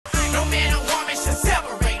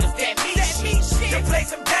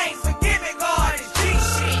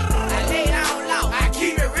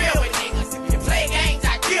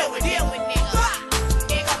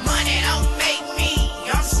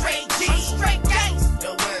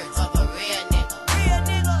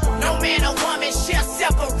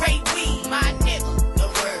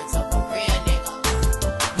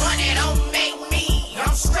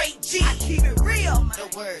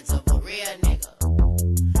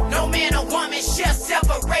man or woman shall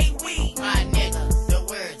separate we. My nigga, the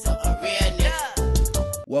words of a real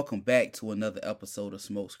nigga. Welcome back to another episode of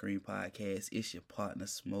Smoke Screen Podcast. It's your partner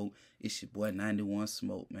Smoke. It's your boy 91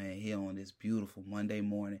 Smoke, man, here on this beautiful Monday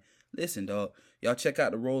morning. Listen, dog, y'all check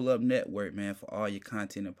out the Roll Up Network, man, for all your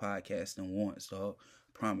content and podcasting wants, dog.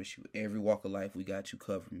 Promise you, every walk of life we got you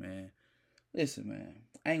covered, man. Listen, man,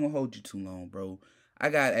 I ain't gonna hold you too long, bro. I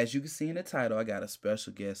got, as you can see in the title, I got a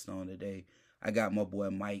special guest on today. I got my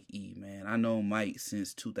boy Mike E, man. I know Mike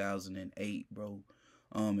since 2008, bro.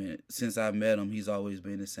 And since I met him, he's always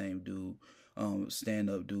been the same dude,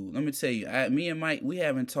 stand-up dude. Let me tell you, me and Mike, we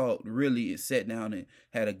haven't talked really and sat down and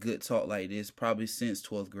had a good talk like this probably since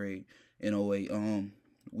 12th grade in 08.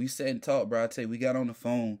 We sat and talked, bro. I tell you, we got on the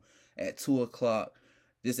phone at 2 o'clock.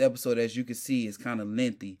 This episode, as you can see, is kind of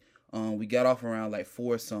lengthy. We got off around like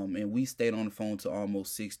 4 something, and we stayed on the phone till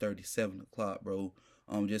almost 6:30, 7 o'clock, bro.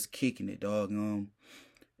 Just kicking it, dog. And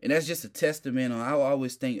that's just a testament. I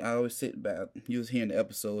always sit back. You was hearing the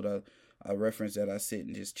episode. I referenced that I sit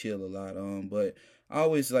and just chill a lot. But I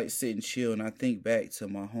always like sit and chill, and I think back to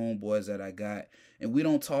my homeboys that I got, and we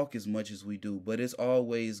don't talk as much as we do. But it's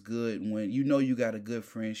always good when you know you got a good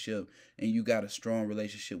friendship and you got a strong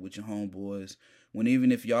relationship with your homeboys. When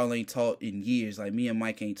even if y'all ain't talked in years, like me and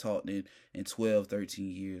Mike ain't talked in 12,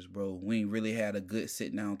 13 years, bro. We ain't really had a good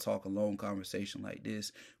sit down, talk, a long conversation like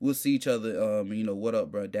this. We'll see each other, what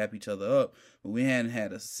up, bro, dap each other up. But we hadn't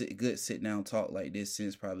had a good sit down talk like this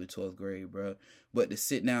since probably 12th grade, bro. But to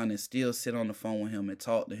sit down and still sit on the phone with him and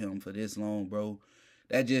talk to him for this long, bro,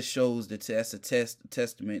 that just shows that that's a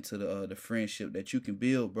testament to the friendship that you can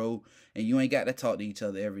build, bro. And you ain't got to talk to each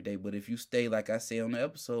other every day. But if you stay, like I say on the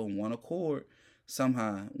episode, on one accord,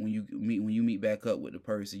 somehow when you meet back up with the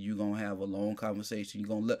person, you're gonna have a long conversation. You're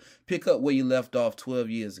gonna pick up where you left off 12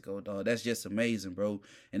 years ago, dog. That's just amazing, bro.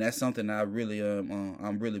 And that's something I really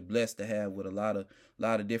I'm really blessed to have with a lot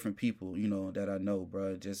of different people, that I know,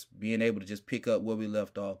 bro. Just being able to just pick up where we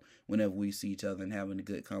left off whenever we see each other and having a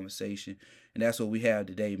good conversation. And that's what we have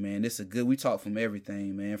today, man. We talk from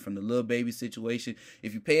everything, man, from the little baby situation.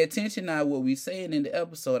 If you pay attention now what we saying in the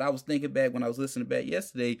episode, I was thinking back when I was listening back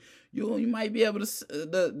yesterday, you might be able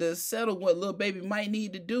to settle what little baby might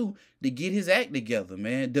need to do to get his act together,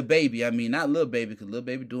 man. The baby, not little baby, because little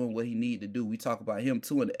baby doing what he need to do. We talk about him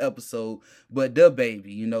too in the episode, but the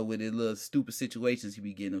baby, with his little stupid situations he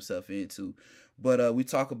be getting himself into. But we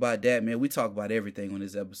talk about that, man. We talk about everything on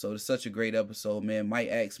this episode. It's such a great episode, man. Mike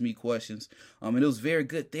asked me questions. And it was a very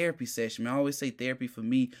good therapy session, man. I always say therapy for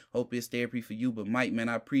me. Hope it's therapy for you. But Mike, man,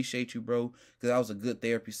 I appreciate you, bro, because that was a good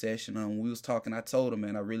therapy session. When we was talking, I told him,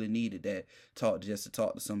 man, I really needed that talk just to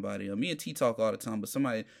talk to somebody. Me and T talk all the time, but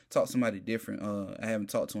somebody different. I haven't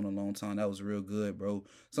talked to in a long time. That was real good, bro.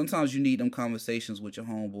 Sometimes you need them conversations with your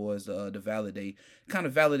homeboys to kind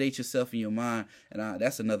of validate yourself in your mind. And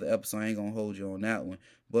that's another episode. I ain't gonna hold you on that one.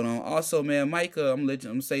 But also, man, Mike, I'm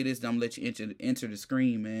gonna say this, I'm gonna let you enter the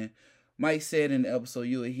screen, man. Mike said in the episode,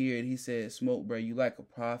 you'll hear it, he said, Smoke, bro, you like a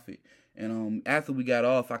prophet. And after we got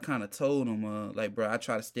off, I kind of told him, bro, I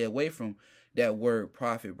try to stay away from that word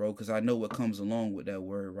prophet, bro, because I know what comes along with that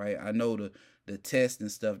word, right? I know the test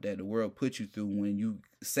and stuff that the world puts you through when you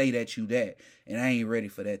say that you that. And I ain't ready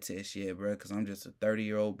for that test yet, bro, because I'm just a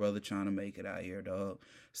 30-year-old brother trying to make it out here, dog.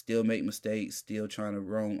 Still make mistakes, still trying to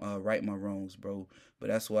right my wrongs, bro. But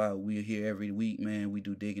that's why we're here every week, man. We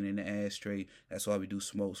do digging in the ashtray. That's why we do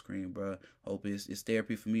Smoke Screen, bro. Hope it's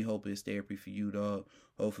therapy for me. Hope it's therapy for you, dog.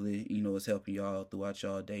 Hopefully, it's helping y'all throughout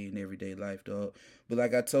y'all day and everyday life, dog. But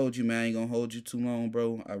like I told you, man, I ain't gonna hold you too long,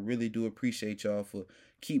 bro. I really do appreciate y'all for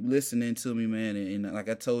keep listening to me, man. And like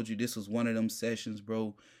I told you, this was one of them sessions,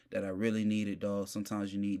 bro, that I really needed, dog.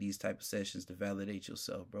 Sometimes you need these type of sessions to validate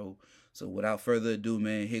yourself, bro. So without further ado,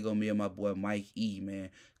 man, here go me and my boy Mike E, man.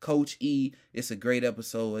 Coach E, it's a great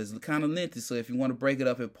episode. It's kind of lengthy, so if you want to break it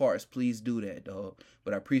up in parts, please do that, dog.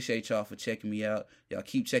 But I appreciate y'all for checking me out. Y'all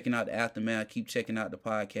keep checking out the Aftermath. Keep checking out the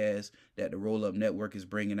podcast that the Roll Up Network is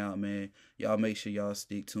bringing out, man. Y'all make sure y'all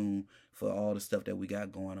stick tuned for all the stuff that we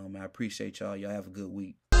got going on, man. I appreciate y'all. Y'all have a good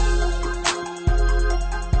week.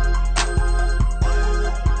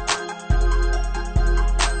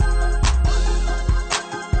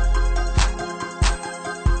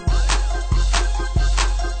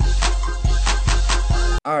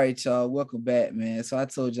 All right, y'all. Welcome back, man. So I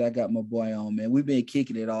told you I got my boy on, man. We've been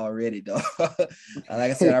kicking it already, dog. Like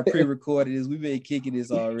I said, I pre-recorded this. We've been kicking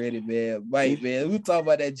this already, man. Mike, man, we talk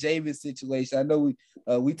about that Jamin situation. I know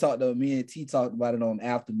we talked about, me and T talked about it on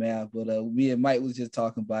Aftermath, but me and Mike was just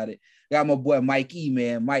talking about it. Got my boy Mike E,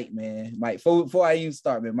 man. Mike, before I even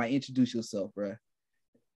start, man, Mike, introduce yourself, bro.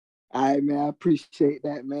 All right, man. I appreciate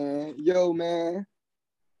that, man. Yo, man.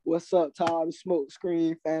 What's up to all the Smoke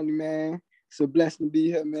Screen family, man? It's a blessing to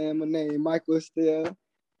be here, man. My name Michael Estelle,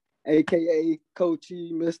 aka Coach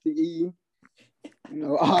E, Mr. E,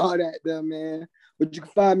 all that there, man. But you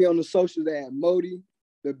can find me on the socials at Modi,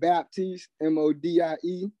 the Baptiste,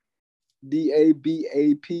 MODIE,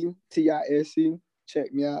 DABAPTISE.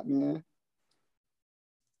 Check me out, man.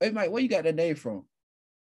 Hey, Mike, where you got that name from?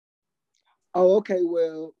 Oh, okay.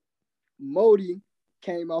 Well, Modi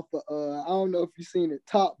came off of I don't know if you seen it,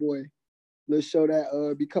 Top Boy, little show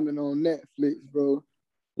that be coming on Netflix, bro.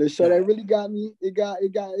 The show that really got me, it got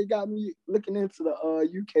me looking into the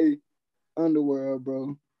UK underworld,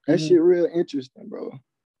 bro. That shit real interesting, bro.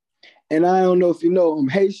 And I don't know if you know, I'm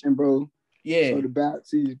Haitian, bro. Yeah. So the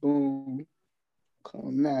Baptiste, boom,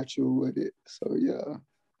 come natural with it. So yeah.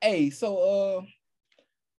 Hey, so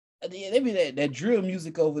they be that drill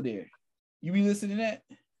music over there. You be listening to that?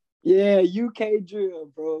 Yeah, UK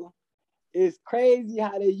drill, bro. It's crazy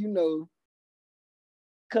how they,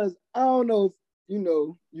 because I don't know if,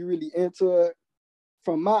 you really into it.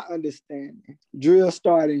 From my understanding, drill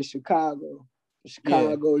started in Chicago.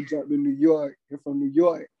 Chicago jumped to New York. And from New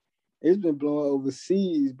York, it's been blowing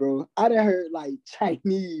overseas, bro. I done heard like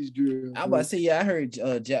Chinese drill. I'm about to say, yeah, I heard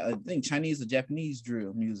I think Chinese or Japanese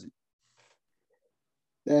drill music.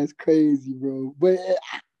 That's crazy, bro. But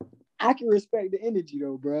I can respect the energy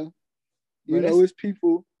though, bro. It's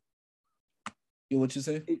people. What you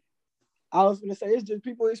say? I was gonna say it's just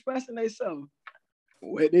people expressing themselves,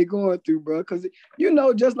 what they going through, bro. Cause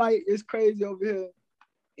just like it's crazy over here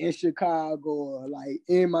in Chicago or like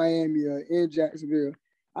in Miami or in Jacksonville.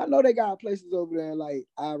 I know they got places over there like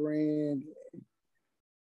Iran,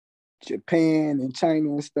 Japan, and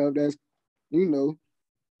China and stuff that's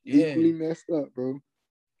equally messed up, bro.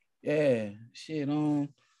 Yeah, shit.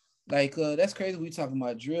 That's crazy. We talking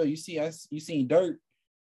about drill. You seen Dirk?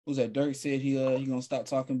 Who's that? Dirk said he gonna stop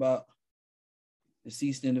talking about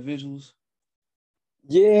deceased individuals.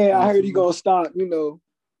 Yeah, I heard he gonna stop.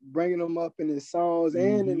 Bringing them up in his songs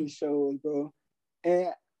and in his shows, bro.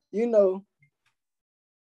 And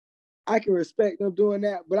I can respect them doing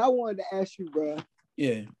that, but I wanted to ask you, bro.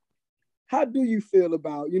 Yeah. How do you feel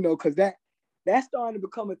about because that's starting to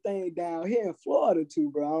become a thing down here in Florida too,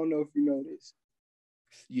 bro. I don't know if you know this.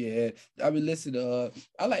 Yeah, I mean, listen.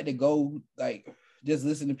 I like to go just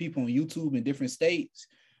listen to people on YouTube in different states,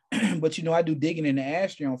 but I do digging in the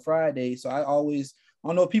Astro on Friday, so I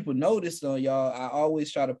don't know if people noticed, y'all. I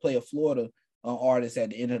always try to play a Florida artist at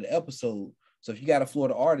the end of the episode. So if you got a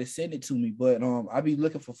Florida artist, send it to me. But I be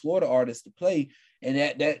looking for Florida artists to play, and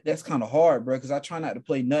that's kind of hard, bro, because I try not to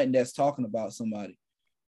play nothing that's talking about somebody.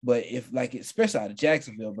 But if especially out of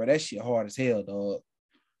Jacksonville, bro, that shit hard as hell, dog.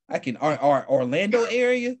 I can our Orlando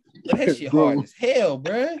area, but that shit hard as hell,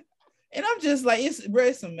 bro. And I'm just like,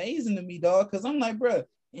 it's amazing to me, dog, because I'm like, bro,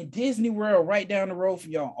 in Disney World, right down the road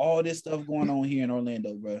from y'all, all this stuff going on here in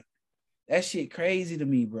Orlando, bro. That shit crazy to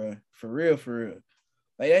me, bro. For real, for real.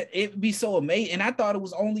 Like it'd be so amazing. And I thought it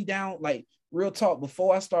was only down, like real talk,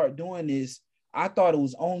 before I start doing this, I thought it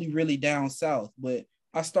was only really down south. But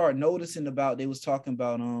I started noticing they was talking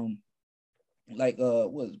about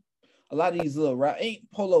what a lot of these little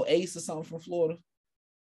ain't Polo Ace or something from Florida.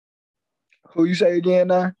 Who you say again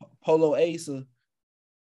now? Polo Ace.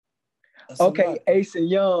 Okay, Ace and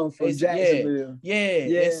Young from Jacksonville.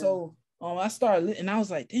 Yeah. And so I started, and I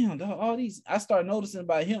was like, damn, dog, all these. I started noticing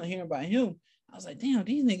about him, hearing about him. I was like, damn,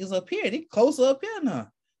 these niggas up here, they closer up here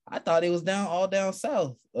now. I thought it was all down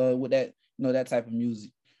south with that, that type of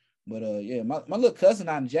music. But yeah, my little cousin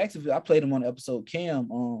out in Jacksonville, I played him on the episode Cam.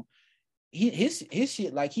 His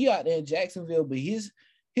shit, like he out there in Jacksonville, but his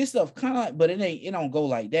stuff kind of, but it don't go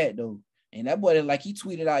like that though. And that boy, like he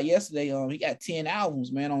tweeted out yesterday, he got 10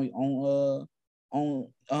 albums, man, on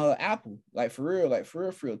Apple, like for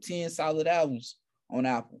real, 10 solid albums on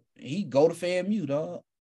Apple. He go to FAMU, dog.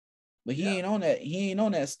 But he ain't on that. He ain't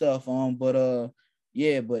on that stuff. But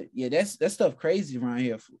that's stuff crazy around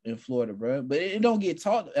here in Florida, bro. But it don't get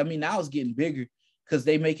taught. I mean, now it's getting bigger because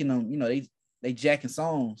they making them. They jacking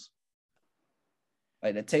songs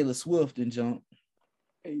like the Taylor Swift and jump.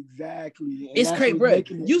 Exactly. And it's crazy, bro.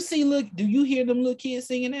 Do you hear them little kids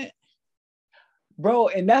singing that, bro?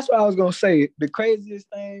 And that's what I was gonna say. The craziest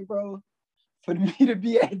thing, bro, for me to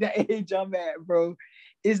be at the age I'm at, bro.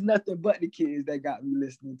 It's nothing but the kids that got me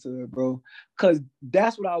listening to it, bro. Cause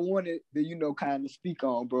that's what I wanted to, kind of speak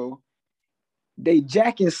on, bro. They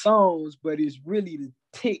jacking songs, but it's really the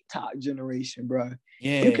TikTok generation, bro.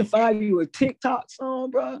 Yeah. You can find you a TikTok song,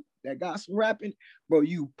 bro, that got some rapping, bro,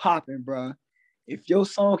 you popping, bro. If your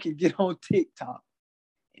song can get on TikTok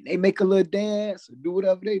and they make a little dance or do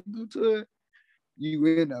whatever they do to it, you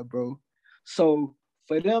in there, bro. So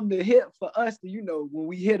for them to hit, for us to, when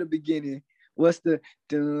we hit the beginning, what's the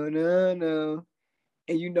dun-dun-dun,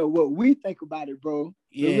 and what we think about it, bro.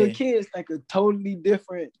 The little kids think a totally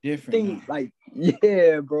different thing. Huh? Like,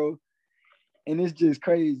 yeah, bro. And it's just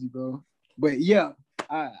crazy, bro. But yeah,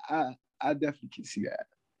 I definitely can see that.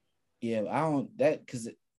 Yeah, I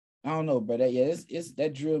don't know, bro. It's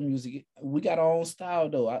that drill music. We got our own style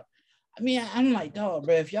though. I'm like, dog,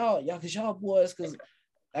 bro. If y'all, cause y'all boys, cause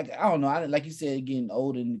like I don't know, like you said, getting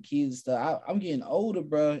older and the kids and stuff. I'm getting older,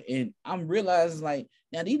 bro, and I'm realizing like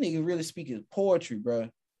now these niggas really speaking poetry, bro,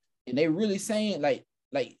 and they really saying like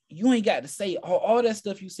you ain't got to say all that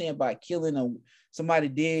stuff you saying about killing somebody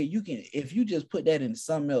dead. You can, if you just put that into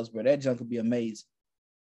something else, bro, that junk could be amazing.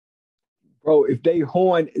 Bro,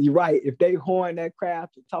 you're right. If they horn that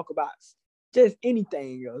craft to talk about just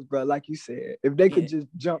anything else, bro, like you said, if they could just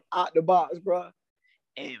jump out the box, bro,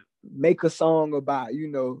 and make a song about,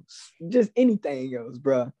 just anything else,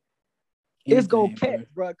 bro, it's gonna catch,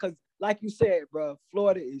 bro. Because like you said, bro,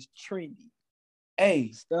 Florida is trendy.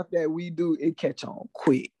 Hey, stuff that we do, it catch on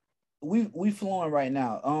quick. We flowing right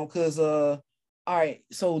now. Cause all right,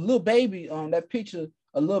 so Lil Baby, that picture,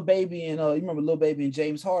 a Lil Baby and you remember Lil Baby and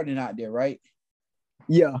James Harden out there, right?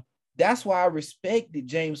 Yeah. That's why I respected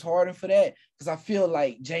James Harden for that, because I feel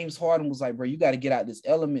like James Harden was like, bro, you got to get out this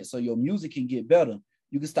element so your music can get better.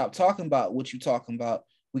 You can stop talking about what you're talking about.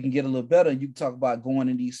 We can get a little better. You can talk about going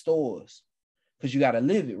in these stores because you got to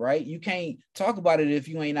live it, right? You can't talk about it if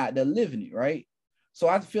you ain't out there living it, right? So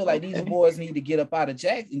I feel like these boys need to get up out of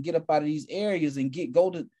Jackson, get up out of these areas and go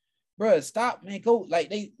to, bro, stop, man, go,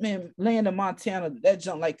 like land in Montana, that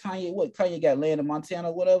junk like Kanye got land in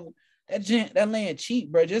Montana, whatever. That land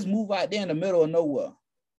cheap, bro. Just move out there in the middle of nowhere.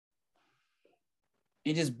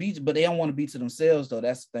 And just but they don't want to be to themselves, though.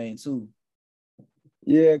 That's the thing, too.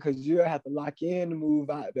 Yeah, because you have to lock in to move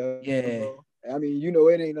out there. Yeah. Bro. I mean,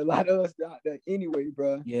 it ain't a lot of us out there anyway,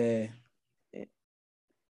 bro. Yeah.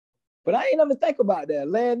 But I ain't never think about that.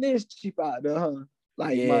 Land is cheap out there, huh?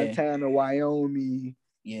 Like Montana, Wyoming.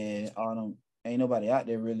 Yeah, all them. Ain't nobody out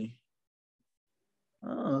there, really.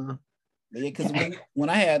 Yeah, because when we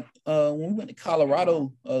went to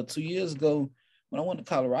Colorado 2 years ago, when I went to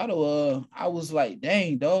Colorado, I was like,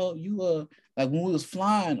 dang, dog, you like when we was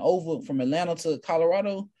flying over from Atlanta to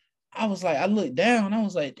Colorado, I was like, I looked down, I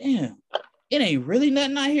was like, damn, it ain't really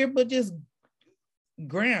nothing out here but just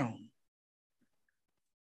ground.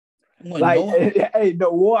 Like, no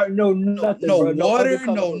water, no nothing, no bro. water,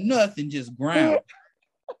 no nothing, just ground.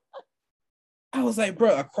 I was like,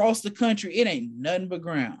 bro, across the country, it ain't nothing but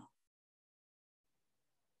ground.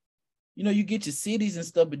 You get your cities and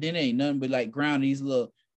stuff, but then it ain't nothing but like ground, these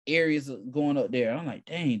little areas going up there. I'm like,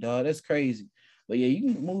 dang, dog, that's crazy. But yeah,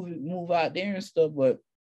 you can move out there and stuff, but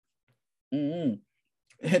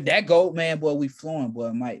that goat, man, boy, we flowing,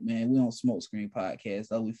 boy, Mike, man. We on Smoke Screen Podcast,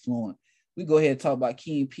 though. We flowing. We go ahead and talk about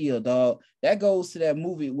Key and Peele, dog. That goes to that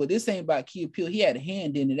movie. Well, this ain't about Key and Peele. He had a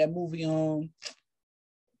hand in it. That movie,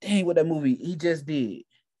 dang, what that movie he just did.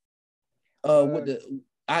 With the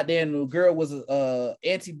out there, and the girl was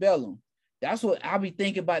Antebellum. That's what I be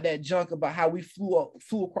thinking about, that junk, about how we flew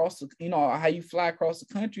across the, how you fly across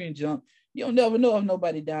the country and junk. You don't never know if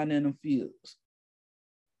nobody down there in them fields.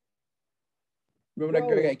 Remember that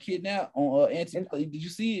girl got kidnapped on Antebellum? Did you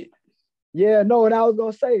see it? Yeah, no, and I was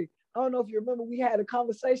gonna say, I don't know if you remember, we had a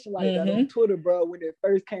conversation like that on Twitter, bro, when it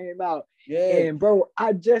first came out. Yeah. And bro,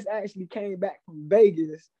 I just actually came back from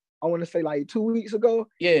Vegas, I want to say like 2 weeks ago.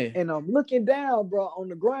 Yeah. And I'm looking down, bro, on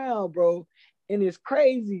the ground, bro. And it's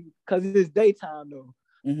crazy because it's daytime though.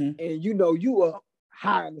 And you up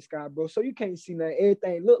high in the sky, bro. So you can't see nothing.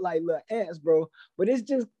 Everything look like little ants, bro. But it's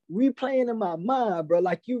just replaying in my mind, bro.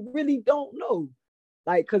 Like you really don't know.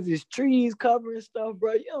 Like, cause it's trees covering stuff,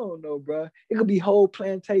 bro. You don't know, bro. It could be whole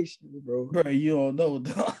plantations, bro. Bro, you don't know,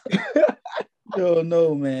 dog. You don't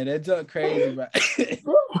know, man. That junk crazy, bro.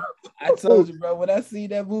 I told you, bro. When I see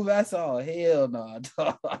that movie, I saw hell no,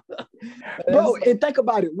 dog. Bro, and think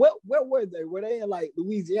about it. Where were they? Were they in like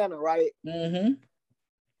Louisiana, right?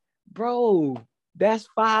 Bro, that's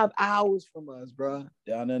 5 hours from us, bro.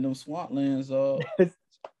 Down in them swamplands, dog.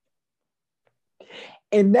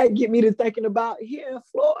 And that get me to thinking about here in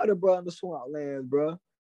Florida, bro, in the swamplands, bro.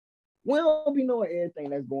 We don't be knowing everything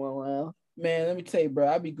that's going around. Man, let me tell you, bro.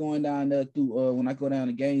 I be going down there through when I go down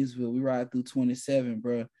to Gainesville, we ride through 27,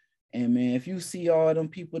 bro. And man, if you see all them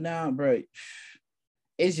people down, bro,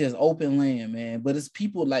 it's just open land, man. But it's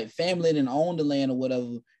people like family that own the land or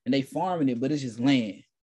whatever, and they farming it, but it's just land.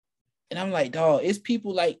 And I'm like, dog, it's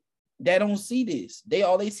people like that don't see this.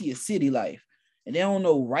 All they see is city life. And they don't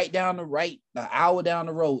know the hour down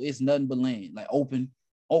the road, it's nothing but land, like open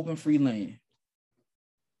free land.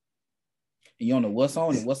 and you don't know what's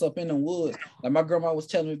on it, what's up in the woods. Like my grandma was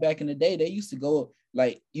telling me back in the day, they used to go,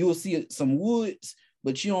 like, you will see some woods,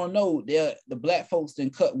 but you don't know, the black folks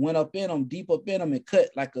then went up in them, deep up in them, and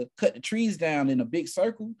cut the trees down in a big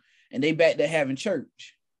circle, and they back there having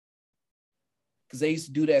church. Because they used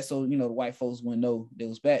to do that so, the white folks wouldn't know they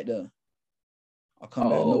was back there. I'll come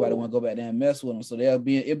back, nobody want to go back there and mess with them. So it'll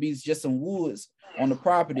be just some woods on the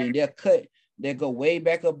property, and they'll go way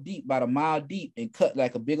back up deep, about a mile deep, and cut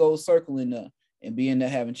like a big old circle in there, and be in there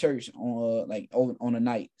having church on on the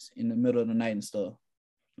nights, in the middle of the night and stuff.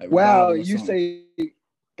 Like, wow, you say,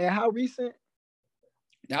 and how recent?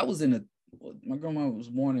 That was my grandma was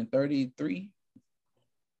born in 33.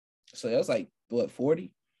 So that was like, what,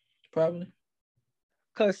 40? Probably.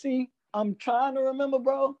 Cause see, I'm trying to remember,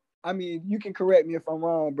 bro. I mean, you can correct me if I'm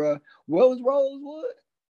wrong, bro. What was Rosewood?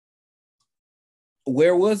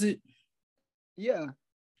 Where was it? Yeah.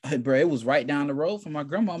 Hey, bro, it was right down the road from my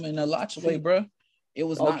grandma in the Lachaway, bro. It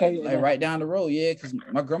was not like right down the road, yeah, because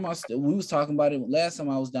my grandma, we was talking about it last time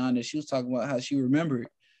I was down there. She was talking about how she remembered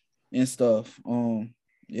and stuff.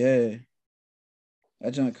 Yeah.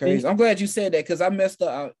 That junk crazy. I'm glad you said that, because I messed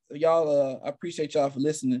up. Y'all, I appreciate y'all for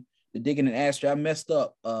listening to Digging and Ashtray. I messed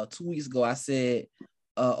up 2 weeks ago. I said,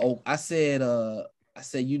 you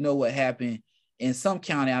know what happened in some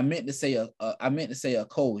county. I meant to say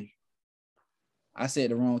Ocoee. I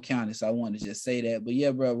said the wrong county, so I wanted to just say that. But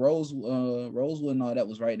yeah, bro, Rosewood and all that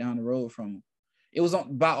was right down the road from. It was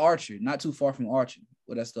by Archer, not too far from Archer,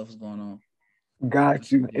 where that stuff was going on.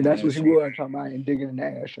 Got you. And that's what you were talking about in Digging and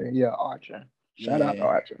Ashtray. Yeah, Archer. Shout out to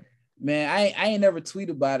Archer. Man, I ain't never tweeted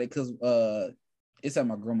about it because it's at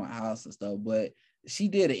my grandma's house and stuff. But she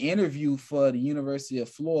did an interview for the University of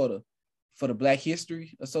Florida for the Black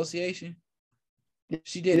History Association.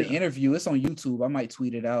 She did an interview. It's on YouTube. I might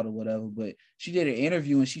tweet it out or whatever. But she did an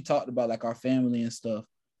interview and she talked about like our family and stuff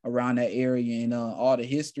around that area and all the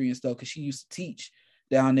history and stuff, because she used to teach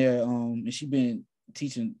down there. And she was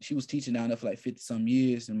teaching down there for like 50 some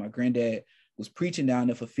years, and my granddad was preaching down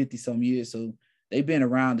there for 50 some years. So they've been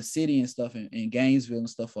around the city and stuff in Gainesville and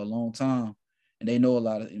stuff for a long time. And they know a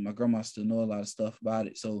lot of, and my grandma still know a lot of stuff about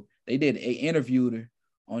it. So they interviewed her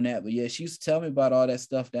on that. But yeah, she used to tell me about all that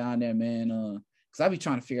stuff down there, man. Because I be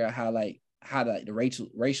trying to figure out how the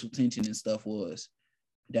racial tension and stuff was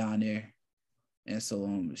down there. And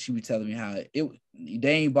so she be telling me how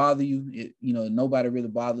they ain't bother you. Nobody really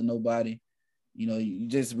bothered nobody. You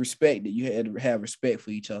just respect it. You had to have respect for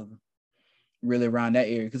each other, really, around that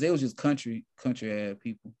area, because it was just country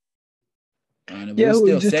people. Yeah, who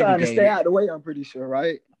was just trying to stay out of the way, I'm pretty sure,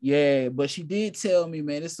 right? Yeah, but she did tell me,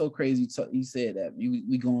 man, it's so crazy you said that.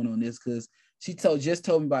 We going on this, because she just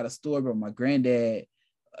told me about a story about my granddad.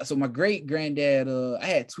 So my great granddad, I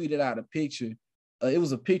had tweeted out a picture. It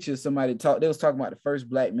was a picture of somebody they was talking about the first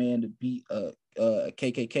black man to beat a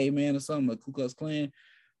KKK man or something, a Ku Klux Klan.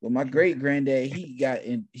 Well, my great granddad, he got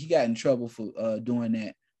in trouble for doing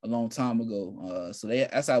that a long time ago. So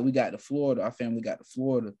that's how we got to Florida. Our family got to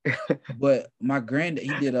Florida. But my granddad,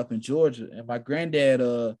 he did up in Georgia. And my granddad,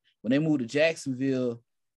 when they moved to Jacksonville,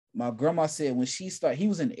 my grandma said he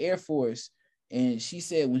was in the Air Force, and she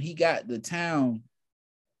said when he got to town,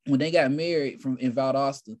 when they got married in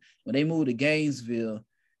Valdosta, when they moved to Gainesville,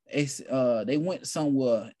 they went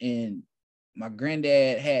somewhere, and my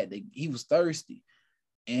granddad he was thirsty,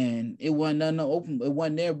 and it wasn't nothing open. It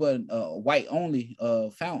wasn't there but a white only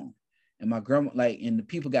fountain. And my grandma, and the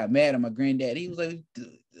people got mad at my granddad. He was like,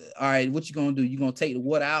 "All right, what you gonna do? You gonna take the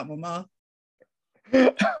water out my mouth?"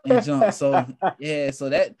 And junk. So yeah, so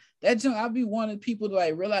that junk, I be wanting people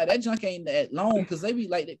to realize that junk ain't that long, because they be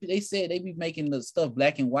they said they be making the stuff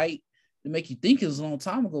black and white to make you think it was a long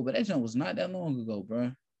time ago, but that junk was not that long ago,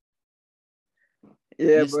 bro.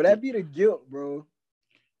 Yeah, bro, that be the guilt, bro.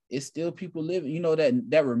 It's still people living,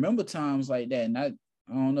 that remember times like that. And I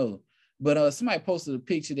don't know. But somebody posted a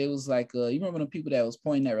picture. They was like, you remember the people that was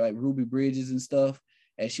pointing at like Ruby Bridges and stuff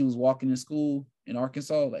as she was walking in school in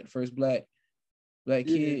Arkansas, like the first black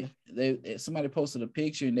kid. Somebody posted a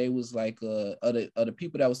picture, and they was like other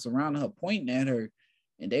people that was surrounding her pointing at her,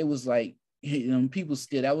 and they was like, people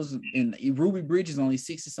still, that was in Ruby Bridges only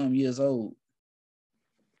 60 some years old.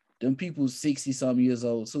 Them people 60 some years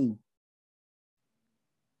old too.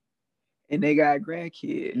 And they got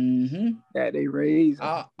grandkids that they raise.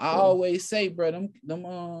 I always say, bro, them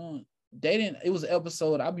they didn't. It was an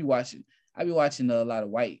episode. I be watching a lot of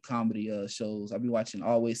white comedy shows. I be watching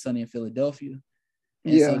Always Sunny in Philadelphia.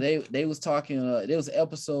 And so they was talking. There was an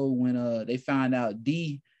episode when they found out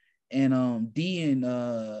D and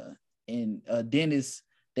Dennis,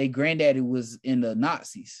 they granddaddy was in the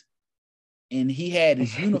Nazis, and he had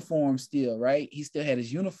his uniform still, right? He still had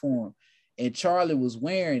his uniform. and Charlie was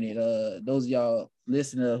wearing it. Those of y'all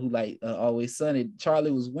listener who like Always Sunny,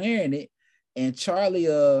 Charlie was wearing it, and Charlie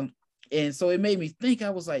and so it made me think. I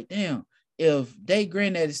was like, damn, if they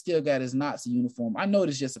granddaddy still got his Nazi uniform, I know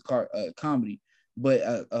it's just a comedy, but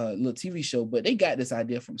a little TV show, but they got this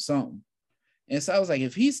idea from something. And so I was like,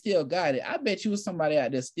 if he still got it, I bet you was somebody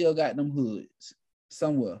out there still got them hoods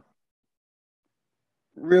somewhere.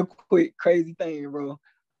 Real quick, crazy thing, bro.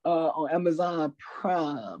 On Amazon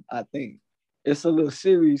Prime, I think it's a little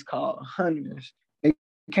series called Hunters. It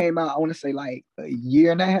came out, I want to say like a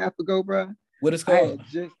year and a half ago, bro. What is called?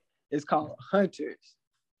 It's called Hunters.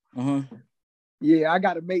 Uh-huh. Yeah, I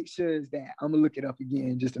gotta make sure it's that. I'm gonna look it up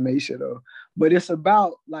again just to make sure though. But it's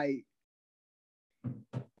about like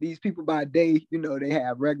these people by day, you know, they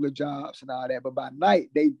have regular jobs and all that, but by night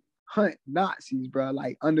they hunt Nazis, bro,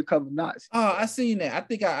 like undercover Nazis. Oh, I seen that. I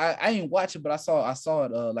think I ain't watch it, but I saw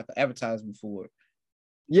it like an advertisement for it.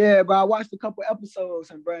 Yeah, but I watched a couple episodes,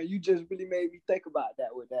 and bro, you just really made me think about that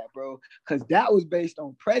with that, bro, because that was based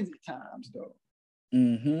on present times, though.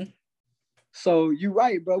 Mm-hmm. So you're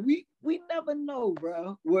right, bro. We never know,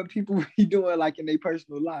 bro, what people be doing like in their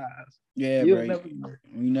personal lives. Yeah, You'll bro. never know.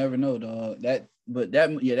 We never know, dog. That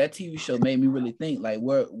TV show made me really think like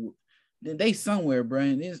where they somewhere, bro.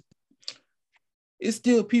 And it's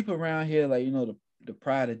still people around here, like, you know, the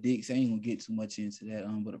Pride of Dixie. I ain't gonna get too much into that,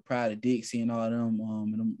 but the Pride of Dixie and all them,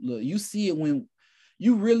 and them, look, you see it when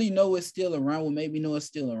you really know it's still around. What made me know it's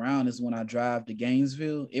still around is when I drive to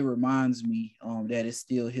Gainesville. It reminds me that it's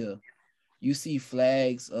still here. You see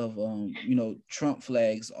flags of you know, Trump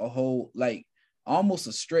flags, a whole like almost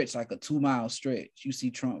a stretch, like a 2-mile stretch. You see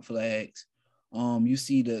Trump flags. You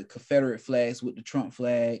see the Confederate flags with the Trump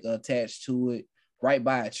flag attached to it, right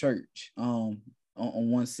by a church. On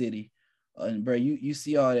one city, and bro, you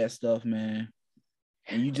see all that stuff, man,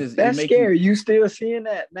 and you just that's scary. You still seeing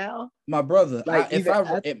that now? My brother, like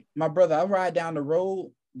my brother, I ride down the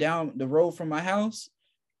road from my house.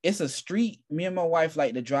 It's a street. Me and my wife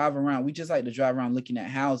like to drive around. We just like to drive around looking at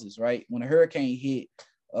houses, right? When a hurricane hit,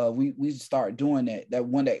 we start doing that. That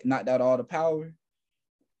one that knocked out all the power.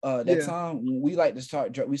 Time we like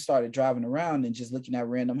to we started driving around and just looking at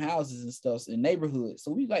random houses and stuff in neighborhoods. So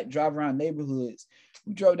we like drive around neighborhoods.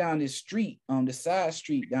 We drove down this street, the side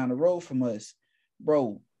street down the road from us,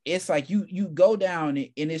 bro. It's like you go down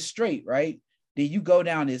it and it's straight, right? Then you go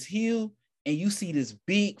down this hill and you see this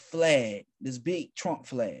big flag, this big Trump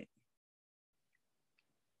flag.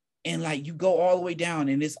 And like you go all the way down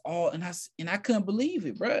and it's all, and I couldn't believe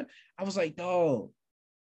it, bro. I was like, dog,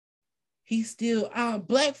 he still,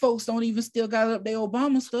 black folks don't even still got up their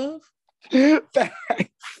Obama stuff.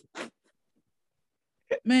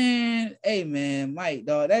 Man, hey man, Mike,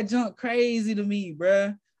 dog, that junk crazy to me,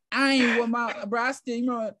 bro. I ain't with my, bro, I still, you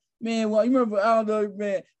know, man, well, you remember, I don't know,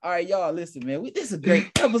 man. All right, y'all, listen, man. This is a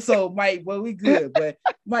great episode, Mike, but we good. But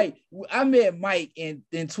Mike, I met Mike in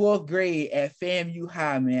 12th grade at FAMU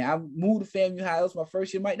High, man. I moved to FAMU High. That was my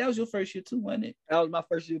first year. Mike, that was your first year too, wasn't it? That was my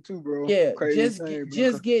first year too, bro. Yeah, crazy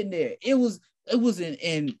just getting there. It was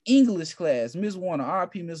in English class, Miss Warner,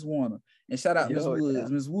 RP Miss Warner. And shout out Miss Woods. Yeah.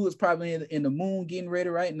 Miss Woods probably in the moon getting ready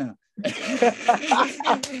right now.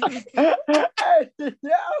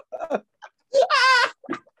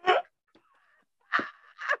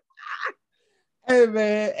 Hey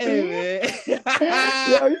man.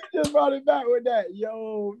 Yo, you just brought it back with that.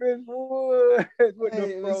 Yo, Miss Woods.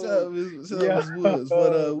 What's up, Miss Woods?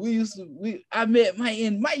 But I met Mike,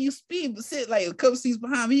 and Mike used to sit like a couple seats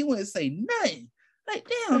behind me. He wouldn't say nothing. Like,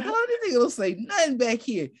 damn, dog, this nigga don't say nothing back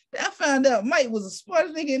here. I found out Mike was the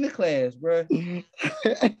smartest nigga in the class, bro.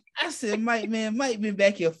 I said, Mike been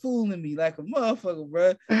back here fooling me like a motherfucker,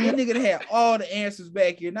 bro. That nigga had all the answers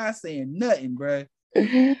back here, not saying nothing, bro.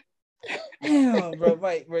 Damn, bro,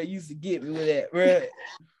 Mike, bro, used to get me with that, bro.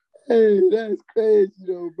 Hey, that's crazy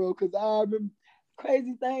though, bro. Cause I remember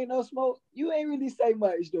crazy thing, no smoke. You ain't really say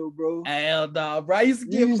much though, bro. Hell no, bro. I used to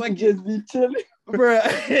get fucking just be chilling, bro.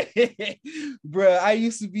 Bro, I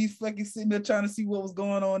used to be fucking sitting there trying to see what was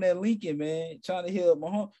going on at Lincoln, man. Trying to help my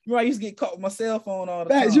home. Remember, I used to get caught with my cell phone all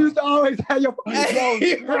the time. You used to always have your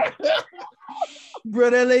phone.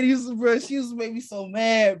 Bro, that lady she used to make me so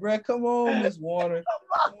mad, bro. Come on, Miss Warner.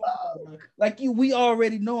 Like we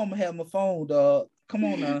already know I'm gonna have my phone, dog. Come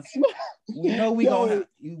on now. We know we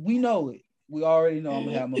know it. We already know I'm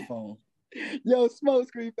gonna have my phone. Yo, smoke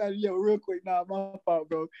screen fatty, yo, real quick, nah, my fault,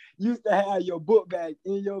 bro. You used to have your book bag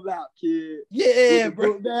in your lap, kid. Yeah,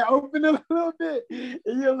 bro. Book bag open it a little bit,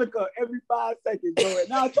 and you look up every 5 seconds, bro. And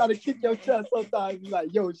now I try to kick your chest sometimes. You're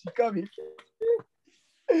like, yo, she coming,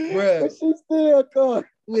 bro. But she still come.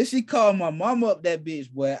 When she called my mama up, that bitch,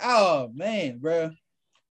 boy. Oh man, bro.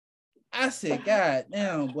 I said, God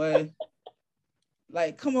damn, boy.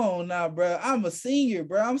 Like, come on now, bro. I'm a senior,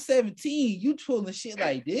 bro. I'm 17. You pulling shit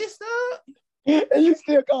like this, dog? And you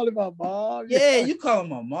still calling my mom? Yeah, you calling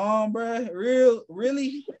my mom, bro.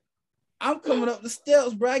 Really? I'm coming up the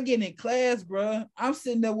steps, bro. I get in class, bro. I'm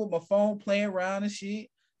sitting there with my phone playing around and shit.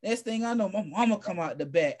 Next thing I know, my mama come out the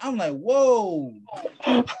back. I'm like, whoa.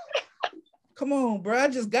 Come on, bro. I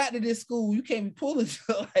just got to this school. You can't be pulling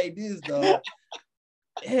stuff like this, dog.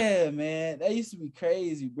 Yeah, man. That used to be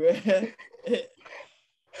crazy, bro.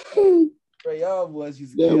 Bro, y'all boys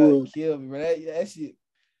used to kill me, bro. That shit,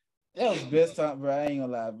 that was the best time, bro. I ain't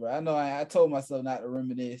gonna lie, bro. I know I told myself not to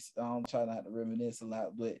reminisce. I'm trying not to reminisce a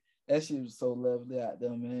lot, but that shit was so lovely out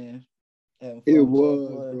there, man. It was,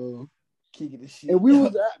 bro. Kicking the shit. And we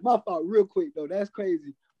was my fault, real quick though. That's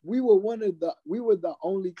crazy. We were the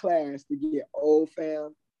only class to get old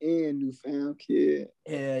fam and new fam kid.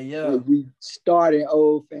 Yeah. Like we started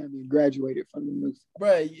old fam and graduated from the new.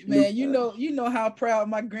 Bro, man, you know how proud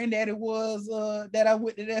my granddaddy was that I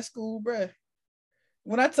went to that school, bro.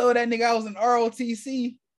 When I told that nigga I was in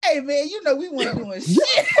ROTC, hey man, you know we weren't doing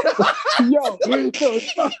shit. Yo,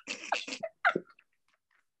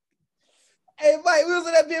 hey Mike, we was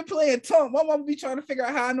in that bit playing tonk. My mama be trying to figure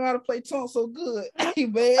out how I know how to play tonk so good. Hey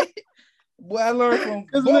man, boy, I learned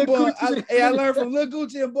from Bun Bun. I learned from Lil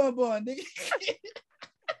Gucci and Bun Bun, nigga.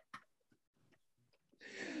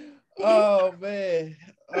 Oh man,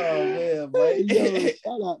 boy. Yo,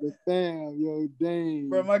 shout out to fam, yo, dang.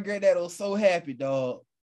 Bro, my granddad was so happy, dog.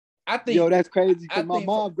 I think, yo, that's crazy because my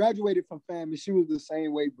mom graduated from fam and she was the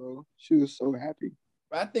same way, bro. She was so happy.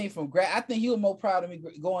 I think he was more proud of me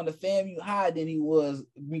going to FAMU High than he was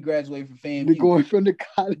me graduating from FAMU. Me going from the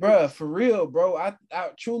college, bro. For real, bro. I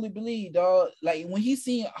truly believe, dog. Like when he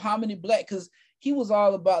seen how many black, because he was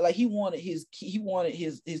all about like he wanted his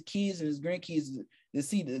kids and his grandkids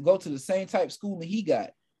to go to the same type schooling he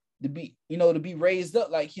got, to be raised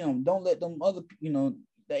up like him. Don't let them other,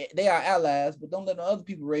 they are allies, but don't let the other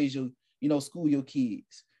people raise your, school your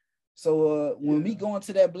kids. So when we going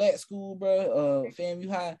to that black school, bro, FAMU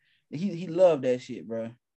High, he loved that shit, bro.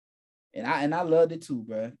 And I loved it too,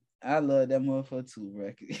 bro. I love that motherfucker too,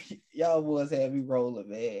 bro. Y'all boys had me rolling,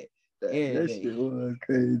 man. That shit was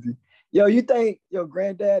crazy. Yo, you think your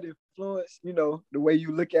granddad influenced, the way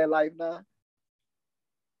you look at life now?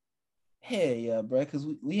 Hell yeah, bro. Cause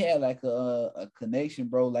we had like a connection,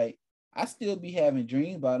 bro. Like I still be having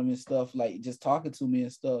dreams about him and stuff, like just talking to me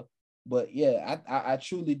and stuff. But yeah, I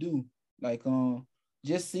truly do. Like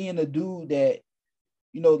just seeing a dude that,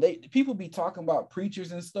 people be talking about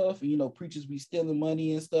preachers and stuff, and preachers be stealing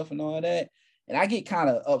money and stuff and all that. And I get kind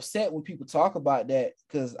of upset when people talk about that,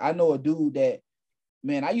 because I know a dude that,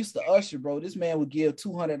 man, I used to usher, bro. This man would give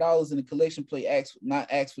 $200 in the collection plate,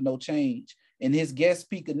 not ask for no change. And his guest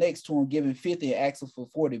speaker next to him giving 50 and asking for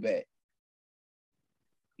 40 back.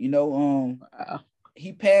 Wow.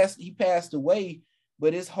 He passed away,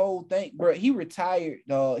 but his whole thing, bro, he retired,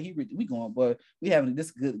 dog. We having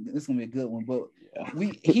this gonna be a good one. But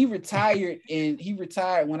he retired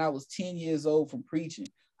when I was 10 years old from preaching.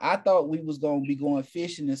 I thought we was gonna be going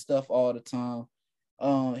fishing and stuff all the time.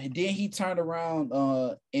 And then he turned around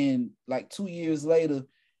and like 2 years later,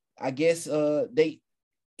 I guess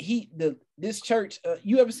this church,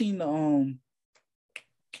 you ever seen the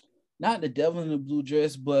not The Devil in the Blue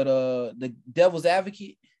Dress, but The Devil's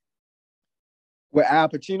Advocate? With Al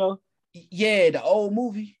Pacino? Yeah, the old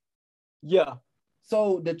movie. Yeah.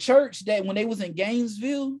 So the church that when they was in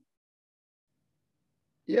Gainesville,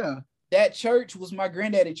 yeah, that church was my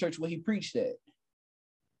granddaddy church where he preached at.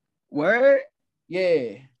 Word?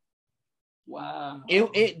 Yeah. Wow.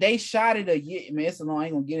 They shot it a year, man. It's a long, I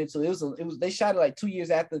ain't gonna get into it. They shot it like 2 years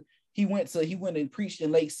after he went and preached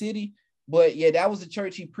in Lake City. But yeah, that was the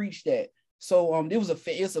church he preached at. So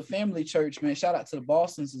it's a family church, man. Shout out to the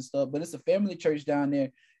Bostons and stuff, but it's a family church down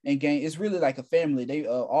there. And it's really like a family. They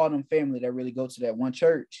all them family that really go to that one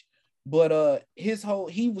church. But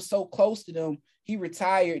he was so close to them. He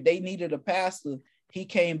retired. They needed a pastor. He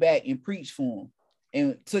came back and preached for him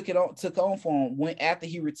and took on for him after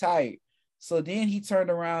he retired. So then he turned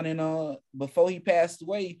around and before he passed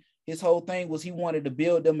away, his whole thing was he wanted to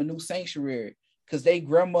build them a new sanctuary. Because they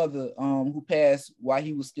grandmother who passed while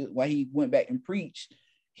he went back and preached,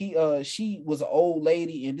 she was an old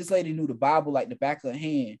lady, and this lady knew the Bible like the back of her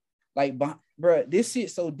hand. Like, bro, this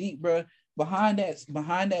shit so deep, bro. Behind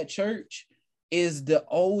that church is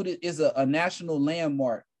a national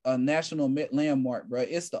landmark, bro.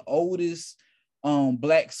 It's the oldest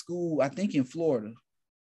black school, I think, in Florida.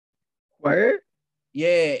 Where?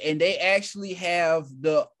 Yeah, and they actually have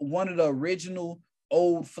one of the original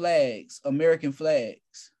old flags, American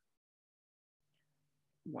flags.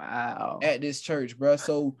 Wow. at this church, bro.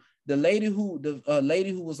 So the lady who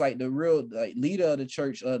was like the real like leader of the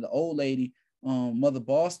church, the old lady, Mother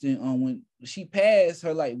Boston, when she passed,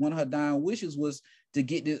 her like one of her dying wishes was to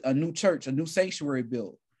get a new church, a new sanctuary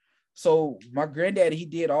built. So my granddaddy, he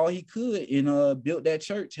did all he could and built that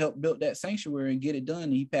church, helped build that sanctuary and get it done.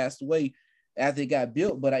 And he passed away after it got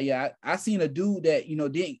built. But I seen a dude that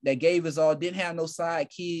that gave us all, didn't have no side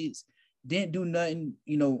kids, didn't do nothing,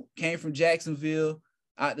 came from Jacksonville,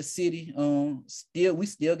 out the city. We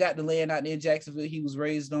still got the land out there in Jacksonville he was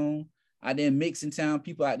raised on, out there in Mixon Town,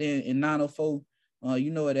 people out there in 904.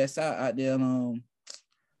 Where that's out there,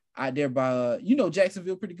 out there by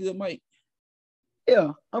Jacksonville pretty good, Mike.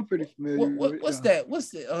 Yeah, I'm pretty familiar. What's that?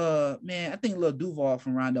 What's the man? I think Little Duval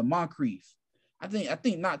from around there, Moncrief. I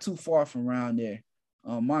think not too far from around there,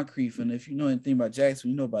 Moncrief. And if you know anything about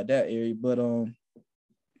Jackson, you know about that area. But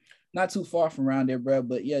not too far from around there, bro.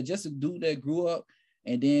 But yeah, just a dude that grew up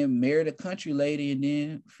and then married a country lady, and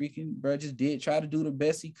then freaking bro just did try to do the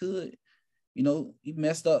best he could. He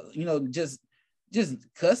messed up. Just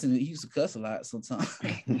cussing. He used to cuss a lot sometimes.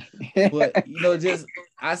 But just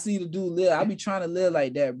I see the dude live. I be trying to live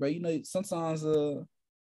like that, bro. Sometimes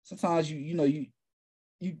you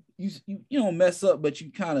don't mess up, but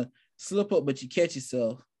you kind of slip up, but you catch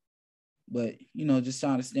yourself. But just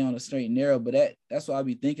trying to stay on the straight and narrow. But that's what I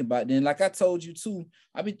be thinking about. Then, like I told you too,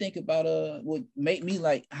 I be thinking about what make me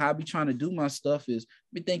like how I be trying to do my stuff is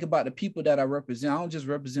I be thinking about the people that I represent. I don't just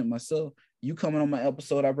represent myself. You coming on my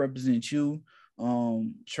episode, I represent you.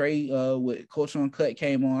 Trey with Culture Uncut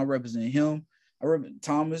came on, I represent him. I represent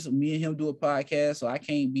Thomas, me and him do a podcast, so I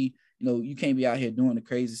can't be, you can't be out here doing the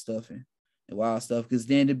crazy stuff and wild stuff, because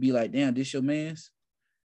then it'd be like, damn, this your man's,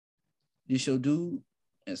 this your dude.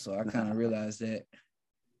 And so I kind of realized that,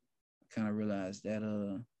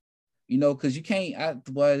 because you can't,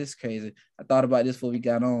 boy, this is crazy. I thought about this before we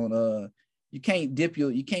got on. You can't dip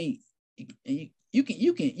you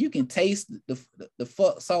can taste the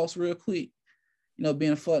fuck sauce real quick.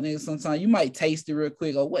 Being a fuck nigga, sometimes you might taste it real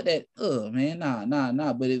quick. Or what that, man,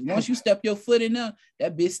 nah. But once you step your foot in there,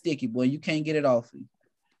 that bitch sticky, boy. You can't get it off you.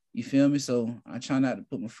 You feel me? So I try not to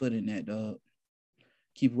put my foot in that, dog.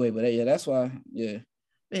 Keep away. But yeah, that's why, yeah.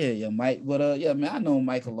 Yeah, Mike. But yeah, man, I know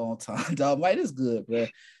Mike a long time, dog. Mike is good, bro.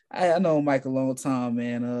 I know Mike a long time,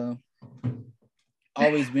 man.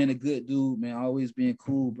 Always been a good dude, man. Always been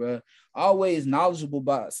cool, bro. Always knowledgeable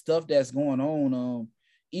about stuff that's going on.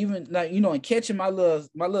 Even like and catching my little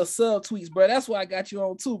sub tweets, bro. That's why I got you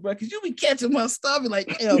on too, bro. Cause you be catching my stuff and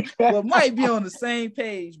like, damn, well, might be on the same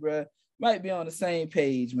page, bro. Might be on the same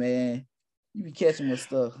page, man. You be catching my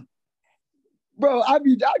stuff. Bro, I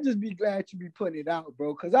just be glad you be putting it out,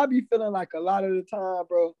 bro. Cause I be feeling like a lot of the time,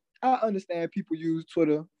 bro. I understand people use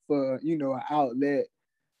Twitter for, an outlet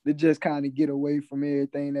to just kind of get away from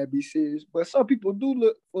everything that be serious. But some people do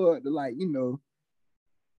look for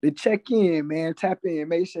to check in, man, tap in,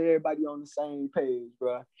 make sure everybody on the same page,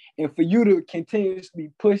 bro. And for you to continuously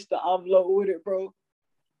push the envelope with it, bro.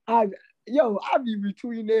 I be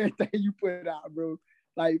retweeting everything you put out, bro.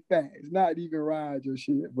 Like facts, not even ride your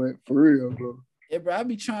shit, but for real, bro. Yeah, bro, I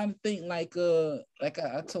be trying to think like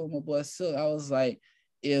I told my boy Silk, I was like,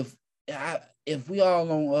 if we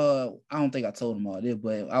all on I don't think I told him all this,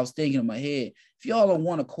 but I was thinking in my head, if y'all on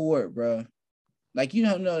one accord, bro, like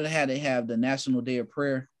how they have the National Day of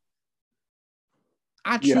Prayer.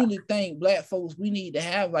 I truly think Black folks, we need to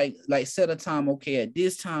have like set a time, okay, at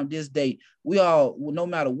this time, this date, we all, no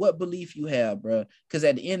matter what belief you have, bro, because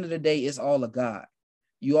at the end of the day, it's all a God.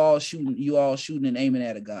 You all shooting and aiming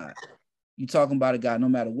at a God. You talking about a God, no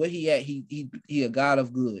matter what he at, he a God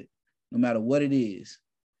of good, no matter what it is.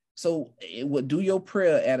 So it would do your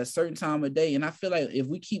prayer at a certain time of day. And I feel like if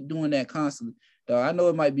we keep doing that constantly, though, I know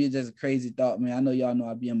it might be just a crazy thought, man. I know y'all know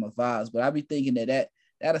I be in my vibes, but I be thinking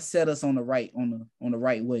that'll set us on the right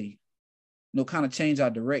way. Kind of change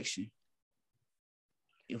our direction.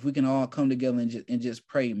 If we can all come together and just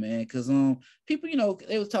pray, man. Because people,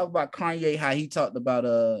 they was talking about Kanye, how he talked about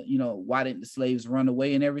why didn't the slaves run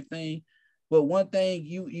away and everything. But one thing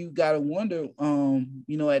you gotta wonder,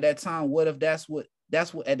 at that time, what if that's what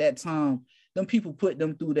at that time, them people put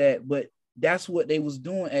them through that, but that's what they was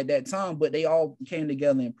doing at that time. But they all came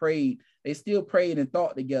together and prayed. They still prayed and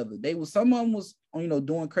thought together. Some of them was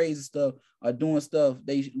doing crazy stuff or doing stuff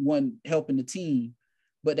they wasn't helping the team,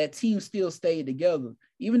 but that team still stayed together.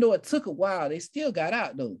 Even though it took a while, they still got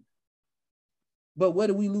out though. But where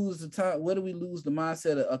do we lose the time? Where do we lose the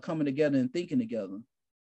mindset of coming together and thinking together?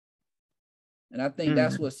 And I think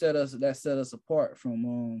that's what set us apart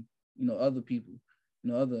from other people,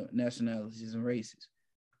 other nationalities and races.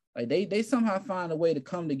 Like they somehow find a way to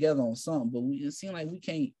come together on something, but it seems like we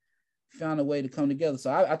can't find a way to come together.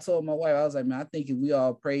 So I told my wife, I was like, man, I think if we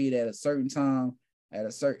all prayed at a certain time, at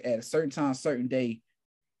a certain time, certain day,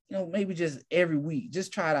 maybe just every week,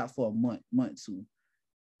 just try it out for a month, two,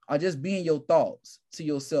 or just be in your thoughts to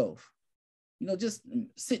yourself. Just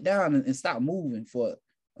sit down and stop moving for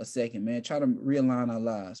a second, man. Try to realign our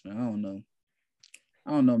lives, man. I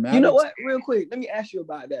don't know, man. You know what? Real quick, let me ask you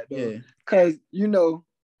about that, though. Yeah. Because,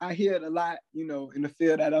 I hear it a lot, in the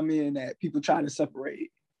field that I'm in, that people try to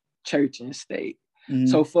separate church and state. Mm-hmm.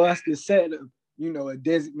 So for us to set a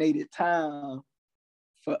designated time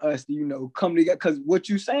for us to, come together, because what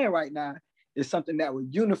you're saying right now is something that would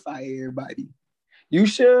unify everybody. You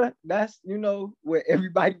sure that's, what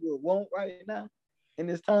everybody would want right now in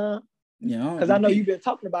this time? Yeah. Because I know you've been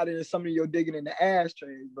talking about it in some of your digging in the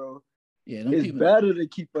ashtrays, bro. Yeah, it's better to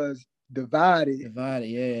keep us divided.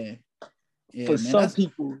 Yeah. For man, some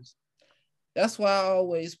people. That's why I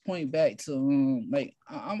always point back to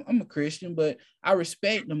I'm a Christian, but I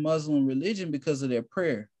respect the Muslim religion because of their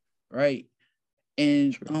prayer, right?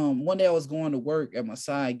 And one day I was going to work at my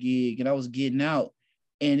side gig, and I was getting out,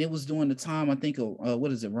 and it was during the time, I think of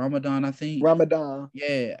what is it, Ramadan? I think Ramadan.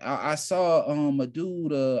 Yeah, I saw a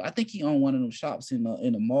dude. I think he owned one of them shops in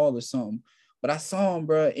the mall or something. But I saw him,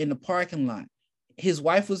 bro, in the parking lot. His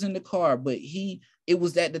wife was in the car, but it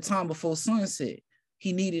was at the time before sunset.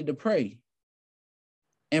 He needed to pray.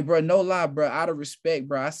 And bro, no lie, bro, out of respect,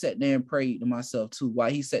 bro, I sat there and prayed to myself too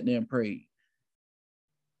while he sat there and prayed.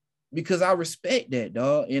 Because I respect that,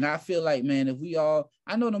 dog. And I feel like, man, if we all,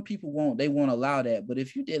 I know them people won't allow that, but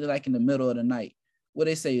if you did it like in the middle of the night, what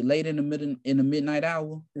they say, late in the midnight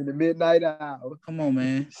hour? In the midnight hour. Come on,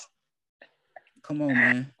 man.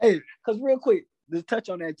 Hey, because real quick, just touch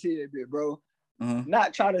on that tidbit, bro. Uh-huh.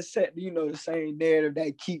 Not try to set, the same narrative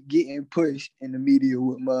that keep getting pushed in the media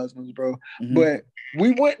with Muslims, bro. Mm-hmm. But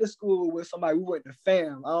we went to school with somebody, we went to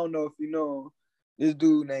fam. I don't know if you know this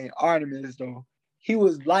dude named Artemis, though. He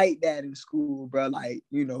was like that in school, bro. Like,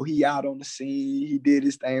 he out on the scene, he did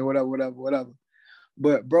his thing, whatever.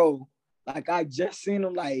 But, bro, like, I just seen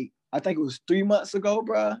him, like, I think it was 3 months ago,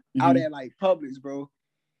 bro, out at, like, Publix, bro.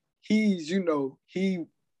 He's, he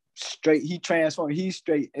transformed. He's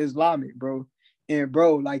straight Islamic, bro. And,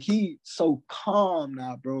 bro, like, he so calm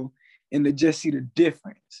now, bro, and to just see the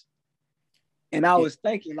difference. And I was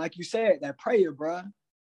thinking, like you said, that prayer, bro.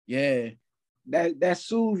 Yeah. That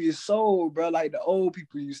soothes your soul, bro, like the old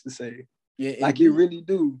people used to say. Yeah, like it really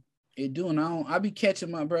do. It do, and I be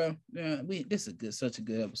catching my bro. Yeah, this is such a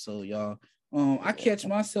good episode, y'all. I catch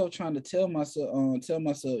myself trying to tell myself,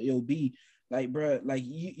 yo, B, like, bro, like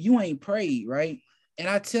you ain't prayed, right? And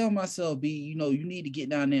I tell myself, B, you need to get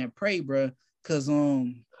down there and pray, bro, because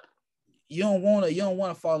you don't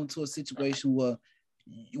wanna fall into a situation where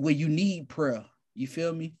you need prayer. You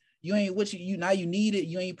feel me? You ain't what you now you need it.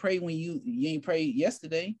 You ain't prayed when you ain't prayed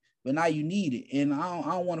yesterday, but now you need it. And I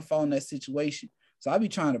don't want to fall in that situation. So I be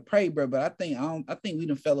trying to pray, bro. But I think we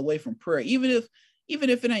done fell away from prayer. Even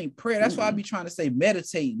if it ain't prayer, that's why I be trying to say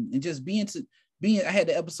meditating and just being. I had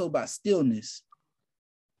the episode about stillness.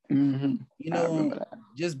 Mm-hmm.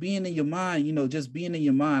 Just being in your mind, just being in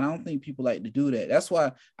your mind. I don't think people like to do that. That's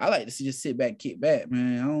why I like to just sit back, kick back,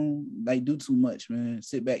 man. I don't like do too much, man.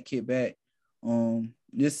 Sit back, kick back.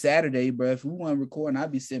 This Saturday, bro, if we want to record,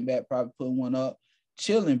 I'd be sitting back, probably putting one up,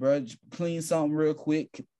 chilling, bro. Just clean something real quick,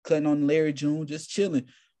 cutting on Larry June, just chilling.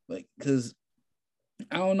 Like, cause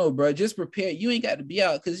I don't know, bro. Just prepare. You ain't got to be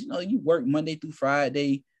out because you work Monday through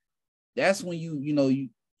Friday. That's when you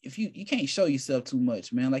if you can't show yourself too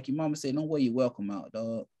much, man. Like your mama said, don't wear your welcome out,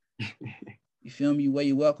 dog. You feel me? You wear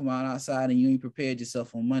your welcome out outside, and you ain't prepared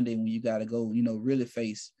yourself on Monday when you gotta go, really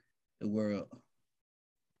face the world.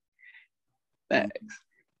 Thanks.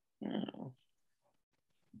 I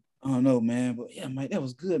don't know, man, but yeah, Mike, that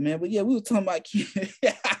was good, man. But yeah, we were talking about Key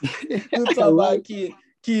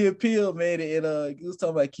and Peele, man, and we was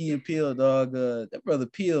talking about Key and Peele, dog. That brother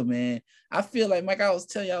Peele, man. I feel like, Mike, I was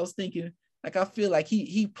telling you, I was thinking, like, I feel like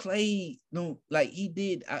he played, like he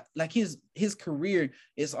did, like his career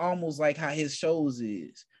is almost like how his shows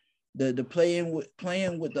is. The playing with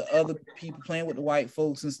the other people, playing with the white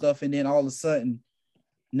folks and stuff, and then all of a sudden,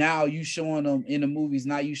 now you showing them in the movies,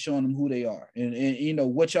 now you showing them who they are. And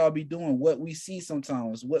what y'all be doing, what we see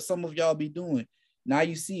sometimes, what some of y'all be doing. Now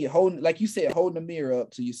you see it, holding, like you said, holding the mirror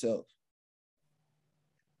up to yourself.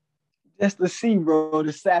 Just to see, bro,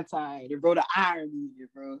 the satire, bro, the irony,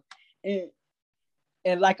 bro.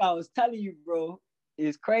 And like I was telling you, bro,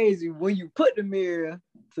 it's crazy when you put the mirror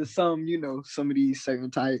to some of these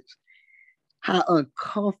certain types, how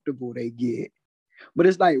uncomfortable they get. But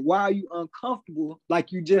it's like, why are you uncomfortable?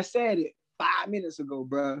 Like you just said it 5 minutes ago,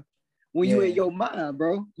 bro. When you in your mind,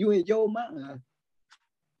 bro. You in your mind.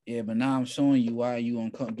 Yeah, but now I'm showing you why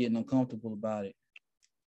you getting uncomfortable about it.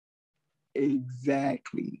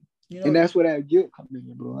 Exactly. You know, and that's where that guilt comes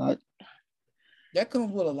in, bro. That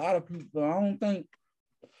comes with a lot of people. I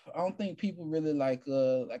don't think people really like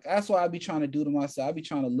that's what I be trying to do to myself. I be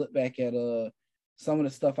trying to look back at some of the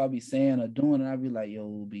stuff I be saying or doing, and I be like,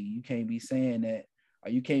 yo, B, you can't be saying that,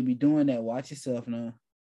 or you can't be doing that. Watch yourself now.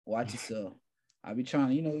 Watch yourself. I be trying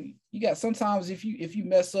to, you got sometimes if you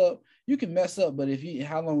mess up, you can mess up, but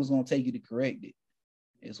how long it's gonna take you to correct it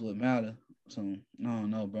is what matter. So I don't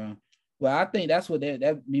know, bro. Well, I think that's what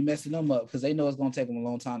that be messing them up because they know it's gonna take them a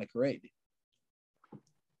long time to correct it.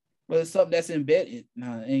 But it's something that's embedded.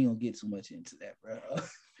 Nah, I ain't gonna get too much into that, bro.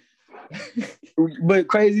 But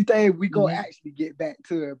crazy thing, we gonna actually get back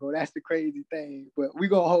to it, bro. That's the crazy thing. But we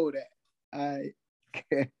gonna hold that. All right.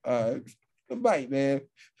 All right. Good bite, man.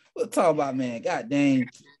 We'll talk about, man. God dang.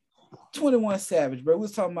 21 Savage, bro. We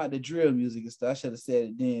was talking about the drill music and stuff. I should have said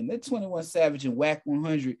it then. That 21 Savage and Whack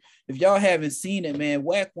 100. If y'all haven't seen it, man,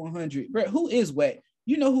 Whack 100. Bro, who is Whack?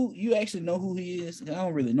 You actually know who he is? I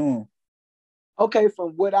don't really know him. Okay,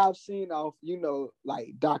 from what I've seen off,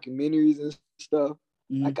 like documentaries and stuff,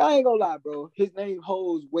 like I ain't gonna lie, bro. His name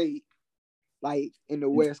holds weight, like in the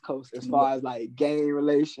West Coast, as far as like gang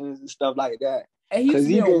relations and stuff like that. And he used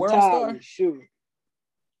to be on World Star.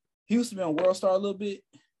 He used to be on World Star a little bit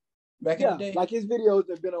back in the day. Like his videos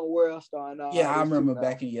have been on World Star and all. Yeah, I remember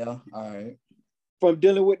back in All right. From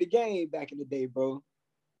dealing with the game back in the day, bro.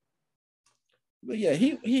 But yeah,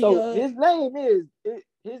 he so his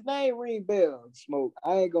name ring bells, Smoke.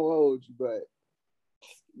 I ain't gonna hold you, but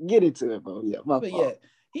get into it, bro. Yeah, my fault.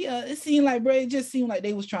 Yeah, it seemed like, bro, it just seemed like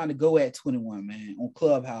they was trying to go at 21, man, on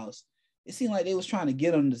Clubhouse. It seemed like they was trying to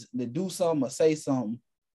get him to do something or say something.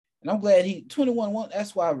 And I'm glad 21.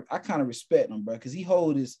 That's why I kind of respect him, bro, because he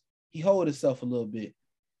hold himself a little bit,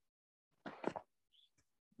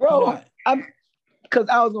 bro. Because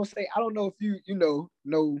I was gonna say, I don't know if you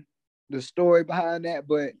know the story behind that,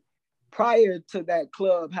 but prior to that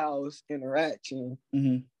Clubhouse interaction,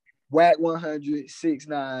 Whack 100,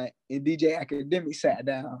 6ix9ine, and DJ Academic sat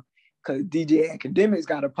down because DJ Academic's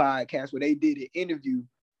got a podcast where they did an interview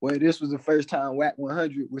where this was the first time Whack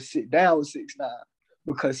 100 would sit down with 6ix9ine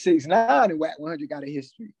because 6ix9ine and Whack 100 got a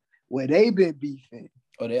history where they been beefing.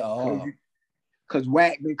 Oh, they are. Because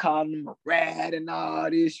Whack been calling him a rat and all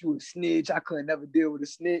this. You a snitch. I couldn't never deal with a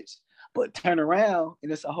snitch. But turn around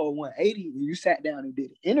and it's a whole 180 and you sat down and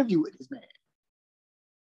did an interview with this man.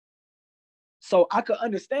 So I could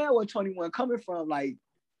understand where 21 coming from, like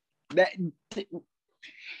that.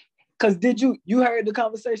 Because you heard the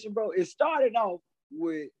conversation, bro? It started off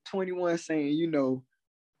with 21 saying,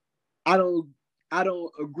 I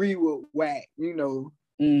don't agree with Whack,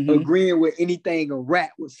 agreeing with anything a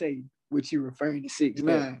rat would say, which you referring to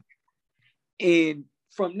 6ix9ine. And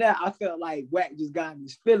from that, I felt like Whack just got in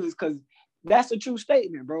his feelings because that's a true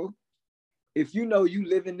statement, bro. If you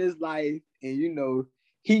living this life and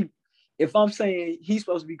if I'm saying he's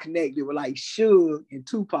supposed to be connected with like Suge and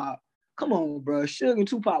Tupac, come on, bro. Suge and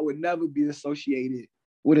Tupac would never be associated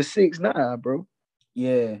with a 6ix9ine, bro.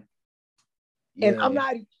 Yeah. And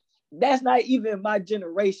that's not even my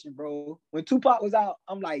generation, bro. When Tupac was out,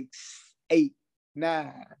 I'm like 8,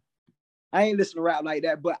 9. I ain't listen to rap like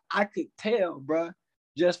that, but I could tell, bro,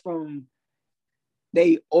 just from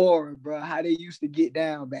they aura, bro, how they used to get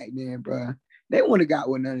down back then, bro. They wouldn't have got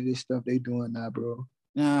with none of this stuff they doing now, bro.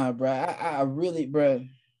 Nah, bro. I really, bro.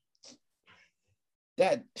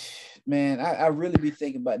 That, man, I really be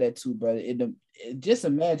thinking about that too, brother. Just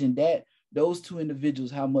imagine that those two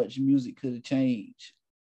individuals, how much music could have changed,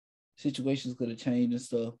 situations could have changed and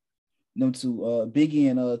stuff. Them two, Biggie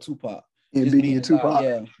and Tupac. Yeah, Biggie and Tupac.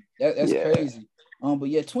 Yeah, that's crazy. But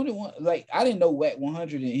yeah, 21. Like I didn't know Whack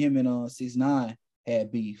 100 and him and 6ix9ine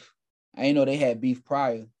had beef. I didn't know they had beef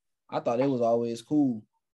prior. I thought they was always cool.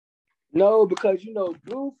 No, because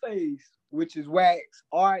Blueface, which is Whack's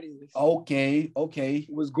artist. Okay.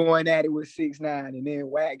 Was going at it with 6ix9ine, and then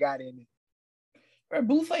Whack got in it. Bro,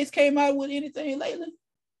 Blueface came out with anything lately?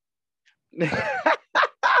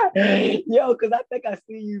 Yo, because I think I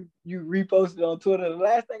see you reposted on Twitter. The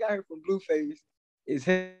last thing I heard from Blueface is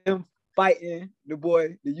him fighting the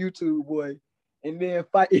YouTube boy, and then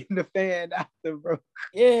fighting the fan after, bro.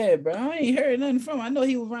 Yeah, bro. I ain't heard nothing from him. I know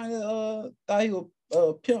he was running, thought he was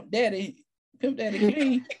Pimp Daddy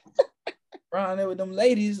King. Around there with them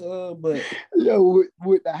ladies, but yo,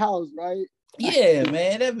 with the house, right? Yeah,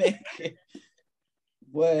 man. That man.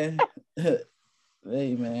 Boy.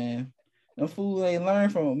 Hey, man. Them fools ain't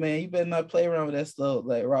learned from it, man. You better not play around with that stuff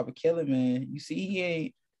like Robert Kelly, man. You see, he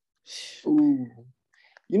ain't. Ooh.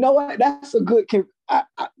 You know what? That's a good. I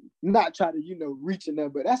not try to reach in there,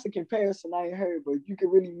 but that's a comparison I ain't heard. But you can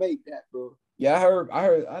really make that, bro. Yeah, I heard.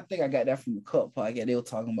 I think I got that from the Cup podcast. They were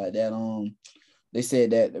talking about that. They said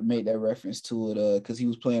that made that reference to it. Because he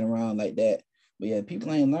was playing around like that. But yeah,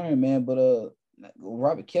 people ain't learned, man. But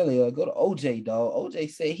Robert Kelly, go to OJ, dog. OJ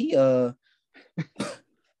said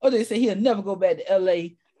OJ said he'll never go back to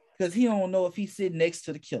LA because he don't know if he's sitting next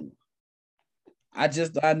to the killer. I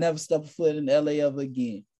never step a foot in LA ever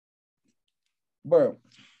again. Bro,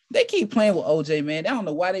 they keep playing with OJ, man. I don't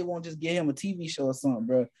know why they won't just get him a TV show or something,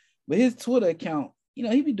 bro. But his Twitter account,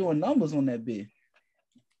 he be doing numbers on that bit.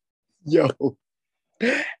 Yo,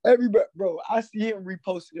 everybody, bro, I see him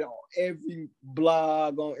reposted on every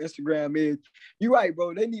blog on Instagram. You're right,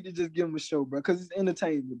 bro. They need to just give him a show, bro, because it's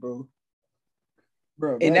entertainment, bro.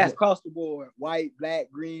 Bro, and that's across the board: white,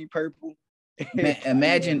 black, green, purple. Man,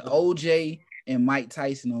 imagine OJ and Mike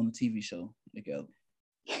Tyson on a TV show together.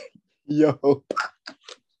 Yo,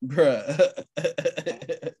 bruh.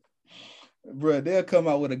 Bruh, they'll come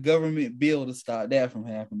out with a government bill to stop that from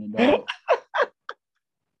happening, dog.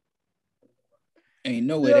 Ain't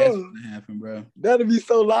no way that's gonna happen, bro. That'll be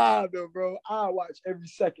so live, though, bro. I'll watch every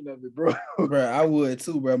second of it, bro. Bro, I would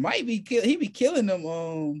too, bro. He be killing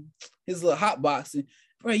them. His little hot boxing,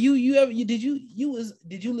 bro. Did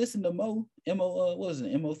you listen to Mo? What was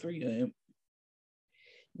it? Mo3?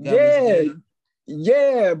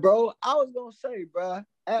 Yeah, bro. I was gonna say, bro.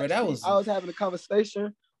 Actually, I was having a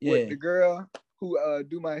conversation with the girl who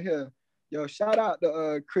do my hair. Yo, shout out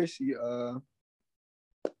to Chrissy,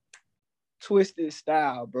 Twisted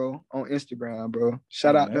Style, bro, on Instagram, bro.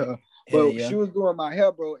 Shout out to her. But she was doing my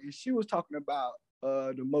hair, bro, and she was talking about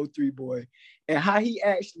the Mo3 boy and how he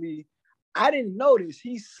actually, I didn't notice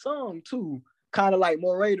he sung too, kind of like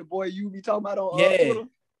Moray, the boy you be talking about on Twitter.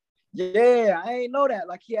 Yeah, I ain't know that.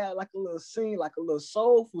 Like he had like a little scene, like a little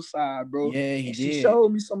soulful side, bro. Yeah, he did. She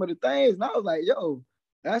showed me some of the things, and I was like, yo,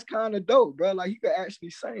 that's kind of dope, bro. Like he could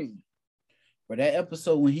actually sing. For that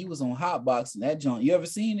episode when he was on Hotboxing, that joint, you ever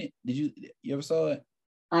seen it? You ever saw it?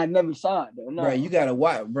 I never saw it though. No. Bro, you gotta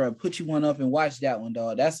watch, bro. Put you one up and watch that one,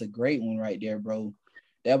 dog. That's a great one right there, bro.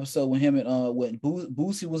 The episode with him and when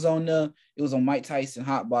Boosie was on there, it was on Mike Tyson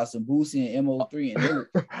Hotboxing, Boosie and Mo3,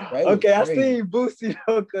 and okay, I seen Boosie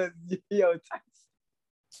though, cause Tyson.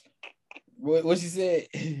 What she said?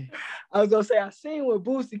 I was gonna say I seen when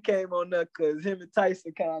Boosie came on there because him and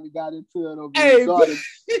Tyson kind of got into it over hey,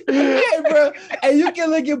 bro. Hey, you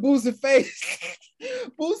can look at Boosie's face.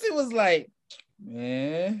 Boosie was like,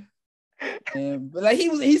 man. But like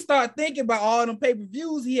he started thinking about all them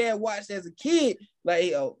pay-per-views he had watched as a kid.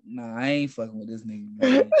 Like, oh nah, I ain't fucking with this nigga,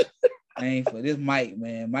 man. I ain't for this Mike,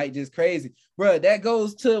 man. Mike just crazy. Bro, that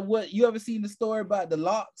goes to what you ever seen the story about the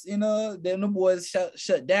locks in them boys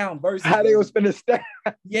shut down versus how they was finna start.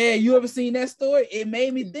 Yeah, you ever seen that story? It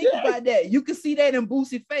made me think about that. You can see that in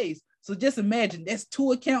Boosie's face. So just imagine that's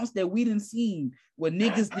two accounts that we didn't seen where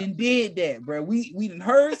niggas did that, bro. We didn't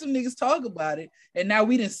heard some niggas talk about it, and now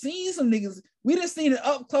we didn't seen some niggas. We didn't seen it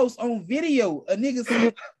up close on video. A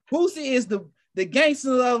nigga, Boosie is the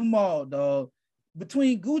gangster of them all, dog.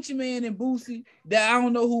 Between Gucci Man and Boosie, that I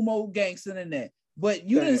don't know who more gangster than that. But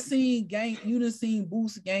you done seen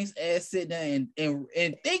Boosie gangsta ass sit down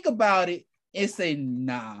and think about it and say,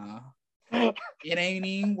 nah, it ain't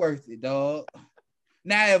even worth it, dog.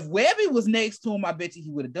 Now, if Webby was next to him, I bet you he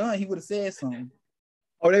would have said something.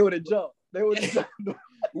 Oh, they would have jumped. They would have jumped.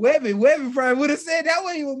 Webby probably would have said that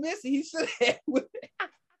what he was missing. He should have.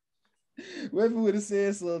 Webby would have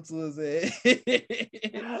said something to his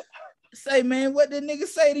ass. Say, man, what did nigga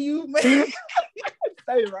say to you, man?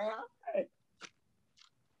 Say, right?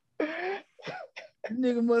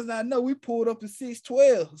 Nigga must not know we pulled up in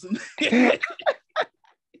 612.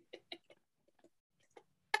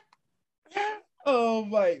 Oh,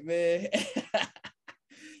 Mike, man.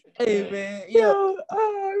 Hey, man. Yo,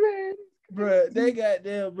 man. Bro, they got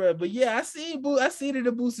them, bro. But yeah, I see it in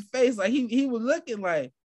the Boosie's face. Like he was looking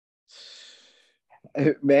like,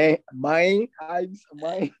 man, mine.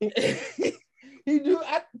 He do.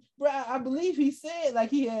 I believe he said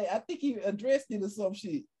like I think he addressed it or some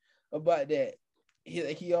shit about that.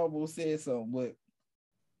 He almost said something, but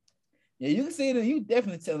yeah, you can see it. You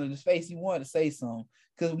definitely telling his face he wanted to say something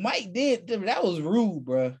because Mike did. That was rude,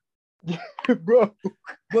 bro. Bro.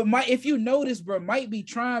 But Mike, if you notice, bro, Mike be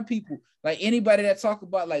trying people like anybody that talk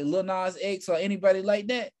about like Lil Nas X or anybody like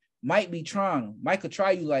that. Might be trying them. Mike could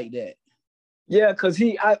try you like that. Yeah, because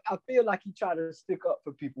I feel like he tried to stick up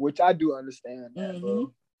for people, which I do understand that,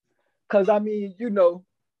 bro. Because, I mean,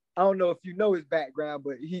 I don't know if you know his background,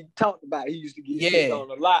 but he talked about he used to get hit Yeah. on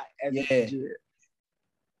a lot as Yeah. a jail.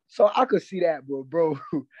 So I could see that, bro.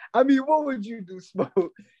 I mean, what would you do,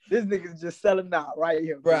 Smoke? This nigga's just selling out right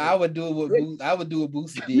here, Bro, I would do what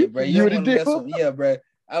Boosie did, bro. You You don't would want to do? mess with, yeah, bro.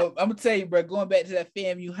 I'm gonna tell you, bro. Going back to that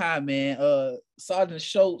FAMU high, man. Sergeant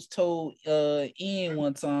Schultz told Ian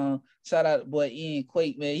one time. Shout out to boy Ian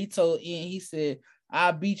Quake, man. He told Ian, he said,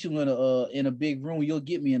 "I'll beat you in a big room. You'll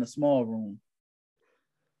get me in a small room."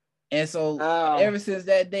 And so ever since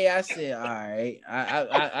that day, I said, "All right."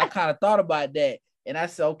 I kind of thought about that, and I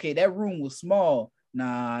said, "Okay, that room was small.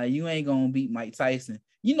 Nah, you ain't gonna beat Mike Tyson.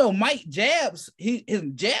 You know, Mike jabs, his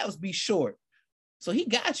jabs be short, so he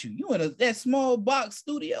got you. You in that small box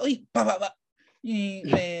studio. He pop, pop, pop. You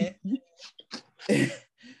ain't, man."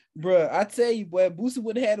 Bro, I tell you, boy, Boosie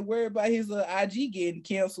would have had to worry about his IG getting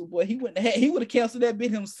canceled. Boy, he would have canceled that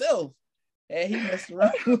bit himself. And he messed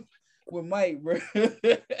around with Mike, bro. He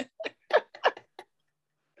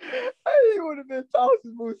would have been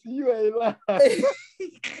tossing Boosie. You ain't lying.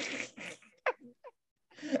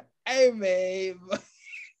 Hey, man.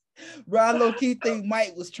 Bro, I low-key think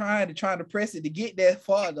Mike was trying to press it to get that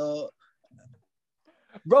far, dog.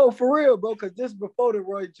 Bro, for real, bro, because this is before the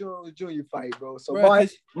Roy Jones Jr. fight, bro. So Bro,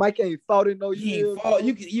 Mike ain't fought in no he years. ain't fought.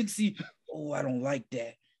 You can see, oh, I don't like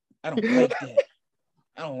that. I don't like that.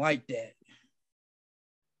 I don't like that.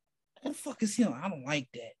 What the fuck is him? I don't like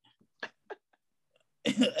that.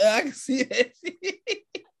 I can see that.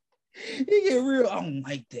 He get real. I don't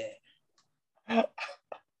like that.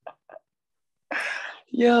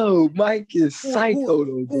 Yo, Mike is psycho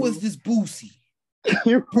though, bro. Who is this Boosie?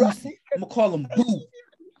 You're Boosie. right. I'm gonna call him Boo.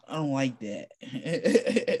 I don't like that.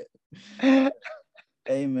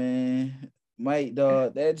 Hey man, Mike,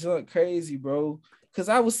 dog, that junk crazy, bro. Cause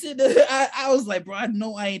I was sitting there, I was like, bro, I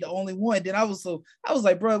know I ain't the only one. Then I was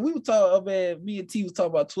like, bro, we were talking, man, me and T was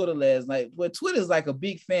talking about Twitter last night. But Twitter's like a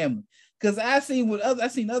big family. Cause I seen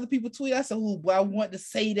other people tweet. I said, oh, boy, I want to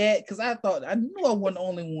say that because I knew I wasn't the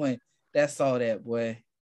only one that saw that, boy.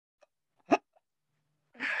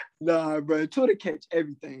 Nah, bro. Twitter catch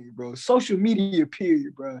everything, bro. Social media,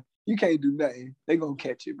 period, bro. You can't do nothing. They gonna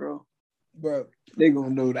catch it, bro. Bro, they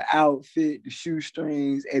gonna know the outfit, the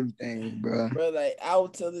shoestrings, everything, bro. Bro, like I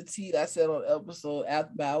would tell the T I said on the episode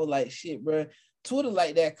after, I was like, shit, bro. Twitter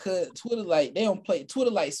like that, Twitter like they don't play.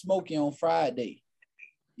 Twitter like smoking on Friday.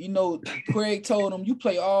 You know, Craig told him, you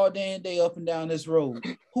play all damn day up and down this road.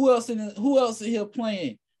 Who else in here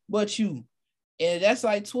playing but you? And that's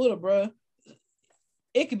like Twitter, bro.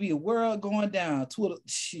 It could be a world going down. Twitter,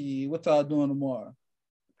 shit, what y'all doing tomorrow?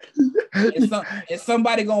 and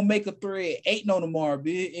somebody gonna make a thread, ain't no tomorrow,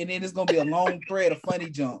 bitch. And then it's gonna be a long thread, a funny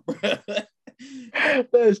jump.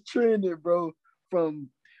 That's trending, bro. I'm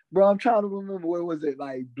trying to remember, where was it,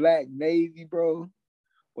 like Black Navy, bro?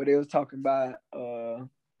 Where they was talking about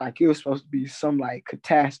like it was supposed to be some like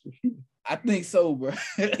catastrophe. I think so, bro.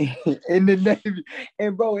 In the Navy.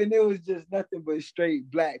 And bro, and it was just nothing but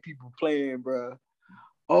straight black people playing, bro.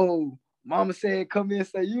 Oh, mama said come in and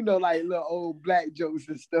say, you know, like little old black jokes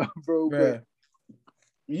and stuff, bro. But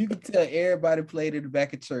you can tell everybody played in the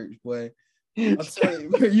back of church, boy. I'm telling you,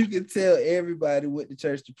 bro, you can tell everybody went to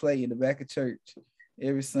church to play in the back of church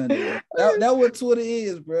every Sunday. That's what Twitter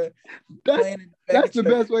is, bro. That's the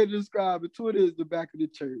best way to describe it. Twitter is the back of the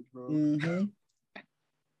church, bro. Mm-hmm.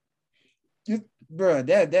 Bro,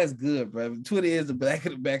 that's good, bro. Twitter is the back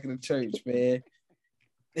of the church, man.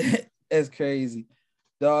 That's crazy,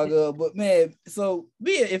 dog. But man, so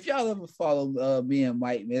if y'all ever follow me and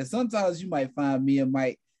Mike, man, sometimes you might find me and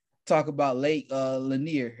Mike talk about Lake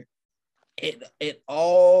Lanier and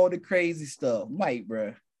all the crazy stuff. Mike,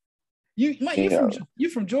 bro, you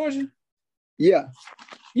from Georgia? Yeah.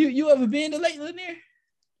 You ever been to Lake Lanier?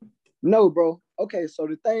 No, bro. Okay, so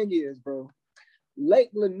the thing is, bro, Lake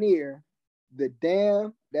Lanier, the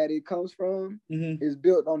dam that it comes from, is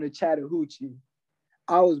built on the Chattahoochee.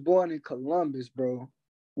 I was born in Columbus, bro,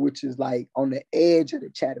 which is like on the edge of the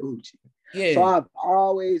Chattahoochee. Yeah. So I've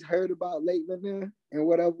always heard about Lake Lanier and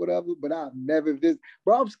whatever, but I've never visited.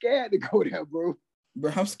 Bro, I'm scared to go there, bro.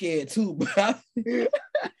 Bro, I'm scared too, bro.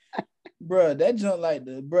 Bro, that junk like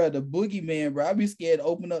the boogeyman, bro. I be scared to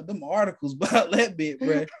open up them articles about that bit,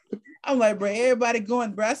 bro. I'm like, bro, everybody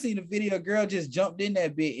going, bro. I seen a video, girl just jumped in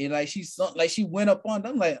that bit and like she went up on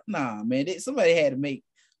them. I'm like, nah, man, somebody had to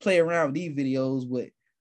play around with these videos, but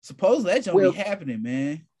supposedly that junk be happening,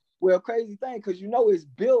 man. Well, crazy thing, because you know it's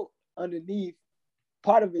built underneath,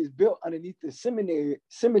 part of it is built underneath the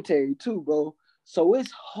cemetery too, bro. So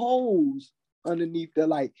it's holes underneath the,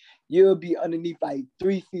 like, you'll be underneath like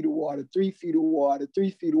 3 feet of water, 3 feet of water, 3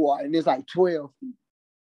 feet of water, and it's like 12 feet.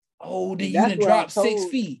 Oh, then And you that's done where I dropped 6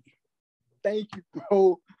 told, feet. thank you,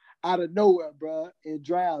 bro, out of nowhere, bro, and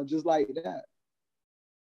drowned just like that.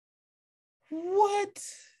 What?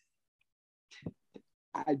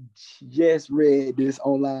 I just read this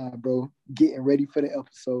online, bro. Getting ready for the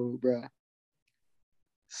episode, bro.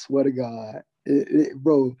 Swear to God.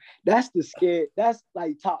 Bro, that's the scare. That's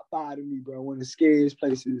like top 5 to me, bro. One of the scariest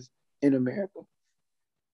places in America.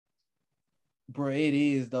 Bro, it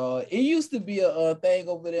is, dog. It used to be a thing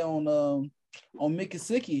over there on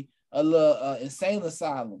Miccosukee, a little insane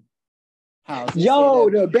asylum house. They said Yo,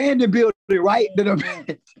 that. the abandoned building, right? They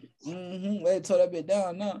tore that bit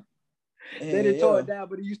down now. They didn't tore it down,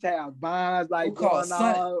 but it used to have vines like called going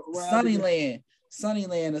all around it.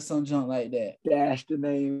 Sunnyland or some junk like that. That's the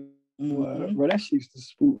name. Bro, that shit used to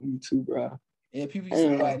spook me too, bro. Yeah, people used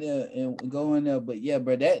to go out there and go in there, but yeah,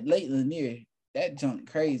 bro, that Lake Lanier, that junk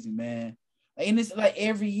crazy, man. Like, and it's like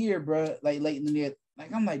every year, bro, like Lake Lanier,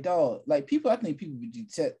 like I'm like, dog, like I think people be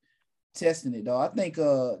testing it, dog. I think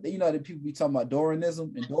you know that people be talking about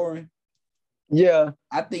Dorianism and Doran. Yeah,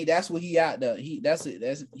 I think that's what he out there. He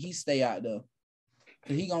stay out there.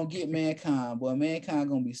 Cause he gonna get mankind, boy. Mankind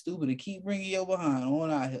gonna be stupid to keep bringing your behind on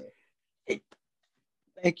out here.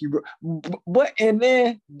 Thank you, bro. But and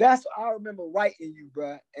then that's what I remember writing you,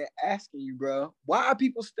 bro, and asking you, bro, why are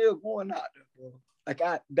people still going out there, bro? Like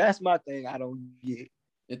that's my thing. I don't get.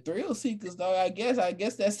 The thrill seekers, dog. I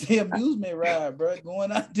guess that's the amusement ride, bro.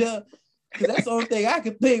 Going out there, cause that's the only thing I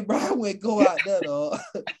could think, bro. I would go out there, dog.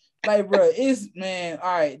 Like, bro, it's man.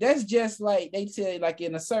 All right, that's just like they tell you, like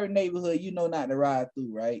in a certain neighborhood, you know not to ride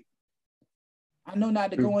through, right? I know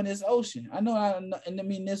not to go in this ocean. I know not, and I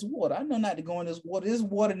mean this water. I know not to go in this water. This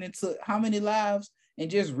water that took how many lives?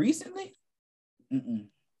 And just recently?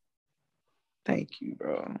 Thank you,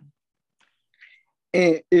 bro.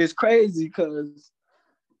 And it's crazy because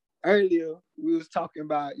earlier we was talking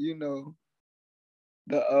about, you know,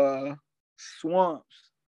 the swamps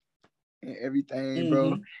and everything,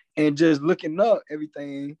 bro. And just looking up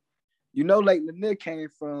everything, you know, Lake Lanier came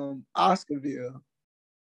from Oscarville,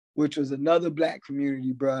 which was another Black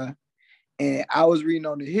community, bro. And I was reading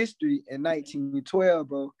on the history in 1912,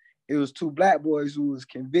 bro. It was 2 Black boys who was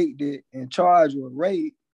convicted and charged with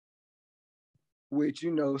rape, which,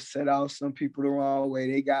 you know, set off some people the wrong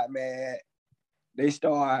way. They got mad. They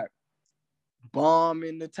started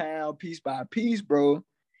bombing the town piece by piece, bro.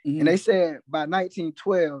 And they said by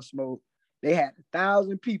 1912, Smoke, they had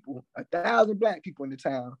 1,000 people, 1,000 Black people in the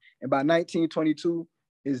town. And by 1922,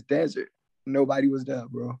 it's desert. Nobody was there,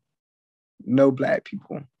 bro. No Black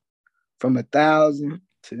people. From 1,000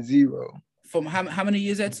 to 0. From how many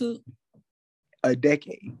years that took? A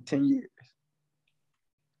decade, 10 years.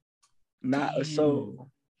 Not a soul.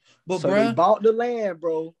 But so they bought the land,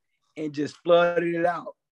 bro, and just flooded it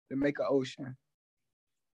out to make an ocean.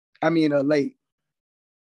 I mean, a lake.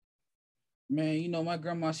 Man, you know, my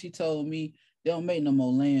grandma, she told me they don't make no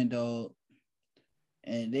more land, dog.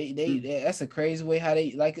 And they that's a crazy way how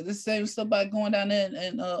they, like, the same stuff about going down there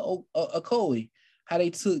and Ocoee, how they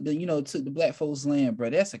took the Black folks' land, bro.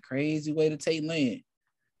 That's a crazy way to take land.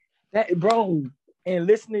 That, bro, and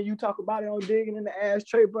listening to you talk about it on Digging in the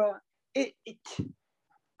Ashtray, bro,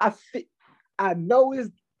 I know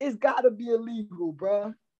it's gotta be illegal,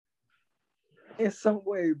 bro. In some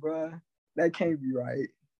way, bro. That can't be right.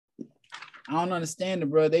 I don't understand it,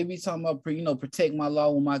 bro. They be talking about, protect my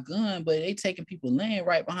law with my gun, but they taking people's land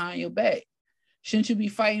right behind your back. Shouldn't you be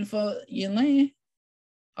fighting for your land?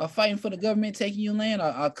 Or fighting for the government taking your land?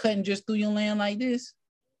 Or cutting just through your land like this?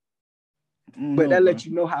 But that lets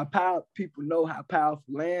you know how people know how powerful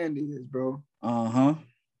land is, bro.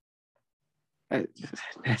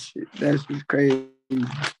 That's just crazy.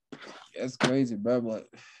 That's crazy, bro. But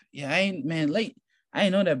yeah, I ain't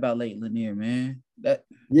know that about Lake Lanier, man.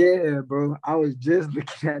 Yeah, bro. I was just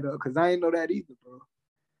looking that up because I ain't know that either, bro.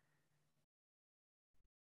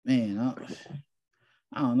 Man,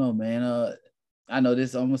 I don't know, man. I know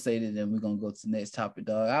this. I'm gonna say this, then we're gonna go to the next topic,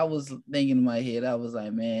 dog. I was thinking in my head, I was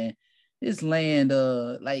like, man, this land,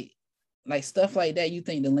 like stuff like that. You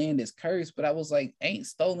think the land is cursed, but I was like, ain't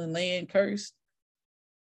stolen land cursed?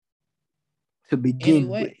 To begin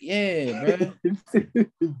with. Yeah, bro.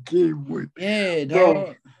 To begin with. Yeah, dog.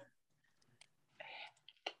 Bro.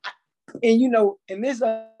 And and this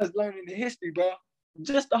us learning the history, bro.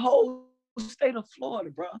 Just the whole state of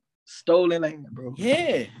Florida, bro. Stolen land, bro.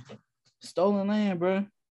 Yeah. Stolen land, bro.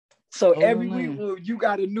 So every week you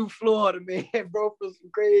got a new Florida, man, bro, for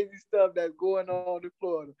some crazy stuff that's going on in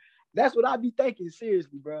Florida. That's what I be thinking,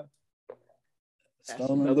 seriously, bro. That's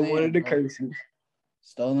another one of the curses.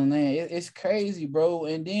 Stolen land. It's crazy, bro.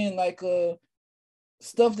 And then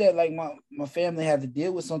stuff that like my family have to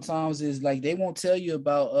deal with sometimes is like they won't tell you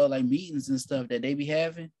about like meetings and stuff that they be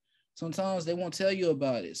having. Sometimes they won't tell you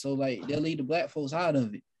about it. So like they'll leave the black folks out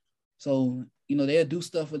of it. So, they'll do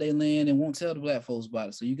stuff with their land and won't tell the black folks about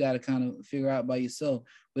it. So you got to kind of figure out by yourself.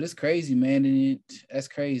 But it's crazy, man. And that's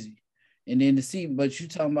crazy. And then to see, but you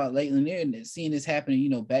talking about late in there and seeing this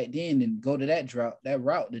happening, back then and go to that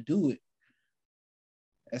route to do it.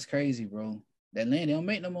 That's crazy, bro. That land, they don't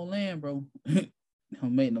make no more land, bro. They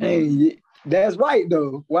don't make no more land. That's right,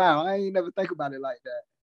 though. Wow, I ain't never think about it like that.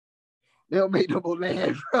 They don't make no more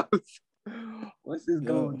land, bro. Once it's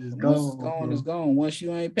gone, it's gone. Once it's gone, it's gone. Once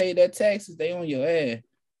you ain't paid that taxes, they on your ass.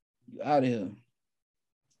 You out of here.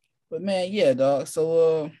 But man, yeah, dog.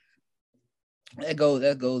 So that goes.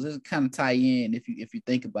 It kind of tie in if you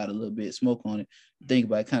think about it a little bit, smoke on it, think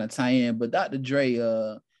about it, kind of tie in. But Dr.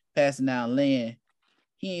 Dre passing down land.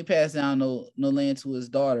 He ain't passing down no land to his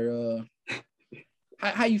daughter.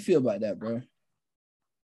 How you feel about that, bro?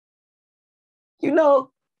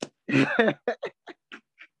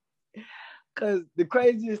 Because the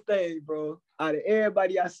craziest thing, bro, out of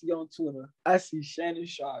everybody I see on Twitter, I see Shannon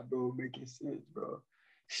Sharp, bro, making sense, bro.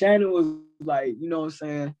 Shannon was like, you know what I'm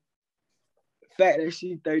saying? The fact that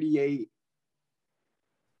she 38,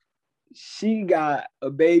 she got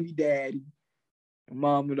a baby daddy,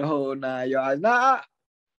 mama the whole 9 yards. Now,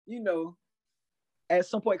 at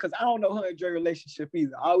some point, because I don't know her and Dre relationship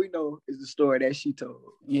either. All we know is the story that she told.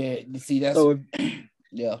 Yeah, see, that's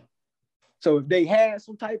yeah. So if they had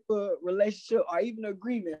some type of relationship or even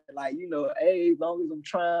agreement, like, hey, as long as I'm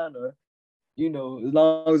trying or, as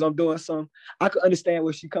long as I'm doing something, I could understand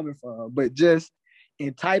where she's coming from. But just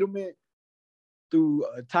entitlement through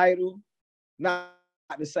a title, not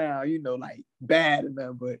to sound, like bad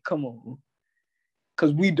enough, but come on.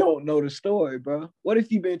 Because we don't know the story, bro. What if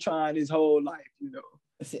he been trying his whole life,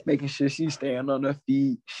 making sure she's staying on her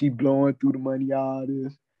feet, she blowing through the money, all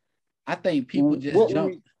this. I think people just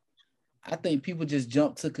jump. I think people just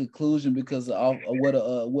jump to conclusion because of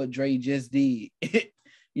what Dre just did. Fake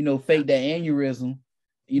that aneurysm.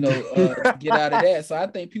 Get out of that. So I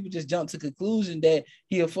think people just jump to conclusion that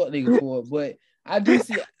he a fuck nigga for it. But I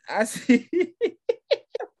see.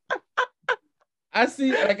 Like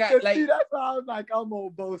that's why I was like, I'm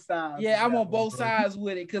on both sides. Yeah, I'm on both sides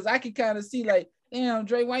with it because I can kind of see like, damn,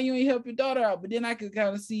 Dre, why you ain't help your daughter out? But then I could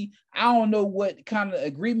kind of see, I don't know what kind of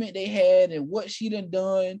agreement they had and what she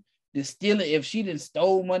done to steal it, if she done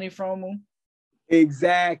stole money from him.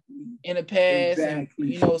 Exactly. In the past,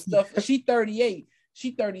 exactly. And stuff. She 38.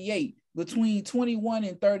 Between 21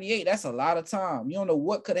 and 38, that's a lot of time. You don't know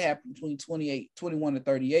what could have happened between 21 and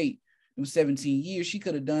 38. In 17 years, she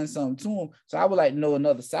could have done something to him. So I would like to know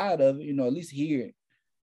another side of it, at least hear it.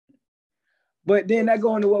 But then that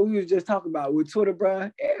going to what we was just talking about with Twitter, bro.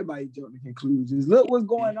 Everybody jumping to conclusions. Look what's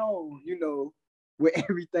going on, with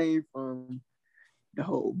everything from the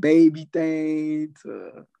whole baby thing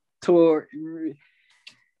to tour.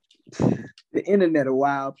 The internet a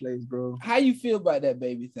wild place, bro. How you feel about that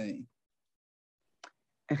baby thing?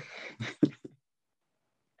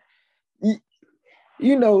 I'm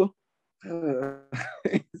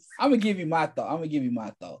gonna give you my thought. All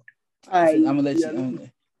right, I'm gonna let you.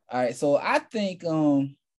 All right, so I think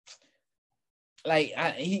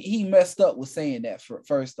he messed up with saying that.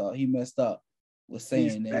 First off, he messed up with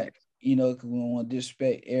saying that. Because we don't want to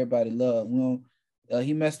disrespect everybody. Love. We don't.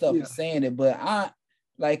 He messed up with saying it, but I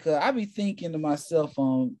be thinking to myself.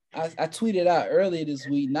 I tweeted out earlier this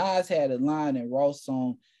week. Nas had a line in Ross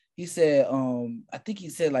song. He said, I think he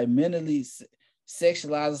said like mentally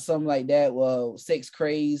sexualized or something like that. Well, sex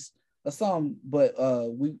crazed or something. But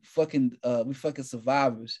we fucking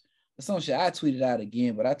survivors or some shit. I tweeted out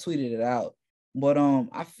again, but I tweeted it out. But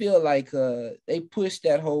I feel like they pushed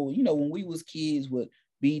that whole. When we was kids with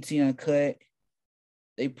BT Uncut,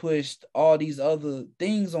 they pushed all these other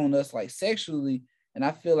things on us like sexually, and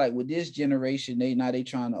I feel like with this generation, they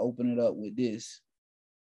trying to open it up with this.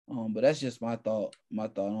 But that's just my thought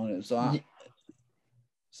on it.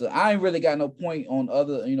 So I ain't really got no point on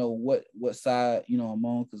other, what side, I'm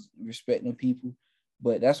on, because respecting people.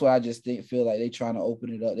 But that's why I just feel like they trying to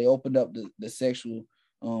open it up. They opened up the sexual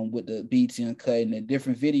with the BT Uncut and the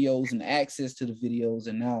different videos and access to the videos,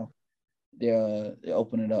 and now they're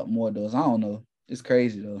opening up more doors. I don't know. It's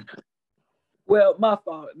crazy though. Well, my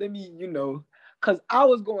fault. Let me, because I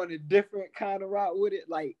was going a different kind of route with it.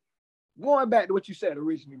 Like, going back to what you said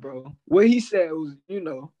originally, bro. What he said was,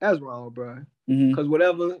 that's wrong, bro. Because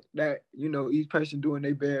whatever that, each person do in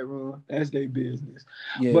their bedroom, that's their business.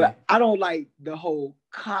 Yeah. But I don't like the whole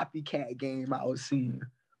copycat game I was seeing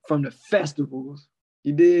from the festivals.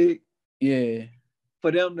 You dig? Yeah.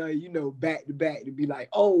 for them to, back to back to be like,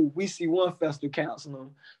 oh, we see one festival cancel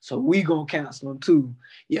them, so we gonna cancel them too.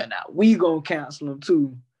 Yeah, now we gonna cancel them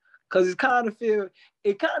too. Cause it kind of feel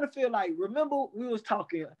like, remember we was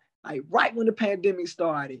talking like right when the pandemic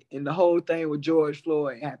started and the whole thing with George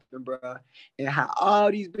Floyd happened, bro, and how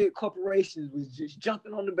all these big corporations was just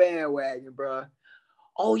jumping on the bandwagon, bro.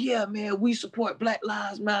 Oh yeah, man, we support Black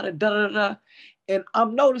Lives Matter, da da da. And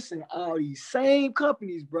I'm noticing all these same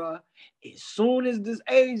companies, bro. As soon as this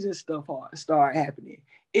Asian stuff start happening,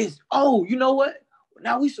 it's you know what?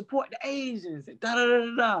 Now we support the Asians and da da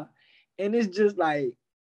da da. And it's just like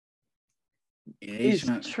it's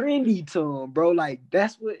trendy to them, bro. Like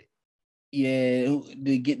that's what. Yeah,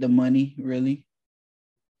 to get the money, really.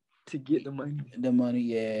 To get the money. The money,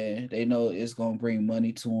 yeah. They know it's gonna bring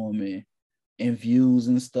money to them and views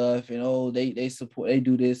and stuff. And they support. They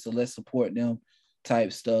do this, so let's support them.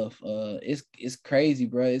 Type stuff. It's crazy,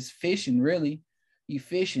 bro. It's fishing, really. You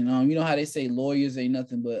fishing. You know how they say lawyers ain't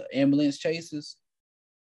nothing but ambulance chasers.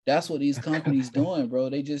 That's what these companies doing, bro.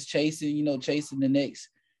 They just chasing the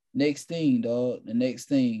next thing, dog. The next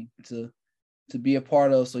thing to be a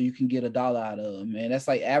part of, so you can get $1 out of them, man. That's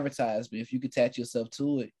like advertisement. If you could attach yourself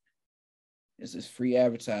to it, it's just free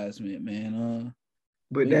advertisement, man.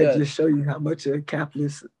 But that just show you how much a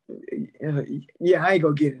capitalist. Yeah, I ain't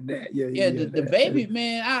gonna get in that. Yeah. The baby,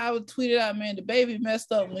 man. I would tweet it out, man. The baby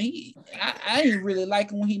messed up when I didn't really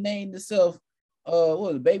like him when he named himself, what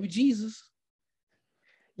was it, Baby Jesus?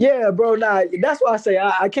 Yeah, bro. Nah, that's why I say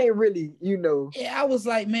I can't really, Yeah, I was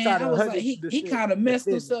like, man, he kind of messed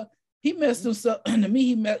himself. He messed himself. To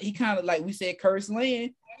me, he kind of, like we said, cursed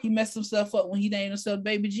land. He messed himself up when he named himself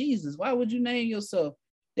Baby Jesus. Why would you name yourself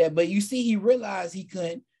that? But you see, he realized he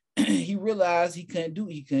couldn't.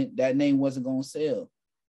 That name wasn't gonna sell.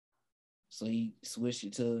 So he switched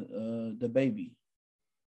it to the baby.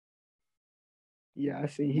 Yeah, I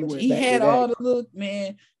see. He had all the look,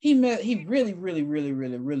 man. He really, really, really,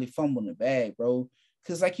 really, really fumbled the bag, bro.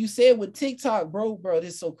 Cause like you said with TikTok, bro,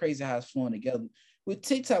 this is so crazy how it's flowing together. With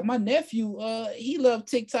TikTok, my nephew, he loved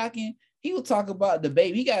TikToking. He would talk about the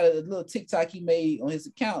baby. He got a little TikTok he made on his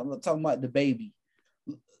account talking about the baby.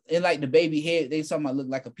 And like the baby head, they talking about look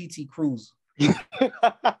like a PT Cruiser.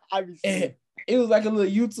 And it was like a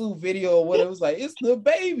little YouTube video or whatever. It was like, it's the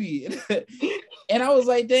baby. And I was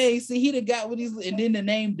like, dang, see, he done got with these, and then the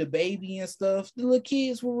name the baby and stuff. The little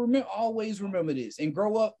kids will always remember this and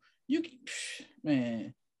grow up.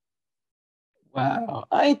 Man. Wow,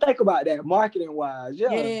 I ain't think about that marketing wise.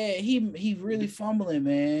 Yeah, he really fumbling,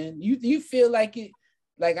 man. You feel like it?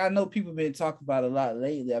 Like I know people been talking about a lot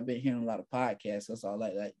lately. I've been hearing a lot of podcasts. That's all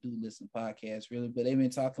I like do listen to podcasts really. But they've been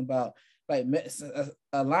talking about like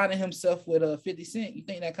aligning himself with 50 Cent. You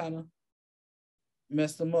think that kind of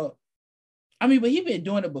messed him up? I mean, but he been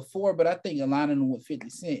doing it before. But I think aligning him with 50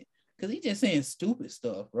 Cent because he just saying stupid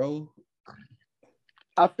stuff, bro.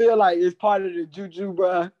 I feel like it's part of the juju,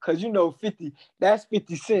 bro. Cause 50, that's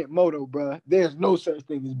 50 Cent motto, bro. There's no such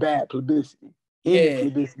thing as bad publicity. Any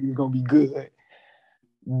publicity is gonna be good.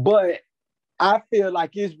 But I feel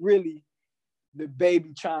like it's really the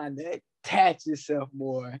baby trying to attach itself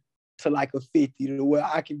more to like a 50 to where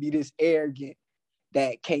I can be this arrogant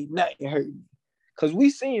that can't nothing hurt me. Cause we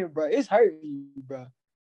seeing, bro, it's hurting you, bro.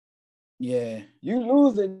 Yeah. You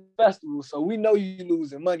losing festival, so we know you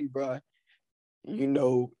losing money, bro.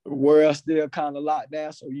 The world still kind of locked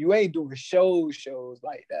down, so you ain't doing shows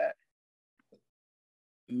like that.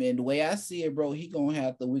 Man, the way I see it, bro,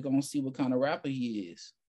 we're gonna see what kind of rapper he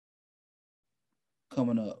is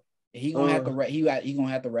coming up. He gonna have to rap. He gonna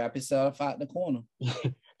have to rap himself out the corner.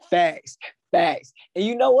 Facts. And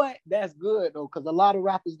you know what? That's good though, because a lot of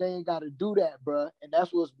rappers they ain't gotta do that, bro. And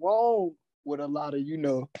that's what's wrong with a lot of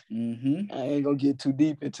Mm-hmm. I ain't gonna get too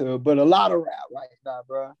deep into it, but a lot of rap right now,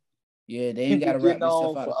 bro. Yeah, they ain't gotta rap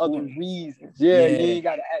themselves out for the other corner. reasons. Yeah, you ain't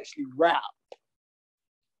gotta actually rap.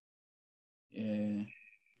 Yeah,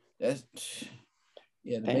 the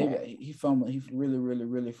baby. He fumbling. He really, really,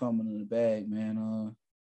 really fumbling in the bag, man.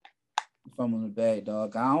 Fumbling in the bag,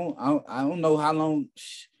 dog. I don't know how long.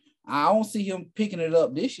 I don't see him picking it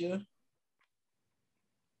up this year.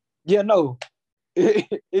 Yeah, no.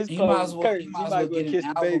 It's he might as well get an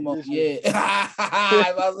album. Yeah,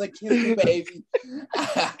 I might as well kiss the baby.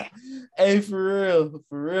 Hey, for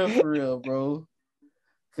real, bro.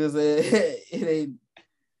 Cause it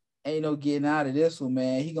ain't no getting out of this one,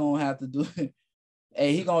 man. He gonna have to do.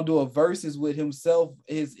 Hey, he gonna do a verses with himself,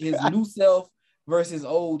 his new self versus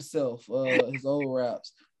old self, his old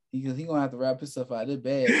raps. Because he gonna have to rap himself out of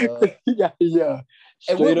bad. Yeah.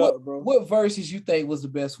 Straight up, bro. What verses you think was the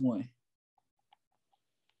best one?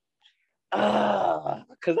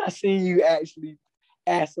 Because I seen you actually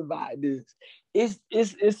ask about this.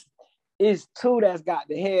 It's two that's got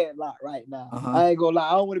the headlock right now. I ain't gonna lie,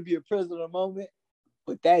 I don't want to be a prisoner of the moment,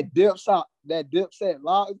 but that Dipset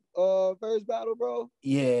lock first battle, bro.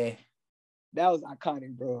 Yeah. That was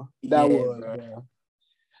iconic, bro. That was, bro.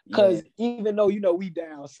 Cause even though we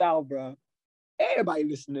down south, bro, everybody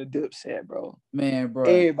listen to Dipset, bro. Man, bro.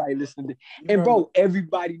 Everybody listen to, and bro,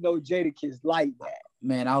 everybody know Jadakiss like that.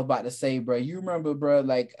 Man, I was about to say, bro. You remember, bro?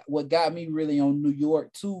 Like what got me really on New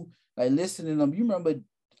York too? Like listening to them. You remember,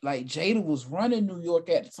 like Jada was running New York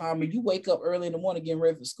at the time, and you wake up early in the morning getting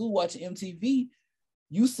ready for school, watching MTV.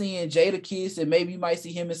 You seeing Jadakiss, and maybe you might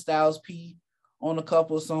see him and Styles P on a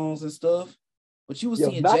couple of songs and stuff. But you was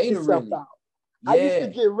seeing Jada really. Out. Yeah. I used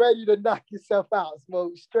to get ready to knock yourself out,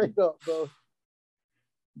 Smoke, straight up, bro.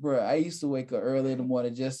 Bro, I used to wake up early in the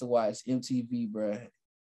morning just to watch MTV, bro.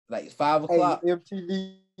 Like 5 o'clock. Hey,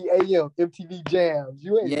 MTV AM, MTV Jams.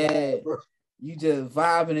 You ain't bad, bro. You just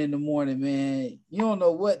vibing in the morning, man. You don't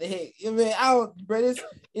know what the heck. I mean, bro,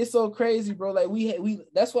 it's so crazy, bro. Like we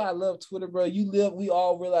that's why I love Twitter, bro. We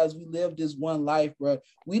all realize we live this one life, bro.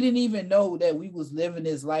 We didn't even know that we was living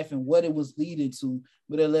this life and what it was leading to,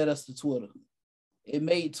 but it led us to Twitter. It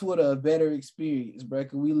made Twitter a better experience, bro.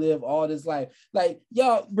 Cause we live all this life. Like,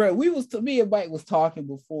 y'all, bro, me and Mike was talking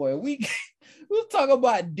before. We was talking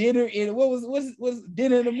about dinner in what was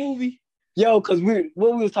dinner in the movie? Yo, cause we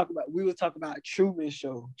was talking about Truman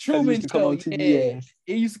Show. Truman Show on TBS.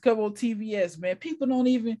 It used to come on TBS, man. People don't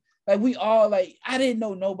even like. We all like. I didn't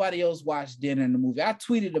know nobody else watched dinner in the movie. I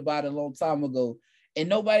tweeted about it a long time ago, and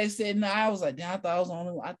nobody said no. I was like, damn, I thought I was the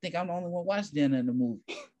only one. I think I'm the only one watching dinner in the movie.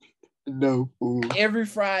 No fool. Every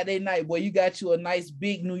Friday night, boy, you got you a nice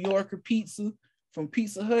big New Yorker pizza from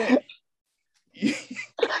Pizza Hut.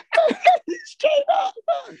 Straight up.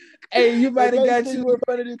 Hey, you might have got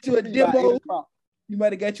you a demo. You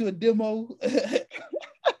might have got you a demo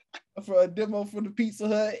for a demo from the Pizza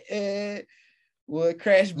Hut and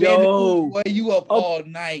Crash Bandicoot. Boy, you up all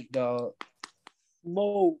night, dog.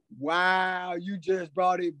 Mo, wow, you just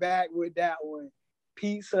brought it back with that one.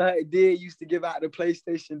 Pizza Hut used to give out the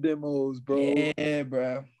PlayStation demos, bro. Yeah,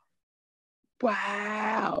 bro.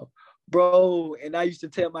 Wow. Bro, and I used to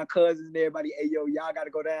tell my cousins and everybody, hey, yo, y'all got to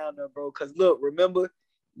go down there, bro. Because, look, remember,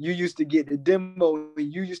 you used to get the demo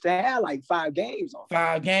and you used to have like 5 games on.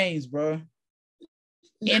 5 games, bro. And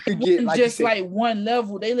it wasn't like just like one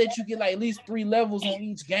level. They let you get like at least 3 levels on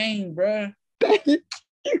each game, bro.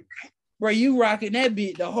 Bro, you rocking that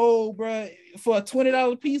bit the whole, bro. For a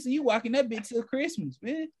 $20 piece, you rocking that bit till Christmas,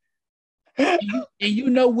 man. And you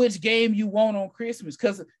know which game you want on Christmas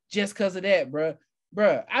because of that, bro.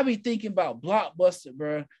 Bro, I be thinking about Blockbuster,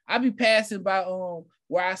 bro. I be passing by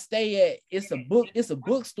where I stay at. It's a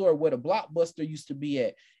bookstore where the Blockbuster used to be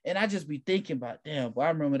at. And I just be thinking about, damn, boy, I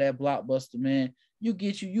remember that Blockbuster, man. You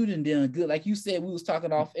done good. Like you said, we was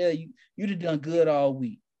talking off air, you done good all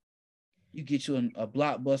week. You get you a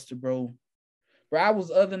Blockbuster, bro. Bro,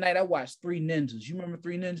 the other night I watched 3 Ninjas. You remember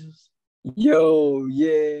 3 Ninjas? Yo,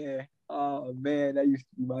 yeah. Oh man, that used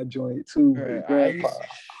to be my joint too. Bro, Grandpa.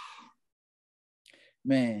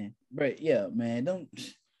 Man, bro, yeah, man. Them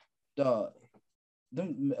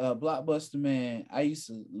Blockbuster, man. I used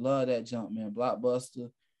to love that jump, man. Blockbuster.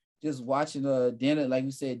 Just watching dinner, like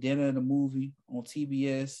you said, dinner in the movie on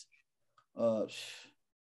TBS.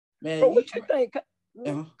 Man, bro, what you think?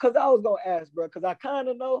 Because I was gonna ask, bro, because I kind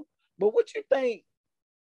of know, but what you think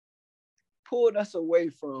pulled us away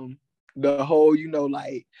from the whole,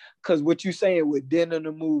 like, because what you saying with dinner in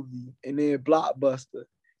the movie and then Blockbuster,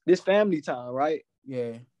 this family time, right?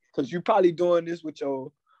 Yeah. Because you probably doing this with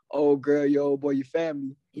your old girl, your old boy, your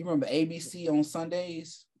family. You remember ABC on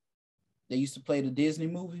Sundays? They used to play the Disney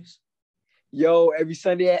movies. Yo, every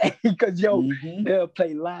Sunday, because they'll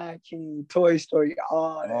play Lion King, Toy Story,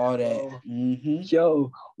 all that. Mm-hmm.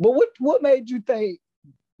 Yo, but what made you think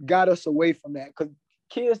got us away from that? Because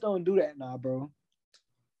kids don't do that now, bro.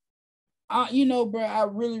 Bro, I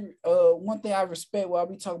really one thing I respect while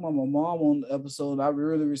we talking about my mom on the episode, I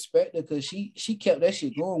really respect her because she kept that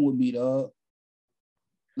shit going with me, dog.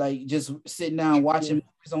 Like just sitting down watching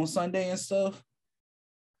movies on Sunday and stuff.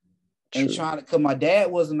 True. And trying to, cause my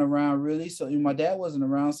dad wasn't around really, so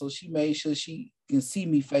so she made sure she can see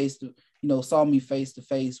me saw me face to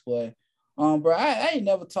face. But bro, I ain't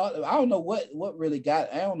never talked. I don't know what really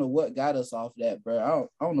got. I don't know what got us off that, bro.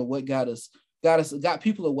 I don't know what got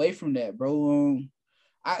people away from that, bro.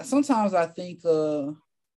 Sometimes I think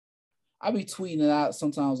I be tweeting it out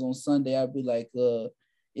sometimes on Sunday. I'd be like,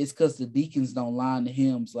 it's because the deacons don't line the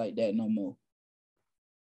hymns like that no more.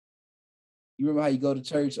 You remember how you go to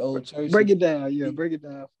church, old church? Break it down, break it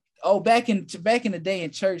down. back in the day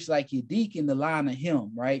in church, like you deacon the line of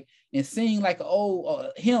hymn, right, and sing like an old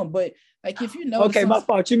hymn. But like if you know, okay, my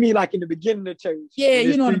fault. You mean like in the beginning of church? Yeah,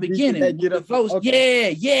 you know, in the beginning, that get up.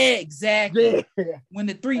 Okay. Yeah, exactly. Yeah. When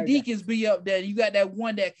the three deacons be up there, you got that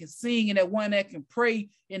one that can sing and that one that can pray,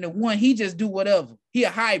 and the one he just do whatever. He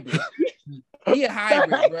a hybrid. He a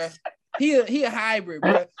hybrid, bro. He a hybrid,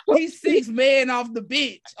 bro. He's 6 man off the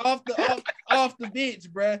bench, off the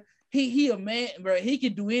bench, bro. He a man, bro. He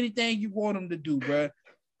can do anything you want him to do, bro.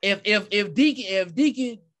 If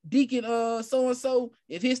Deacon so and so,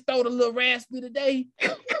 if his throat a little raspy today,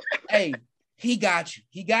 hey, he got you.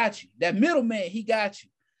 He got you. That middleman, he got you.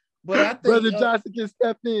 But I think Brother Johnson can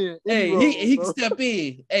step in. Hey, he can step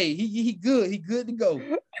in. Hey, he good. He good to go.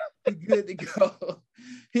 He good to go.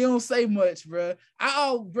 He don't say much, bro.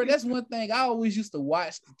 Bro, that's one thing. I always used to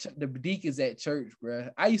watch the deacons at church, bro.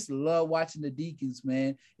 I used to love watching the deacons,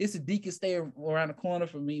 man. It's a deacon staying around the corner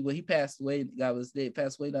from me, but he passed away. God was dead.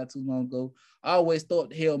 Passed away not too long ago. I always thought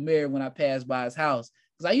the Hail Mary when I passed by his house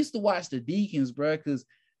because I used to watch the deacons, bro. Because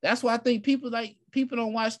that's why I think people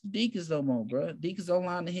don't watch the deacons no more, bro. Deacons don't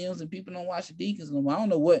line the hymns and people don't watch the deacons no more.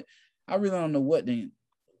 I really don't know what then.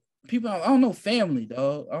 People, I don't know family,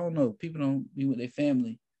 dog. I don't know. People don't be with their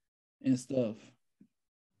family and stuff.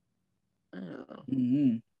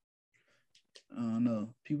 Mm-hmm. I don't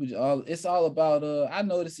know. People it's all about I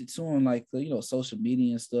notice it too on like social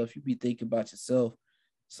media and stuff. You be thinking about yourself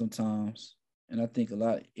sometimes. And I think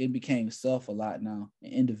it became self a lot now,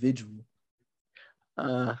 an individual.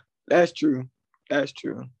 That's true. That's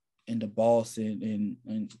true. And the boss and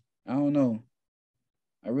I don't know.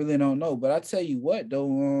 I really don't know. But I tell you what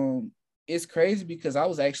though, it's crazy because I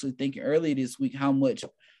was actually thinking earlier this week how much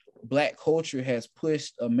Black culture has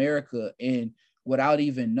pushed America and without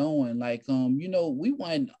even knowing. Like we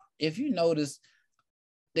won, if you notice,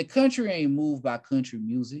 the country ain't moved by country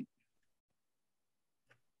music.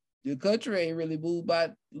 The country ain't really moved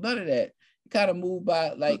by none of that. It kind of moved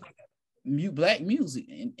by like Black music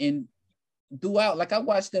and throughout. Like I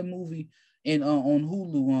watched that movie on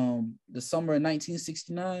Hulu, the summer of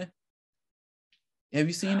 1969. Have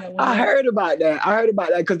you seen that one? I heard about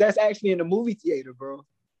that because that's actually in the movie theater, bro.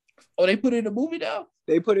 Oh, they put it in the movie now?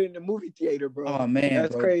 They put it in the movie theater, bro. Oh man,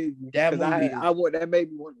 that's bro. crazy. That movie that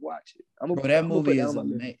made me want to watch it.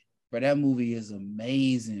 That movie is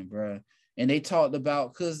amazing, bro. And they talked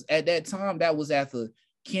about because at that time that was after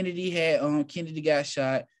Kennedy got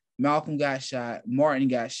shot, Malcolm got shot, Martin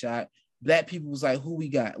got shot. Black people was like, who we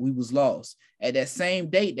got? We was lost. At that same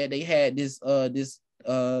date that they had this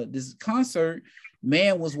concert,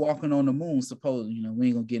 man was walking on the moon, supposedly. We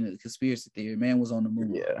ain't gonna get into the conspiracy theory. Man was on the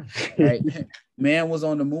moon. Yeah. Right. Man was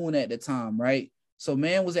on the moon at the time, right? So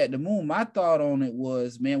man was at the moon. My thought on it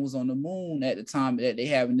was man was on the moon at the time that they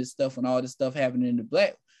having this stuff and all this stuff happening in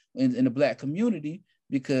the black community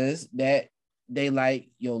because that they like,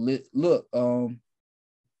 look, all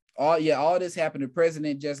this happened. The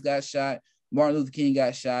president just got shot. Martin Luther King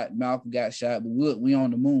got shot. Malcolm got shot. But look, we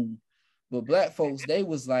on the moon. But Black folks, they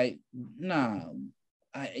was like, nah,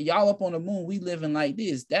 y'all up on the moon. We living like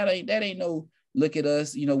this. That ain't no look at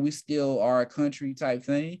us. We still are a country type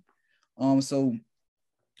thing. So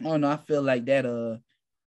I don't know. I feel like that.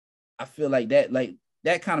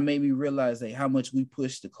 That kind of made me realize like how much we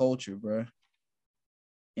push the culture, bro,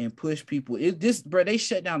 and push people. They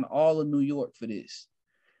shut down all of New York for this.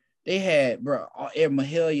 They had, bro,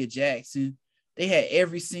 Mahalia Jackson. They had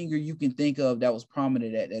every singer you can think of that was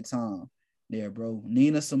prominent at that time there, bro.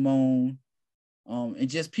 Nina Simone, and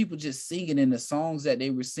just people just singing in the songs that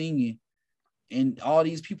they were singing. And all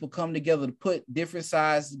these people come together to put different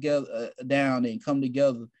sides together down and come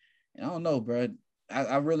together. And I don't know, bro.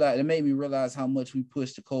 I realized it made me realize how much we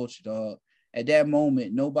push the culture, dog. At that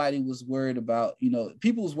moment, nobody was worried about,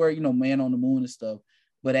 people was worried, man on the moon and stuff.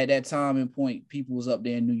 But at that time and point, people was up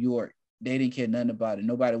there in New York. They didn't care nothing about it.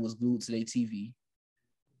 Nobody was glued to their TV.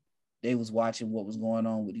 They was watching what was going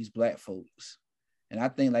on with these Black folks. And I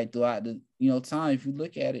think like throughout the time, if you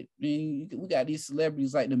look at it, man, we got these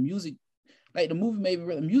celebrities like the music, like the movie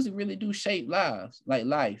music really do shape lives, like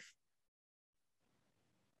life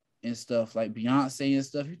and stuff, like Beyonce and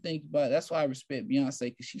stuff. You think about it, that's why I respect Beyonce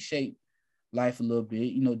because she shaped life a little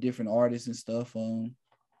bit, different artists and stuff.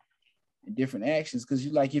 Different actions because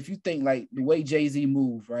if you think like the way Jay-Z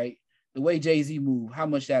moved, right? The way Jay-Z moved, how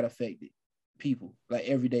much that affected people, like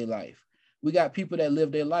everyday life. We got people that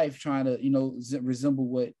live their life trying to, resemble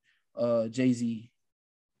what Jay-Z.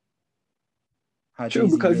 True,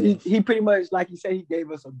 Jay-Z because he pretty much, like you said, he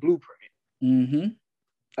gave us a blueprint.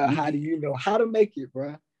 Mm-hmm. How do you know how to make it,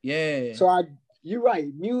 bro? Yeah. So you're right.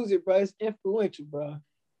 Music, bro, it's influential, bro.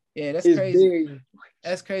 Yeah, that's It's crazy. very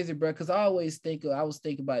That's crazy, bro. Because I always think I was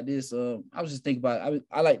thinking about this. I was just thinking about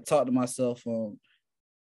I like to talk to myself.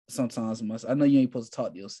 Sometimes I know you ain't supposed to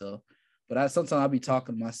talk to yourself, but sometimes I'll be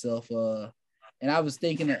talking to myself. And I was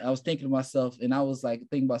thinking to myself, and I was like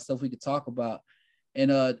thinking about stuff we could talk about,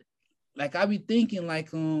 and like I be thinking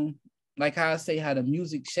like how I say how the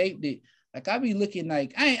music shaped it. Like I be looking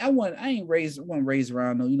like I wasn't raised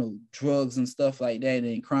around drugs and stuff like that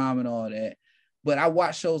and crime and all that. But I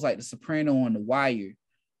watch shows like The Soprano on The Wire,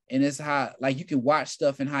 and it's how like you can watch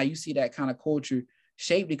stuff and how you see that kind of culture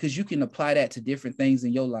shaped it because you can apply that to different things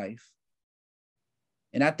in your life.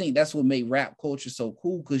 And I think that's what made rap culture so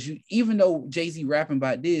cool because even though Jay-Z rapping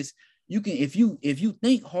about this, you can if you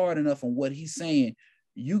think hard enough on what he's saying,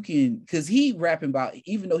 you can because he rapping about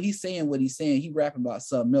even though he's saying what he's saying, he rapping about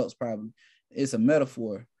something else probably. It's a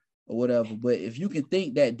metaphor or whatever. But if you can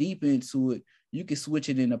think that deep into it, you can switch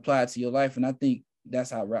it and apply it to your life. And I think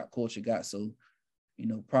that's how rap culture got so,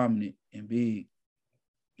 prominent and big.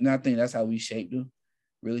 And I think that's how we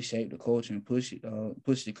really shaped the culture and push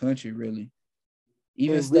the country really.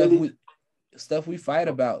 Even stuff we fight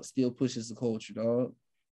about still pushes the culture, dog.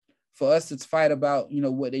 For us to fight about,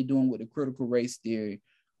 what they doing with the critical race theory.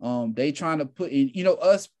 They trying to put in,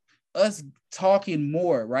 us talking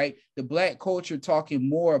more, right? The Black culture talking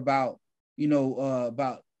more about,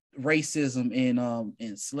 about racism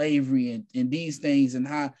and slavery and these things and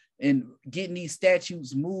how and getting these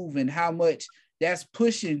statutes moved and how much that's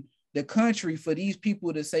pushing the country for these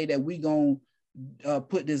people to say that we gonna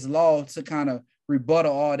put this law to kind of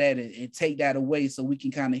rebuttal all that and take that away so we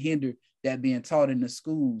can kind of hinder that being taught in the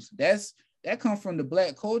schools. That come from the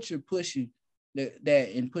Black culture pushing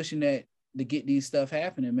that and pushing that to get these stuff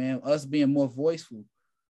happening, man. Us being more voiceful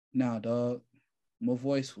now, dog. More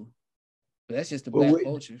voiceful. But that's just the Black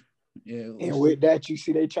culture. Yeah. And with that, you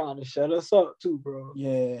see they trying to shut us up too, bro.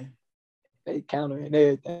 Yeah. They countering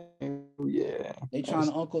everything. Yeah. They trying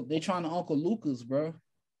to Uncle Lucas, bro.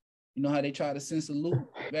 You know how they tried to censor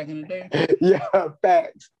Luke back in the day? Yeah,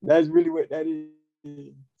 facts. That's really what that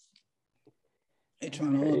is. They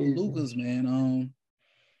trying to Uncle Lucas, man.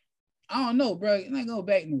 I don't know, bro. And I go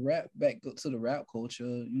back to the rap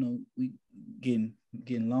culture. We getting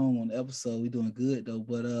long on the episode. We doing good though.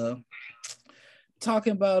 But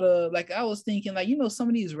talking about like I was thinking, like, some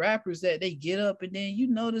of these rappers that they get up and then you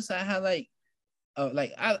notice how like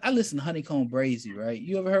I listen to Honeycomb Brazy, right?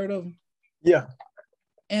 You ever heard of him? Yeah.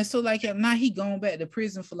 And so like now he going back to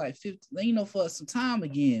prison for like 50, for some time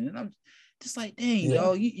again. And I'm just like, dang,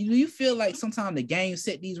 dog, you feel like sometimes the game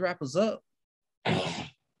set these rappers up?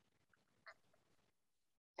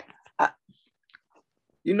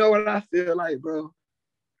 You know what I feel like, bro?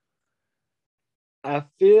 I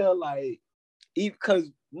feel like because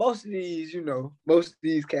most of these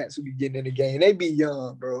cats who be getting in the game, they be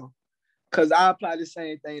young, bro. Cause I apply the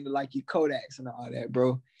same thing to like your Kodaks and all that,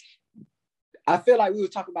 bro. I feel like we were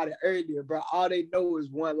talking about it earlier, bro. All they know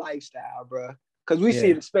is one lifestyle, bro. Cause we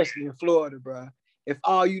see it especially in Florida, bro. If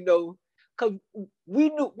all you know, cause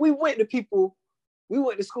we went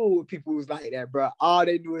to school with people who's like that, bro. All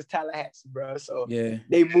they knew is Tallahassee, bro. So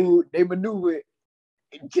they maneuvered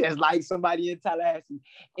just like somebody in Tallahassee.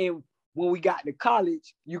 And when we got to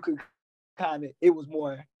college, you could it was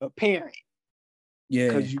more apparent. Yeah.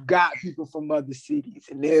 Because you got people from other cities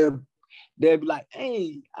and they'll be like,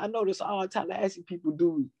 hey, I notice all Tallahassee people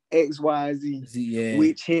do X, Y, and Z,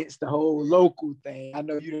 which hits the whole local thing. I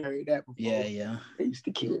know you heard that before. Yeah. They used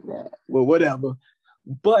to kill that. Well, whatever.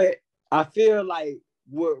 But I feel like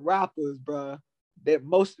with rappers, bro, that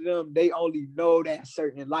most of them, they only know that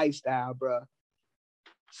certain lifestyle, bro.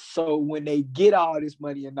 So when they get all this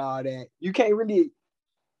money and all that, you can't really,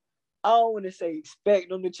 I don't want to say expect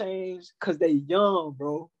them to change because they young,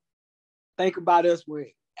 bro. Think about us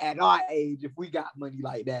at our age, if we got money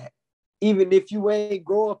like that. Even if you ain't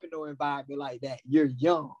grow up in no environment like that, you're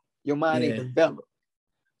young. Your mind ain't developed.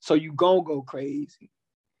 So you gonna go crazy.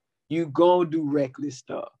 You gonna do reckless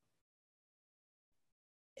stuff.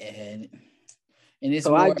 And it's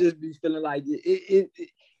so I just be feeling like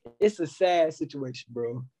it's a sad situation,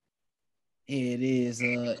 bro. It is,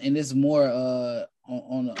 and it's more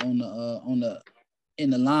in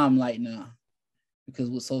the limelight now because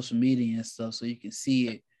with social media and stuff, so you can see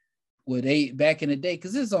it. Where they back in the day,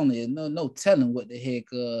 because there's only no telling what the heck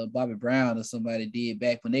Bobby Brown or somebody did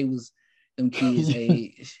back when they was them kids'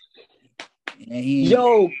 age.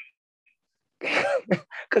 Yo,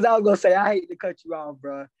 because I was gonna say I hate to cut you off,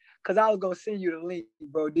 bro. Because I was gonna send you the link,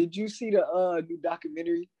 bro. Did you see the new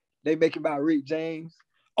documentary they making about Rick James?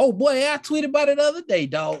 Oh boy, I tweeted about it the other day,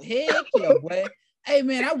 dog. Heck yeah, boy. Hey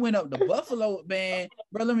man, I went up to Buffalo, man.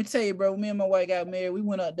 Bro, let me tell you, bro. Me and my wife got married. We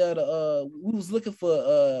went up there to we was looking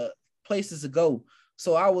for places to go.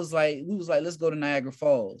 So we was like, let's go to Niagara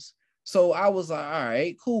Falls. So I was like, all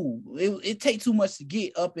right, cool. It take too much to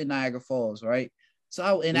get up in Niagara Falls, right? So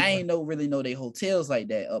I ain't really know they hotels like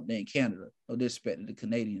that up there in Canada. No disrespect to the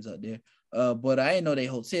Canadians up there. But I ain't know they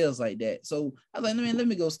hotels like that. So I was like, let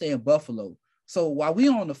me go stay in Buffalo. So while we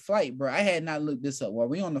on the flight, bro, I had not looked this up. While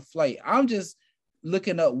we on the flight, I'm just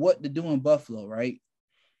looking up what to do in Buffalo, right?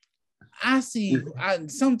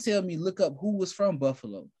 Some tell me look up who was from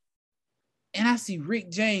Buffalo. And I see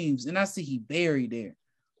Rick James and I see he buried there.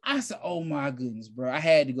 I said, oh my goodness, bro. I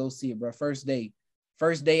had to go see it, bro. First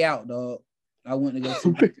day out, dog. I went to go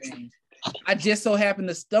see Rick James. I just so happened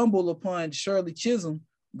to stumble upon Shirley Chisholm,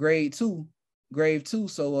 grave two.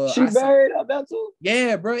 So she buried up there too?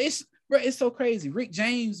 Yeah, bro. It's so crazy. Rick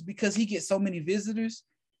James, because he gets so many visitors,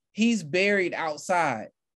 he's buried outside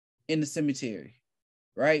in the cemetery,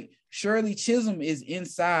 right? Shirley Chisholm is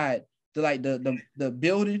inside the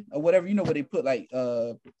building or whatever, you know, where they put like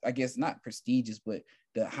I guess not prestigious, but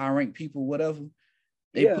the high ranked people, whatever.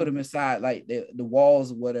 They put them inside like the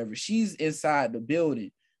walls or whatever. She's inside the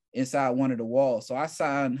building, inside one of the walls. So I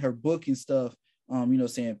signed her book and stuff, you know,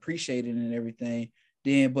 saying appreciate it and everything.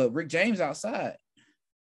 But Rick James outside.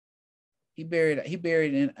 He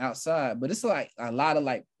buried in outside, but it's like a lot of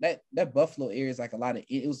like that Buffalo area is like a lot of,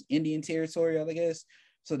 it was Indian territory, I guess.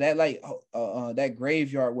 So that like that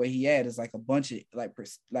graveyard where he at is like a bunch of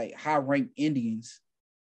like high ranked Indians,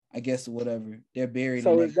 I guess, or whatever. They're buried.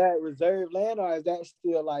 So is that reserved land or is that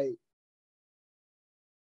still like?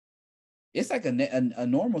 It's like a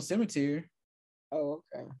normal cemetery. Oh,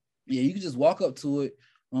 okay. Yeah, you can just walk up to it.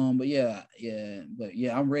 But yeah,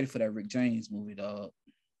 I'm ready for that Rick James movie, dog.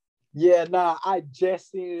 Yeah, nah, I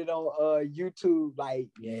just seen it on YouTube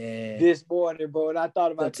this morning, bro. And I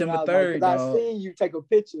thought about September 3rd, I seen you take a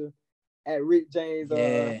picture at Rick James'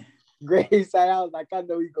 gravesite. I was like, I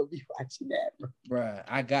know he's gonna be watching that, bro. Bruh,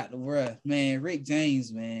 I got the man, Rick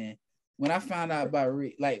James, man. When I found out about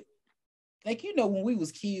Rick, like you know, when we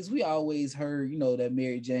was kids, we always heard, you know, that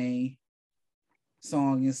Mary Jane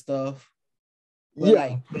song and stuff.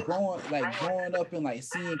 But growing up and like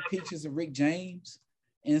seeing pictures of Rick James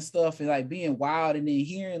and stuff, and like being wild, and then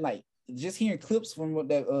hearing clips from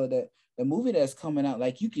the movie that's coming out,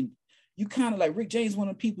 like you kind of like Rick James, one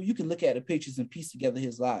of the people you can look at the pictures and piece together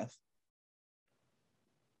his life.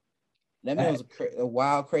 That man was a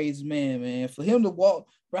wild, crazy man. For him to walk,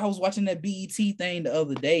 bro, I was watching that BET thing the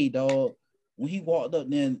other day, dog. When he walked up,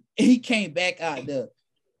 then he came back out there,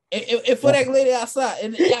 and for that lady outside,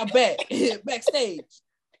 and got backstage.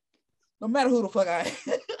 No matter who the fuck I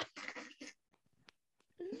am.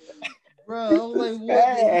 Bro, I was like, what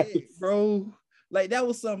the heck, bro? Like, that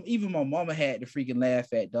was something even my mama had to freaking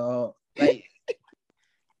laugh at, dog. Like,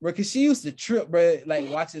 bro, because she used to trip, bro, like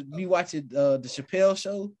watching the Chappelle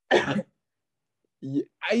show. Yeah.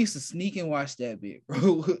 I used to sneak and watch that bit,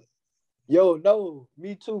 bro. Yo, no,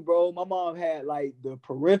 me too, bro. My mom had like the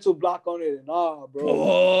parental block on it and all, bro.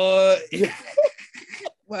 Boy.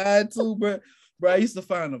 Mine too, bro. Bro, I used to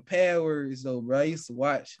find the pad words, though, bro. I used to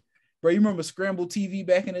watch. Bro, you remember Scramble TV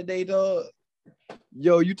back in the day, dog?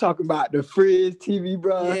 Yo, you talking about the Frizz TV,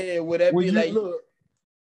 bro? Yeah, would that be like... Look,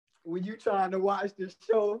 when you trying to watch this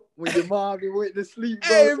show, when your mom went to sleep, bro.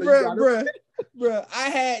 Hey, so bro, I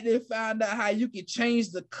had to find out how you could change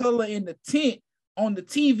the color in the tint on the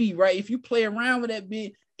TV, right? If you play around with that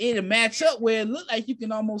bit, it'll match up where it look like you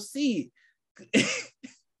can almost see it.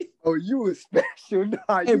 Oh, you was special.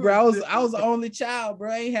 Nah, hey, bro, I was the only child, bro.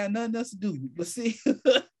 I ain't had nothing else to do. But see...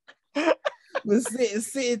 But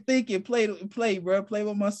sit and think and play, bro. Play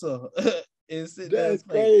with myself. That's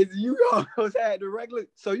crazy. You almost had the regular.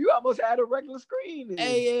 So you almost had a regular screen.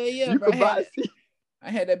 Hey, yeah. You bro, could I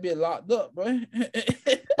had that bit locked up, bro.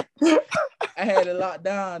 I had it locked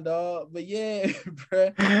down, dog. But yeah,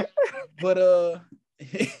 bro. But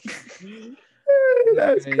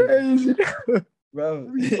that's crazy, bro.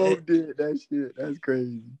 We both did that shit. That's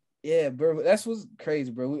crazy. Yeah, bro. That's what's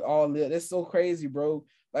crazy, bro. We all live. That's so crazy, bro.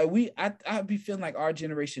 Like I be feeling like our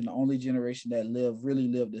generation, the only generation that really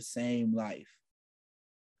lived the same life.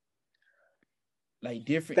 Like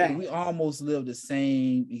different, we almost live the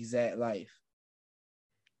same exact life.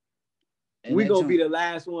 And we're gonna be the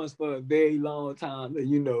last ones for a very long time to,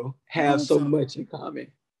 you know, have so much in common.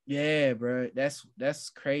 Yeah, bro. That's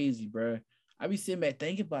crazy, bro. I be sitting back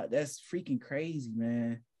thinking about that's freaking crazy,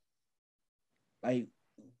 man. Like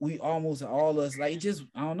we almost all us, like just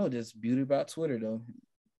I don't know, there's beauty about Twitter though.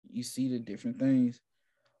 You see the different things.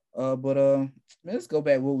 But let's go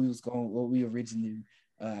back what we originally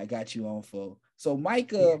got you on for. So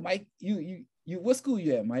Mike, Mike, you what school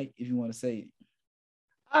you at, Mike? If you want to say it.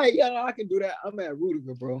 All right, yeah, I can do that. I'm at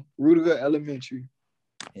Rudiger, bro. Rudiger Elementary.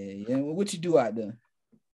 Yeah. What you do out there?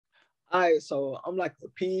 All right, so I'm like a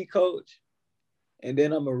PE coach, and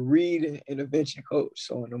then I'm a reading intervention coach.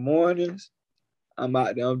 So in the mornings, I'm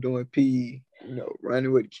out there, I'm doing PE,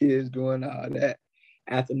 running with the kids, doing all that.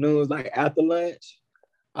 Afternoons, like after lunch,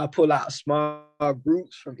 I pull out small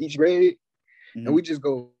groups from each grade, and we just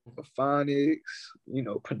go for phonics,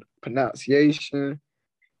 pronunciation,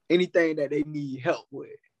 anything that they need help with.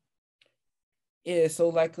 Yeah, so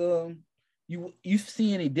like you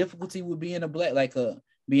see any difficulty with being a black, like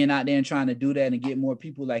being out there and trying to do that and get more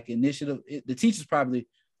people like initiative? The teachers probably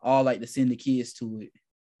all like to send the kids to it,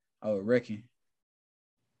 I would reckon.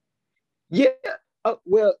 Yeah,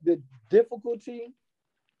 well, the difficulty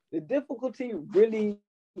really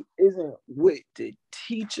isn't with the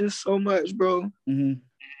teachers so much, bro.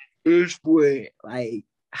 It's with like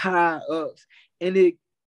high ups, and it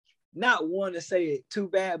not want to say it too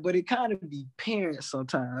bad, but it kind of be parents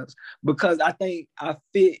sometimes, because I think I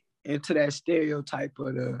fit into that stereotype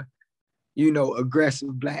of the,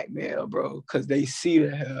 aggressive black male, bro, because they see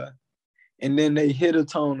the hair and then they hear the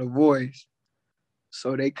tone of voice.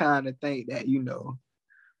 So they kind of think that,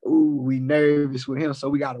 ooh, we nervous with him, so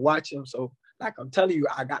we got to watch him. So like I'm telling you,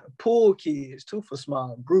 I got to pull kids too for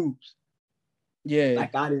small groups. Yeah.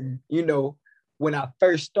 Like I didn't, when I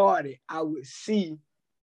first started, I would see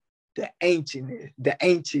the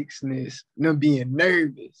anxiousness, them being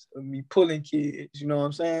nervous of me pulling kids, you know what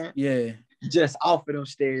I'm saying? Yeah. Just off of them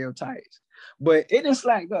stereotypes. But it didn't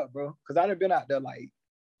slack up, bro, because I've been out there like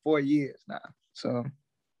 4 years now. So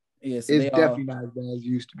yeah, so it's definitely not as bad as it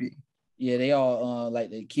used to be. Yeah, they all like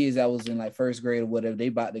the kids that was in like first grade or whatever, they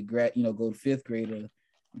about to go to fifth grade or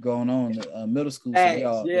going on to middle school. So they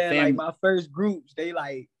all like my first groups, they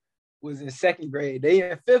like was in second grade. They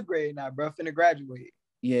in fifth grade now, bro, finna graduate.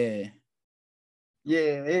 Yeah.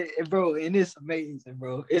 Yeah, bro, and it's amazing,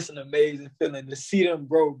 bro. It's an amazing feeling to see them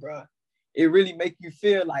grow, bro. It really make you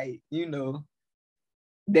feel like,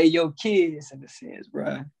 they your kids in a sense,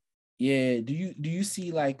 bro. Yeah. Do you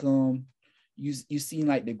see like you seen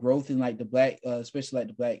like the growth in like the black,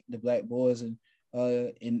 especially like the black boys and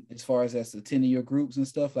in as far as that's attending your groups and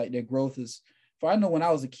stuff, like their growth is. For I know when I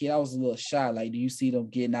was a kid, I was a little shy. Like, do you see them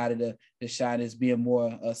getting out of the shyness, being more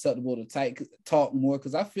susceptible to talk more?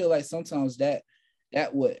 Because I feel like sometimes that's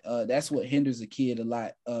what hinders a kid a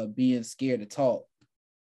lot, being scared to talk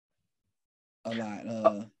a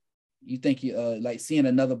lot. You think you like seeing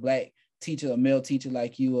another black teacher, a male teacher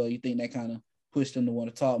like you think that kind of pushed them to want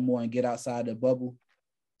to talk more and get outside the bubble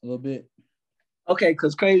a little bit? Okay,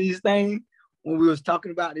 because craziest thing, when we was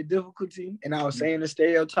talking about the difficulty and I was saying the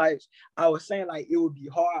stereotypes, I was saying like it would be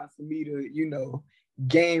hard for me to,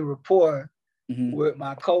 gain rapport with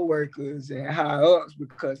my coworkers and higher ups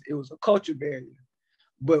because it was a culture barrier.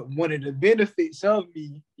 But one of the benefits of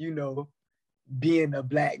me, being a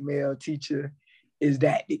black male teacher is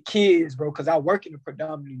that the kids, bro, because I work in a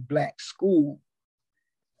predominantly black school,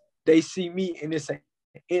 they see me and it's an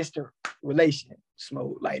instant relation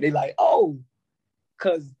mode. Like they like, oh,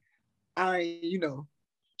 because I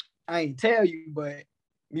ain't tell you, but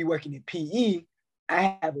me working in PE,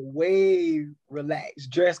 I have a way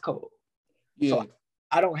relaxed dress code. Yeah. So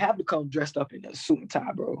I don't have to come dressed up in a suit and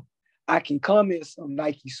tie, bro. I can come in some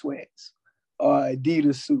Nike sweats or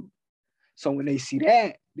Adidas suit. So when they see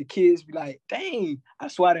that, the kids be like, dang, I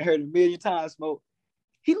swear I heard a million times, Smoke.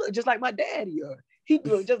 He look just like my daddy, or he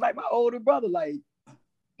look just like my older brother. Like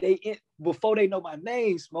before they know my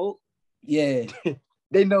name, Smoke. Yeah.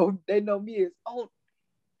 they know me as, oh,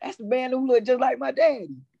 that's the man who look just like my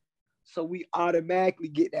daddy. So we automatically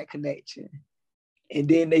get that connection. And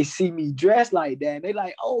then they see me dressed like that, and they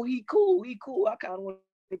like, oh, he cool. I kind of want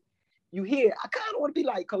to, I kind of want to be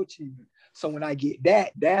like Coach E. So when I get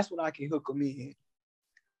that, that's when I can hook them in.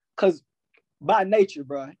 Because by nature,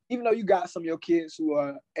 bro, even though you got some of your kids who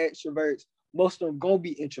are extroverts, most of them gonna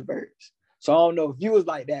be introverts. So I don't know if you was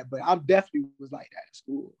like that, but I definitely was like that at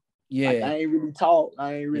school. Yeah. Like I ain't really talk.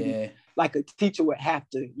 I ain't really, like a teacher would have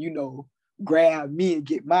to, grab me and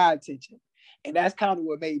get my attention. And that's kind of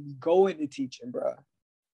what made me go into teaching, bro.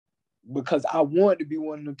 Because I wanted to be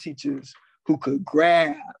one of them teachers who could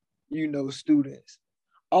grab, students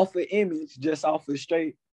off of image, just off of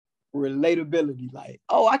straight relatability. Like,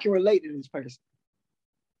 oh, I can relate to this person.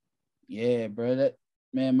 Yeah, bro.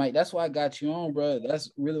 Man, Mike, that's why I got you on, bro. That's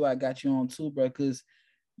really why I got you on too, bro. Because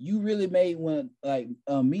you really made when like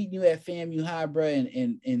meeting you at FAMU High, bro,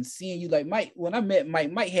 and seeing you like Mike. When I met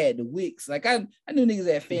Mike, Mike had the wicks. Like I knew niggas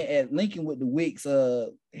at Lincoln with the wicks.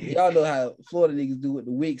 Y'all know how Florida niggas do with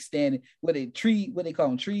the wicks standing. What they call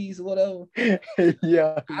them, trees or whatever.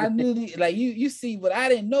 Yeah, I knew like you see, but I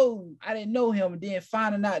didn't know him. And then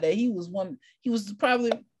finding out that he was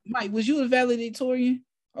probably Mike. Was you a valedictorian?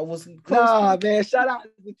 Or was he close? Nah, man. Shout out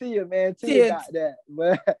to Tia, man. Tia got that,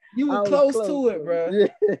 but you were close to it, bro. Yeah.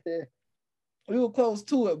 We were close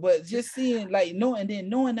to it, but just seeing like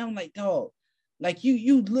knowing I'm like, dog, like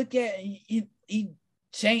you look at he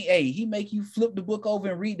change. Hey, he make you flip the book over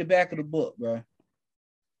and read the back of the book, bro.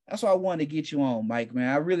 That's why I wanted to get you on, Mike, man.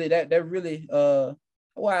 I really that really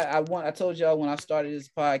why I told y'all when I started this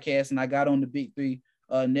podcast and I got on the Big Three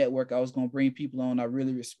network, I was gonna bring people on I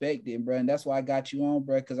really respect it, bro. And that's why I got you on,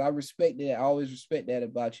 bro, because I respect that. I always respect that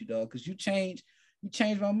about you, dog. Because you changed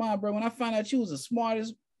my mind, bro. When I found out you was the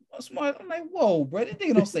smartest, I'm like, whoa, bro, this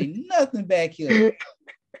nigga don't say nothing back here.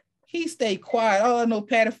 He stay quiet. All I know,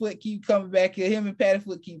 Patterfoot keep coming back here. Him and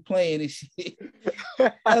Patterfoot keep playing and shit.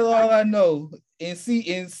 That's all I know. And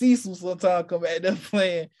Cecil sometimes come back there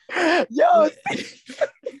playing. Yo.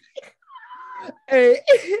 Hey,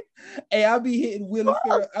 I'll be hitting Willie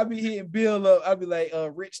Farrell. I'll be hitting Bill up. I'll be like,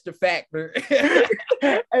 Rich the Factor.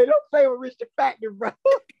 Hey, don't play with Rich the Factor, bro.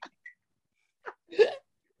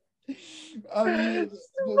 I mean,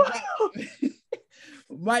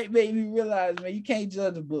 Mike made me realize, man, you can't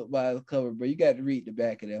judge a book by its cover, bro. You got to read the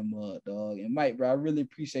back of that mud, dog. And Mike, bro, I really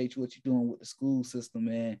appreciate what you're doing with the school system,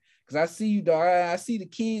 man. Because I see you, dog. I see the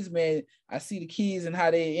kids, man. I see the kids and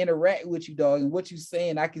how they interact with you, dog. And what you're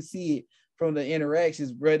saying, I can see it from the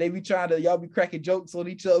interactions, bro. They be y'all be cracking jokes on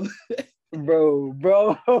each other.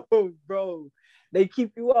 bro. They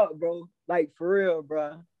keep you up, bro. Like, for real,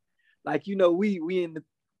 bro. Like, you know, we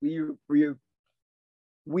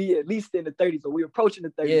at least in the 30s, or we approaching the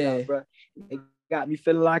 30s now, bro. It got me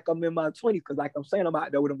feeling like I'm in my 20s, because like I'm saying, I'm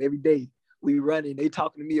out there with them every day. We running, they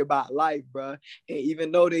talking to me about life, bro. And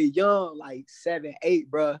even though they young, like 7, 8,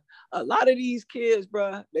 bro, a lot of these kids,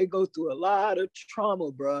 bro, they go through a lot of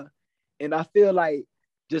trauma, bro. And I feel like,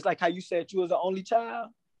 just like how you said you was the only child,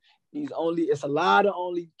 it's a lot of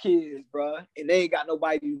only kids, bro. And they ain't got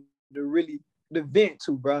nobody to really vent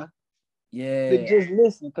to, bro. Yeah, they just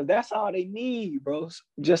listen, because that's all they need, bro.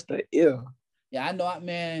 Just the ear. Yeah, I know,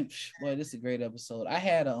 man. Boy, this is a great episode. I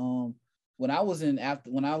had a when I was in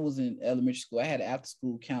elementary school, I had an after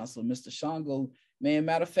school counselor, Mr. Shango. Man,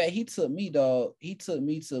 matter of fact, he took me, dog. He took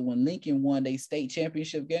me to when Lincoln won their state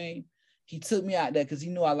championship game. He took me out there because he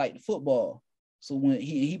knew I liked football. So when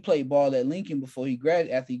he played ball at Lincoln before he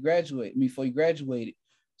graduated.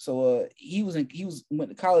 So he went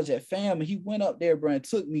to college at FAM, and he went up there, bro, and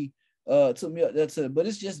took me up there but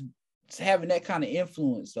it's just having that kind of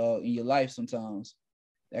influence, dog, in your life sometimes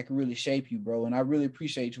that can really shape you, bro. And I really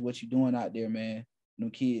appreciate what you're doing out there, man. No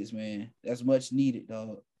kids, man. That's much needed,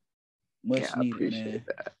 dog. Much needed, man.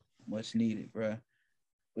 That. Much needed, bro.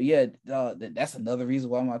 But yeah, dog, that's another reason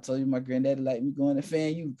why I told you my granddaddy like me going to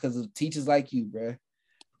FAMU, because of teachers like you, bro.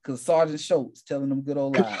 Because Sergeant Schultz telling them good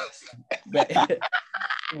old lies.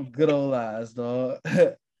 Good old lies, dog.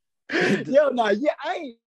 Yo, nah, yeah, I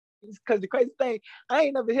ain't. Because the crazy thing, I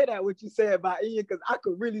ain't never hear that what you said about Ian, because I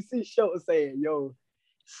could really see Schultz saying, yo,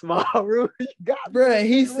 small room, you got, bro.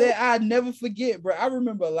 He said, I'd never forget, bro. I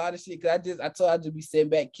remember a lot of shit, because I just be sitting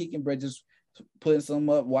back kicking, bro, just putting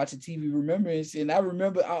something up, watching TV, remembering shit. And I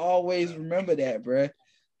always remember that, bro.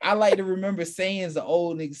 I like to remember sayings the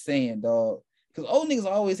old niggas saying, dog, because old niggas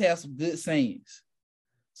always have some good sayings.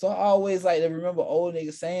 So I always like to remember old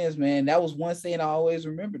niggas sayings, man. That was one saying I always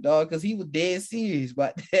remember, dog, because he was dead serious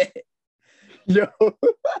about that. Yo.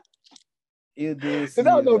 He was dead serious. I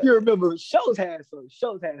don't know if you remember, Schultz had some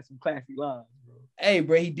classic lines, bro. Hey,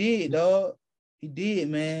 bro, he did, dog. He did,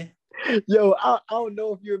 man. Yo, I don't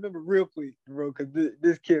know if you remember real quick, bro, because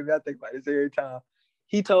this kid, I think about this every time.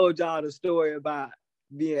 He told y'all the story about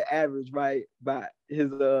being average, right? About his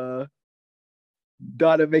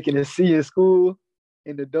daughter making a C in school.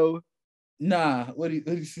 In the door. Nah, what he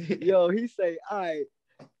say? Yo, he say, all right,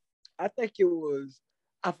 I think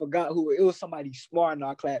I forgot who, it was somebody smart in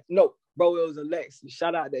our class. No, bro, it was Alexis.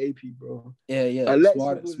 Shout out to AP, bro. Yeah. Alexis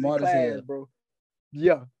smart was in as class, hell, bro.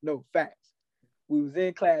 Yeah, no, facts. We was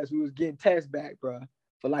in class, we was getting tests back, bro,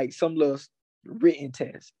 for like some little written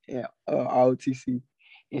test, ROTC.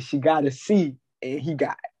 And she got a C, and he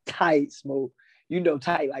got tight smoke. You know,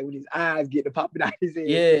 tight, like when his eyes get to popping out his head.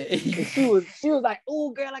 Yeah. And she was like, oh,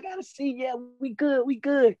 girl, I gotta see. Yeah, we good.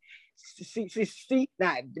 See,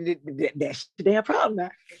 nah, that's the damn problem now.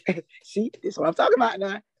 See, this is what I'm talking about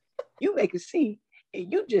now. You make a C,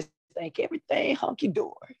 and you just think everything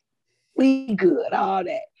hunky-dory. We good, all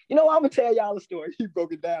that. You know, I'm gonna tell y'all a story. He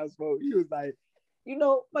broke it down, Smoke. He was like, you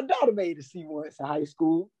know, my daughter made a C once in high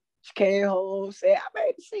school. She came home, said, I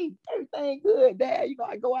made a C. Everything good, Dad. You know,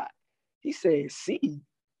 I go out. He said, C,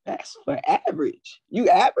 that's for average. You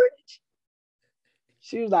average?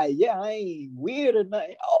 She was like, yeah, I ain't weird or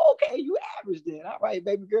nothing. Oh, okay, you average then. All right,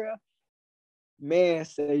 baby girl. Man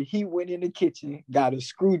said he went in the kitchen, got a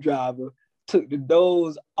screwdriver, took the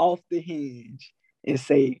doors off the hinge, and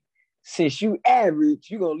say, since you average,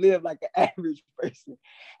 you gonna live like an average person.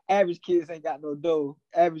 Average kids ain't got no dough.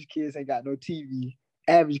 Average kids ain't got no TV.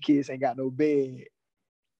 Average kids ain't got no bed.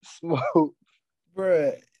 Smoke.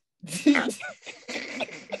 Bruh.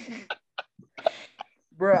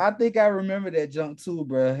 Bro, I think I remember that jump too,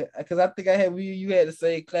 bro. Because I think I had you had the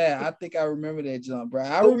same class. I think I remember that jump, bro.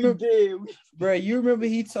 I remember, bro. You remember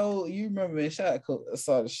man, shout out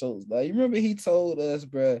saw the shows, bro. You remember he told us,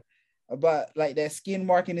 bro, about like that skin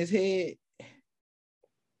mark in his head.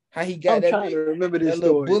 How he got I'm trying to remember this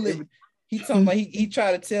little story. bullet. He talking about he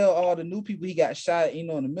tried to tell all the new people he got shot, you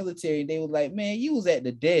know, in the military. And they was like, man, you was at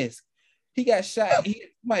the desk. He got shot. He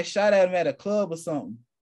might shot at him at a club or something.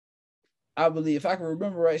 I believe, if I can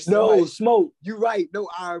remember right. No, Smoke, you're right. No,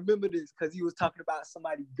 I remember this because he was talking about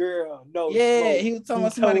somebody's girl. No, yeah, Smoke, he was talking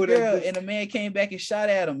about somebody's girl, and the man came back and shot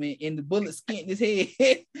at him, and the bullet skinned his head.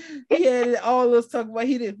 He had it, all us talking about.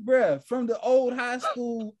 He did, bruh, from the old high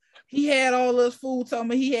school. He had all us fool talking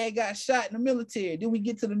about he had got shot in the military. Then we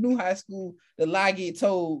get to the new high school, the lie get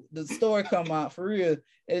told, the story come out for real,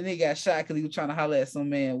 and then he got shot because he was trying to holler at some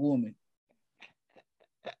man, woman.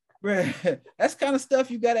 Bruh, that's kind of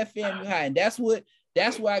stuff you got at family high, and that's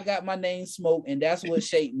why I got my name Smoke, and that's what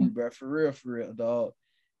shaped me, bro. For real, dog.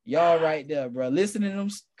 Y'all right there, bro. Listening to them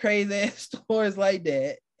crazy ass stories like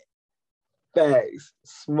that. Facts.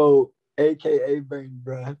 Smoke, aka Bernie,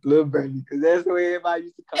 bro. Little Bernie, because that's the way everybody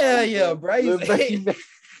used to call him. Yeah, bro. Little Bernie.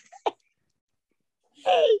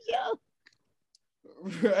 Hey, yo.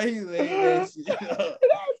 Bro, he's like that shit. That's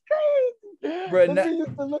crazy. Bro, we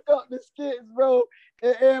used to look up the skits, bro,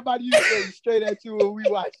 and everybody used to go straight at you when we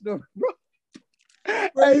watched them, bro.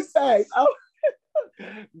 Hey, facts.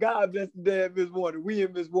 God bless the day of Miss Warner. We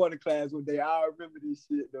in Miss Warner class one day. I remember this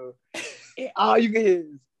shit, though. And all you can hear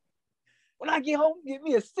is, when I get home, get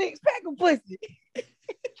me a 6-pack of pussy.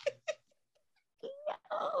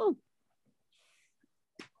 Oh,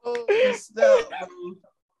 stop,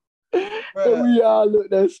 bro. We all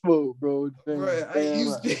looked at Smoke, bro. Bro, I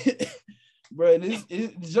used to, bro,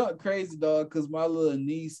 it's junk crazy, dog, because my little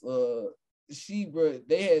niece, she, bro,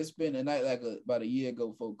 they had spent a night like about a year ago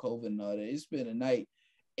before COVID and all that. They spent a night,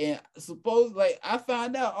 and suppose like I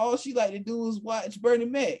found out all she like to do was watch Bernie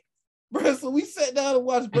Mac, bro. So we sat down and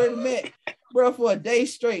watched Bernie Mac, bro, for a day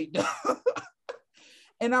straight, dog.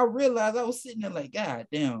 And I realized I was sitting there like, God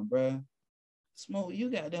damn, bro. Smoke, you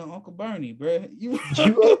got damn Uncle Bernie, bro. You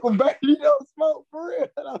Uncle Bernie don't Smoke for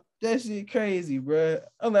real. That shit crazy, bro.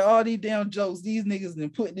 I'm like, all these damn jokes, these niggas done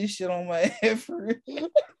put this shit on my head for real.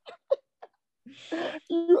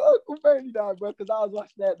 You Uncle Bernie, dog, bro. Because I was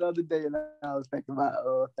watching that the other day and I was thinking about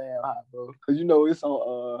Fam Hot, bro. Because you know it's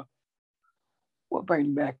on what Bernie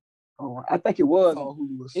Mac on? I think it was on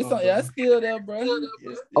Hulu. It's on, yeah, it's still there, bro.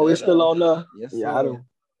 It's still on there. Yes, yeah, sir.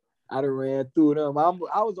 I done ran through them. I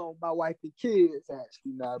was on My Wife and Kids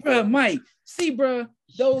actually now, bro. Mike, see, bro,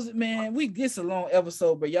 those man, this a long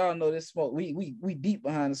episode, but y'all know this Smoke. We deep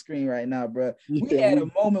behind the screen right now, bro. We had a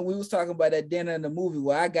moment we was talking about that dinner in the movie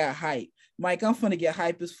where I got hype. Mike, I'm finna get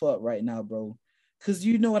hype as fuck right now, bro. Cause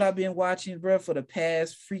you know what I've been watching, bro, for the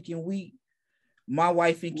past freaking week. My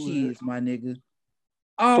Wife and Kids, my nigga.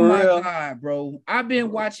 Oh for my real? God, bro. I've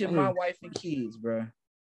been watching My Wife and Kids, bro.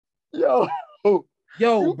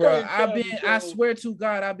 Yo, bro, I swear to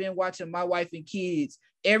God, I've been watching My Wife and Kids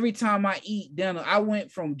every time I eat dinner. I went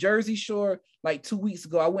from Jersey Shore like 2 weeks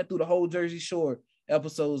ago. I went through the whole Jersey Shore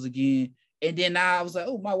episodes again. And then I was like,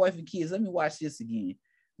 oh, My Wife and Kids, let me watch this again.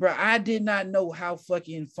 Bro, I did not know how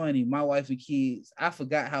fucking funny My Wife and Kids. I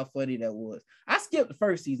forgot how funny that was. I skipped the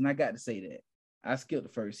first season. I got to say that. I skipped the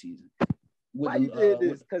first season. Why you did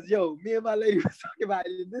this? Because, me and my lady was talking about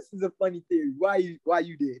it. This is a funny theory. Why you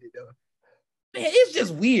did it, though? Man, it's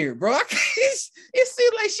just weird, bro. It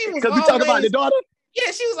seemed like she was. Because we talking about the daughter. Yeah,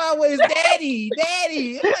 she was always daddy.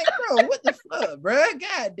 I'm like, bro, what the fuck, bro?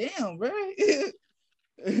 God damn, bro.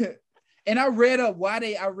 And I read up why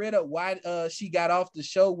she got off the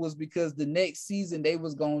show was because the next season they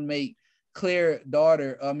was gonna make Claire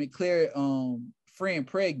friend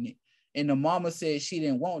pregnant, and the mama said she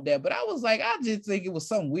didn't want that. But I was like, I just think it was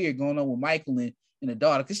something weird going on with Michael and and the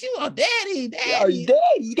daughter, cause she was like, daddy, Daddy.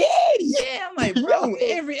 Yeah, I'm like, bro,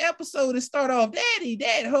 every episode it start off, daddy,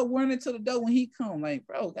 her running to the door when he come. Like,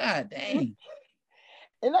 bro, god dang.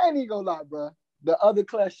 And I ain't even gonna lie, bro. The other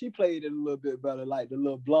class, she played it a little bit better, like the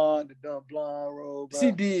little blonde, the dumb blonde role, bro.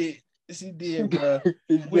 She did, bro.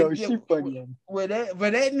 She funny. With that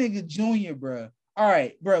nigga Junior, bro. All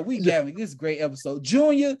right, bro, we got me. This is a great episode.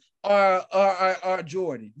 Junior or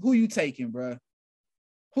Jordan? Who you taking, bro?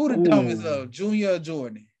 Who the dumbest of, Junior or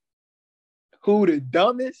Jordan? Who the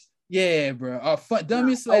dumbest? Yeah, bro.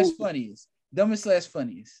 Dumbest slash funniest. Dumbest slash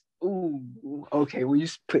funniest. Ooh, okay. When you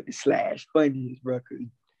put the slash funniest, bro, cause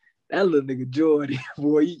that little nigga Jordan,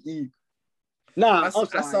 boy, he. Nah, I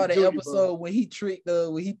saw the episode when he tricked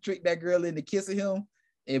that girl into kissing him,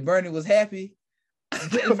 and Bernie was happy.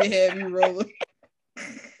 It had me rolling.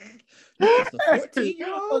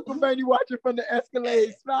 Uncle Bernie watching from the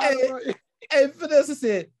Escalade. Hey, Vanessa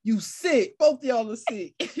said, "You sick? Both of y'all are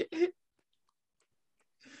sick."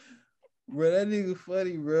 Bro, that nigga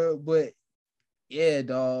funny, bro. But yeah,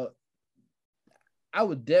 dog. I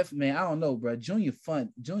would definitely, man. I don't know, bro. Junior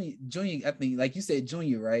fun. Junior. I think, like you said,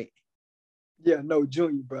 Junior, right? Yeah, no,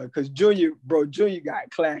 Junior, bro. Because Junior got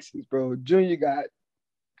classics, bro. Junior got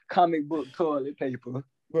comic book toilet paper,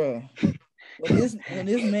 bro. When this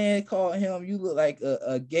man called him, you look like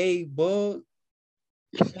a gay bug.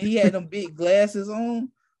 He had them big glasses on,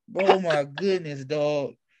 bro. My goodness,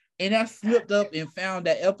 dog. And I flipped up and found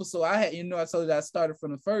that episode. I told you I started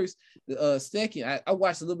from the first, second. I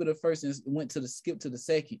watched a little bit of the first and went to the skip to the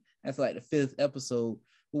second. That's like the fifth episode.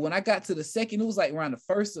 But when I got to the second, it was like around the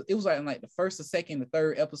first. It was like the first or second, the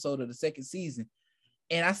third episode of the second season.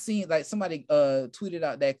 And I seen like somebody tweeted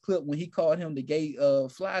out that clip when he called him the gay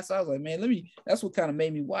fly. So I was like, man, that's what kind of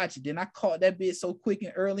made me watch it. Then I caught that bit so quick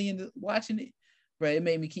and early into watching it. Bro, it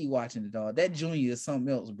made me keep watching it, dog. That Junior is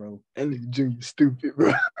something else, bro. That nigga Junior stupid,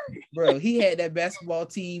 bro. Bro, he had that basketball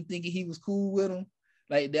team thinking he was cool with them.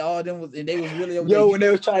 Like, they was really over there. When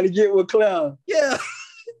they was trying to get with Clown. Yeah.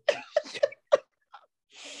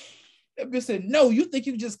 That bitch said, no, you think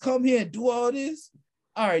you just come here and do all this?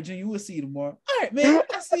 All right, Junior, we'll see you tomorrow. All right, man,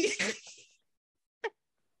 I see you.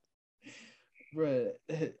 Bro,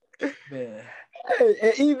 man. Hey,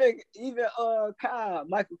 and even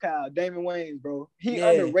Michael Kyle, Damon Wayans, bro. He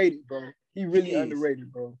underrated, bro. He really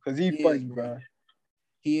underrated, bro. Cause he funny, bro.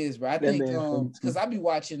 He is, bro. I think because I be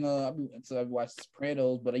watching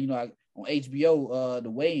Sopranos, but on HBO,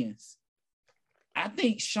 the Wayans. I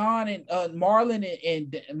think Sean and Marlon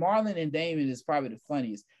and Damon is probably the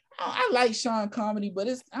funniest. I like Sean comedy, but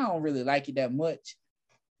I don't really like it that much.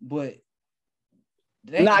 But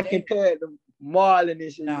not compared to Marlon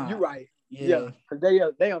and shit. Nah, you're right. Yeah, because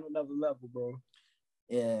they on another level, bro.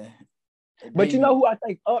 Yeah. But you know who I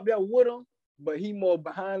think up there with him, but he more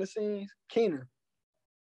behind the scenes? Keener.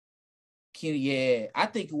 Yeah. I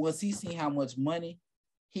think once he seen how much money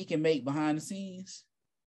he can make behind the scenes,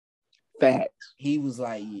 facts. He was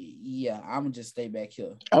like, yeah, I'm gonna just stay back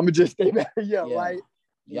here. Yeah, right.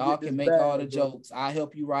 Y'all can make all the jokes. I'll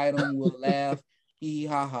help you write them. We'll laugh. Hee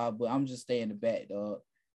ha ha. But I'm just staying in the back, dog.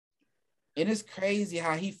 And it's crazy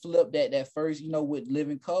how he flipped that first, with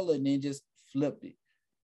Living Color, and then just flipped it.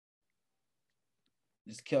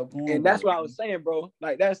 Just kept going. And that's what I was saying, bro.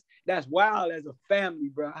 Like that's wild as a family,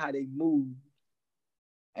 bro, how they move.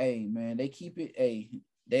 Hey, man, they keep it. Hey,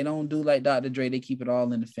 they don't do like Dr. Dre. They keep it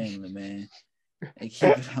all in the family, man. They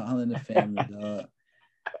keep it all in the family, dog.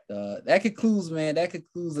 That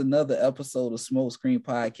concludes another episode of Smoke Screen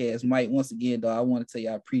Podcast. Mike, once again, dog, I want to tell you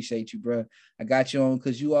I appreciate you, bro. I got you on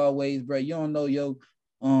because you always, bro, you don't know,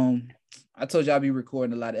 I told you I'll be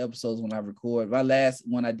recording a lot of episodes when I record. My last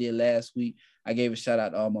one I did last week, I gave a shout out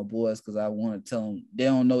to all my boys because I want to tell them they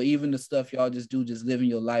don't know even the stuff y'all just do, just living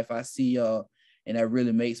your life. I see y'all, and that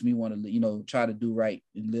really makes me want to, try to do right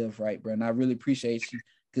and live right, bro. And I really appreciate you.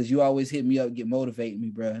 Because you always hit me up, get motivating me,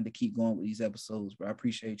 bro, and to keep going with these episodes, bro. I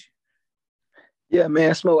appreciate you. Yeah,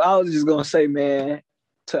 man, Smoke. I was just gonna say, man,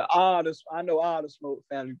 I know all the Smoke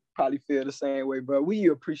family probably feel the same way, bro. We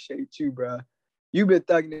appreciate you, bro. You've been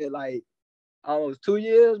thugging it like almost 2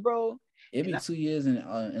 years, bro. It be 2 years in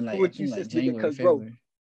like January, February. Bro,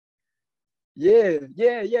 yeah.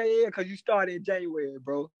 Because you started in January,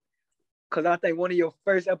 bro. Because I think one of your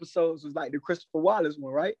first episodes was like the Christopher Wallace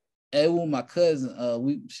one, right? And with my cousin,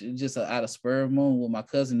 we just out of spur of moment with my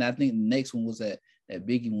cousin. I think the next one was that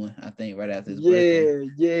Biggie one. I think right after his birthday.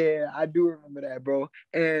 Yeah, I do remember that, bro.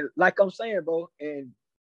 And like I'm saying, bro, and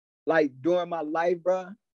like during my life,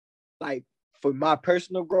 bro, like for my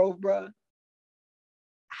personal growth, bro,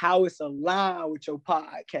 how it's aligned with your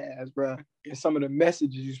podcast, bro, and some of the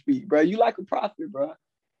messages you speak, bro. You like a prophet, bro.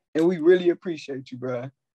 And we really appreciate you, bro.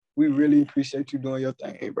 We really appreciate you doing your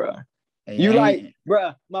thing, bro. Hey, You like,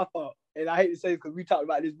 bro, my fault. And I hate to say it because we talked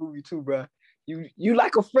about this movie too, bro. You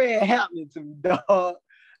like a friend happening to me, dog.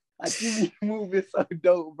 Like you be moving so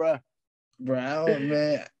dope, bro. Bro,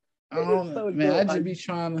 I just be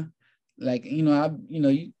trying to, like,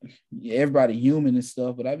 everybody human and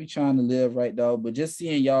stuff, but I be trying to live right, dog. But just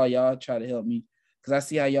seeing y'all try to help me, because I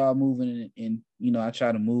see how y'all moving, and I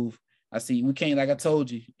try to move. I see we can't, like I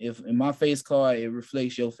told you, if in my face card, it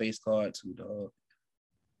reflects your face card too, dog.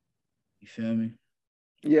 You feel me?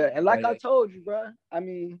 Yeah, and like I told you, bro, I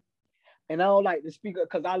mean, and I don't like to speak,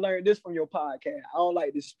 because I learned this from your podcast. I don't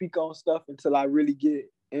like to speak on stuff until I really get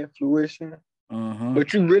in fruition. Uh-huh.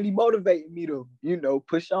 But you really motivated me to,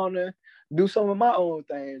 push on and do some of my own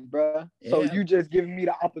things, bro. Yeah. So you just giving me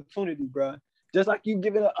the opportunity, bro. Just like you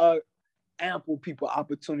giving ample people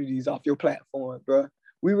opportunities off your platform, bro.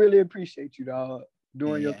 We really appreciate you, dog,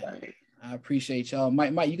 doing your thing. I appreciate y'all.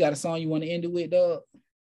 Mike, you got a song you want to end it with, dog?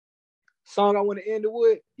 Song I want to end it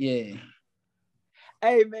with? Yeah.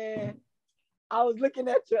 Hey, man, I was looking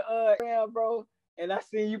at your Instagram, bro, and I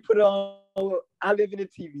seen you put on I Live in the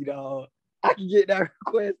TV, dog. I can get that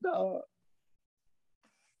request, dog.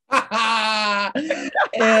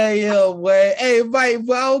 Hey, yo, boy. Hey, Mike,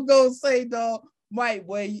 boy, I was gonna say, dog, Mike,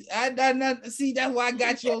 boy, I see, that's why I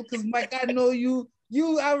got you, because, Mike, I know you,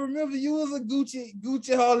 I remember you was a Gucci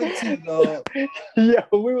holic too, dog. Yeah,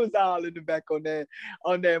 we was all in the back on that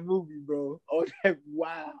movie, bro. On that,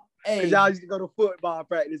 wow. Hey, because y'all used to go to football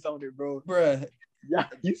practice on it, bro. Bruh. Y'all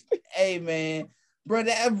used to. Hey, man. Bro,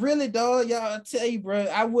 that really, dog, y'all, I tell you, bro,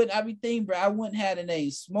 I be thinking, bro, I wouldn't have the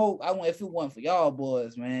name Smoke. If it wasn't for y'all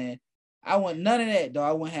boys, man. I want none of that, dog.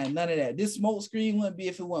 I wouldn't have none of that. This smoke screen wouldn't be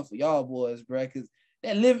if it wasn't for y'all boys, bro. Because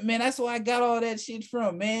that man, that's where I got all that shit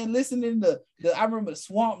from, man. Listening to I remember the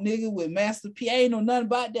Swamp Nigga with Master P. I ain't know nothing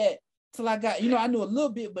about that till I got, I knew a little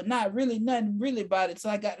bit, but not really nothing really about it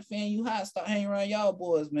till I got the Fan You Hot, start hanging around y'all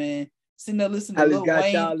boys, man. Sitting there listening to Lil Wayne. I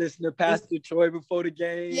just got y'all listening to Pastor Troy before the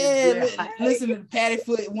game. Yeah, listening to Patty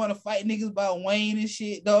Foot want to fight niggas about Wayne and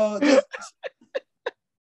shit, dog.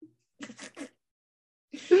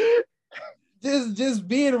 Just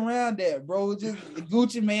being around that, bro. Just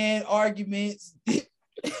Gucci Man arguments. Yo,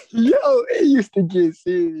 it used to get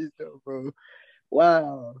serious though, bro.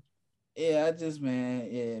 Wow. Yeah,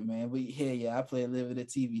 man. But I play Live in the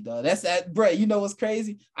TV, dog. That's that, bro. You know what's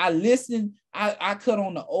crazy? I cut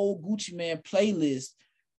on the old Gucci Man playlist.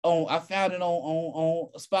 I found it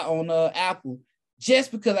on Apple,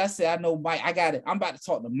 just because I said I know Mike. I got it. I'm about to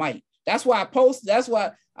talk to Mike. That's why I posted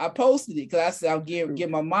it, because I said I'll get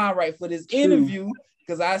my mind right for this interview.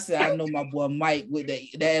 Because I said I know my boy Mike with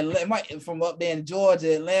that Mike from up there in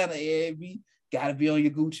Georgia, Atlanta. Gotta be on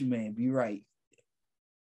your Gucci Man. Be right.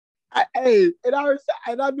 And I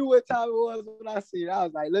knew what time it was when I seen it. I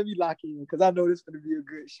was like, let me lock in, because I know this is going to be a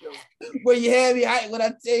good show. Well, you had me hyped when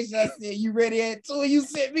I text you. I said, you ready at 2? You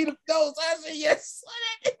sent me the notes. I said, yes.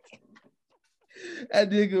 That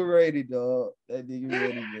nigga ready, dog. That nigga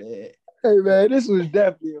ready, man. Hey, man, this was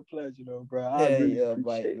definitely a pleasure, though, bro.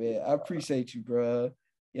 Mike, man. I appreciate you, bro.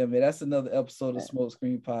 Yeah, man, that's another episode of Smoke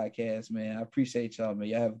Screen Podcast, man. I appreciate y'all, man.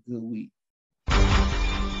 Y'all have a good week.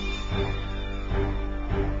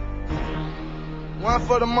 1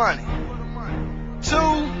 for the money. 2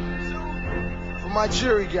 for my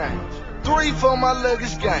jury game. 3 for my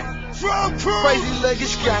luggage game. Crazy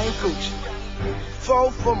luggage game, Gucci.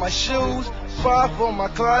 4 for my shoes. 5 for my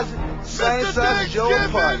closet. Same size as your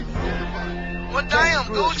apartment. Well, damn,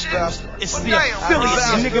 Gucci. It's the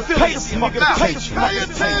affiliate, nigga. Pay attention.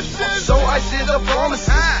 So I sit up on the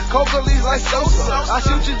Coca leaves like Sosa. I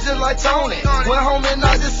shoot you just like Tony. Went home and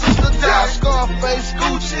I just sister down. Scarface,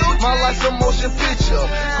 Gucci. My life's a motion picture.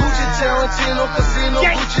 Gucci, Tarantino, Casino,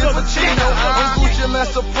 Gucci, Pacino. I'm Gucci, Man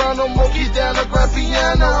Soprano, Moki's down the grand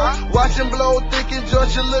piano. Watching blow, thinking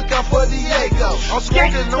Georgia, look out for Diego. I'm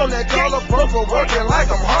smoking on that color purple, working like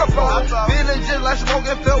I'm Harpo. Feeling just like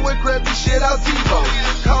smoking, felt with crappy shit out TiVo.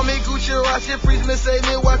 Call me Gucci, watch it, freeze me, save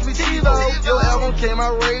me, watch me TiVo. Your album came, I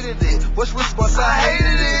rated it. What's response? I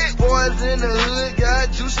hated it. Boys in the hood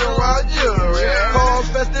got juice and raw jewelry. Call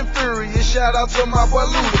Fast and Furious, shout out to my boy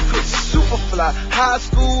Ludacris. Superfly, high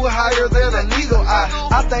school, higher than an eagle eye.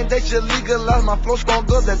 I think they should legalize my flow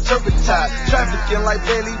stronger than turpentine. Trafficking like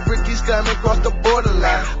Bailey Bricky's coming across the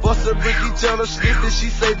borderline. Buster Bricky tell her sleep and she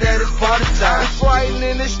say that it's party time. It's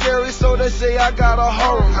frightening, it's scary, so they say I got a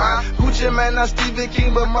horror mind. Gucci Gucci man, not Stephen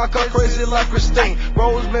King, but my car crazy like Christine.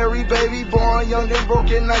 Rosemary, baby, born young and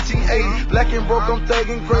broke in 1980. Black and broke, I'm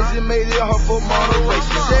thugging crazy, made it hard for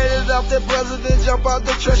moderation. Said it out there, president, jump out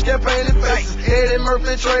the trash, campaigning faces. Eddie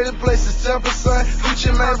Murphy traded places, 10%.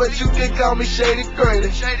 Gucci man, but you can call me Shady Grady.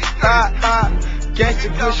 Gangsta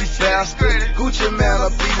Gucci bastard. Gucci man, I'll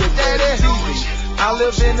be your daddy. I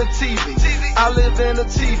live in the TV. I live in the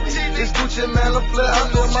TV. It's Gucci man, I flip.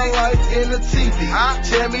 I live my life in the TV.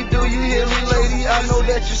 Tell me, do you hear me, lady? I know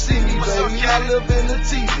that you see me, baby. I live in the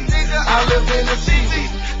TV. I live in the TV.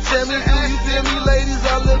 Tell me, do you feel me, ladies?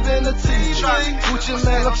 I live in the TV. Gucci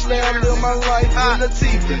man, I flip. I live my life in the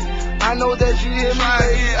TV. I know that you hear me,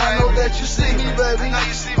 baby. I know that you see me, baby.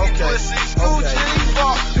 Okay.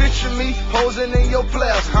 Picture me posing in your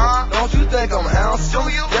plasma. Don't you think I'm handsome?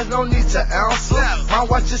 There's no need to answer. My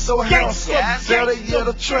watch is so handsome. Better yet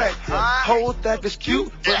attractive. Whole thing is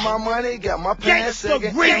cute, but my money got my pants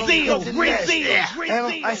sagging. And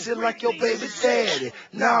I'm icy like your baby daddy.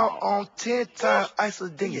 Now I'm 10 times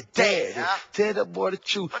icer than your daddy. Tell the boy the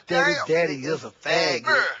truth, that his daddy is a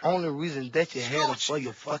faggot. Only reason that you had him for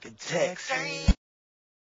your fucking tax.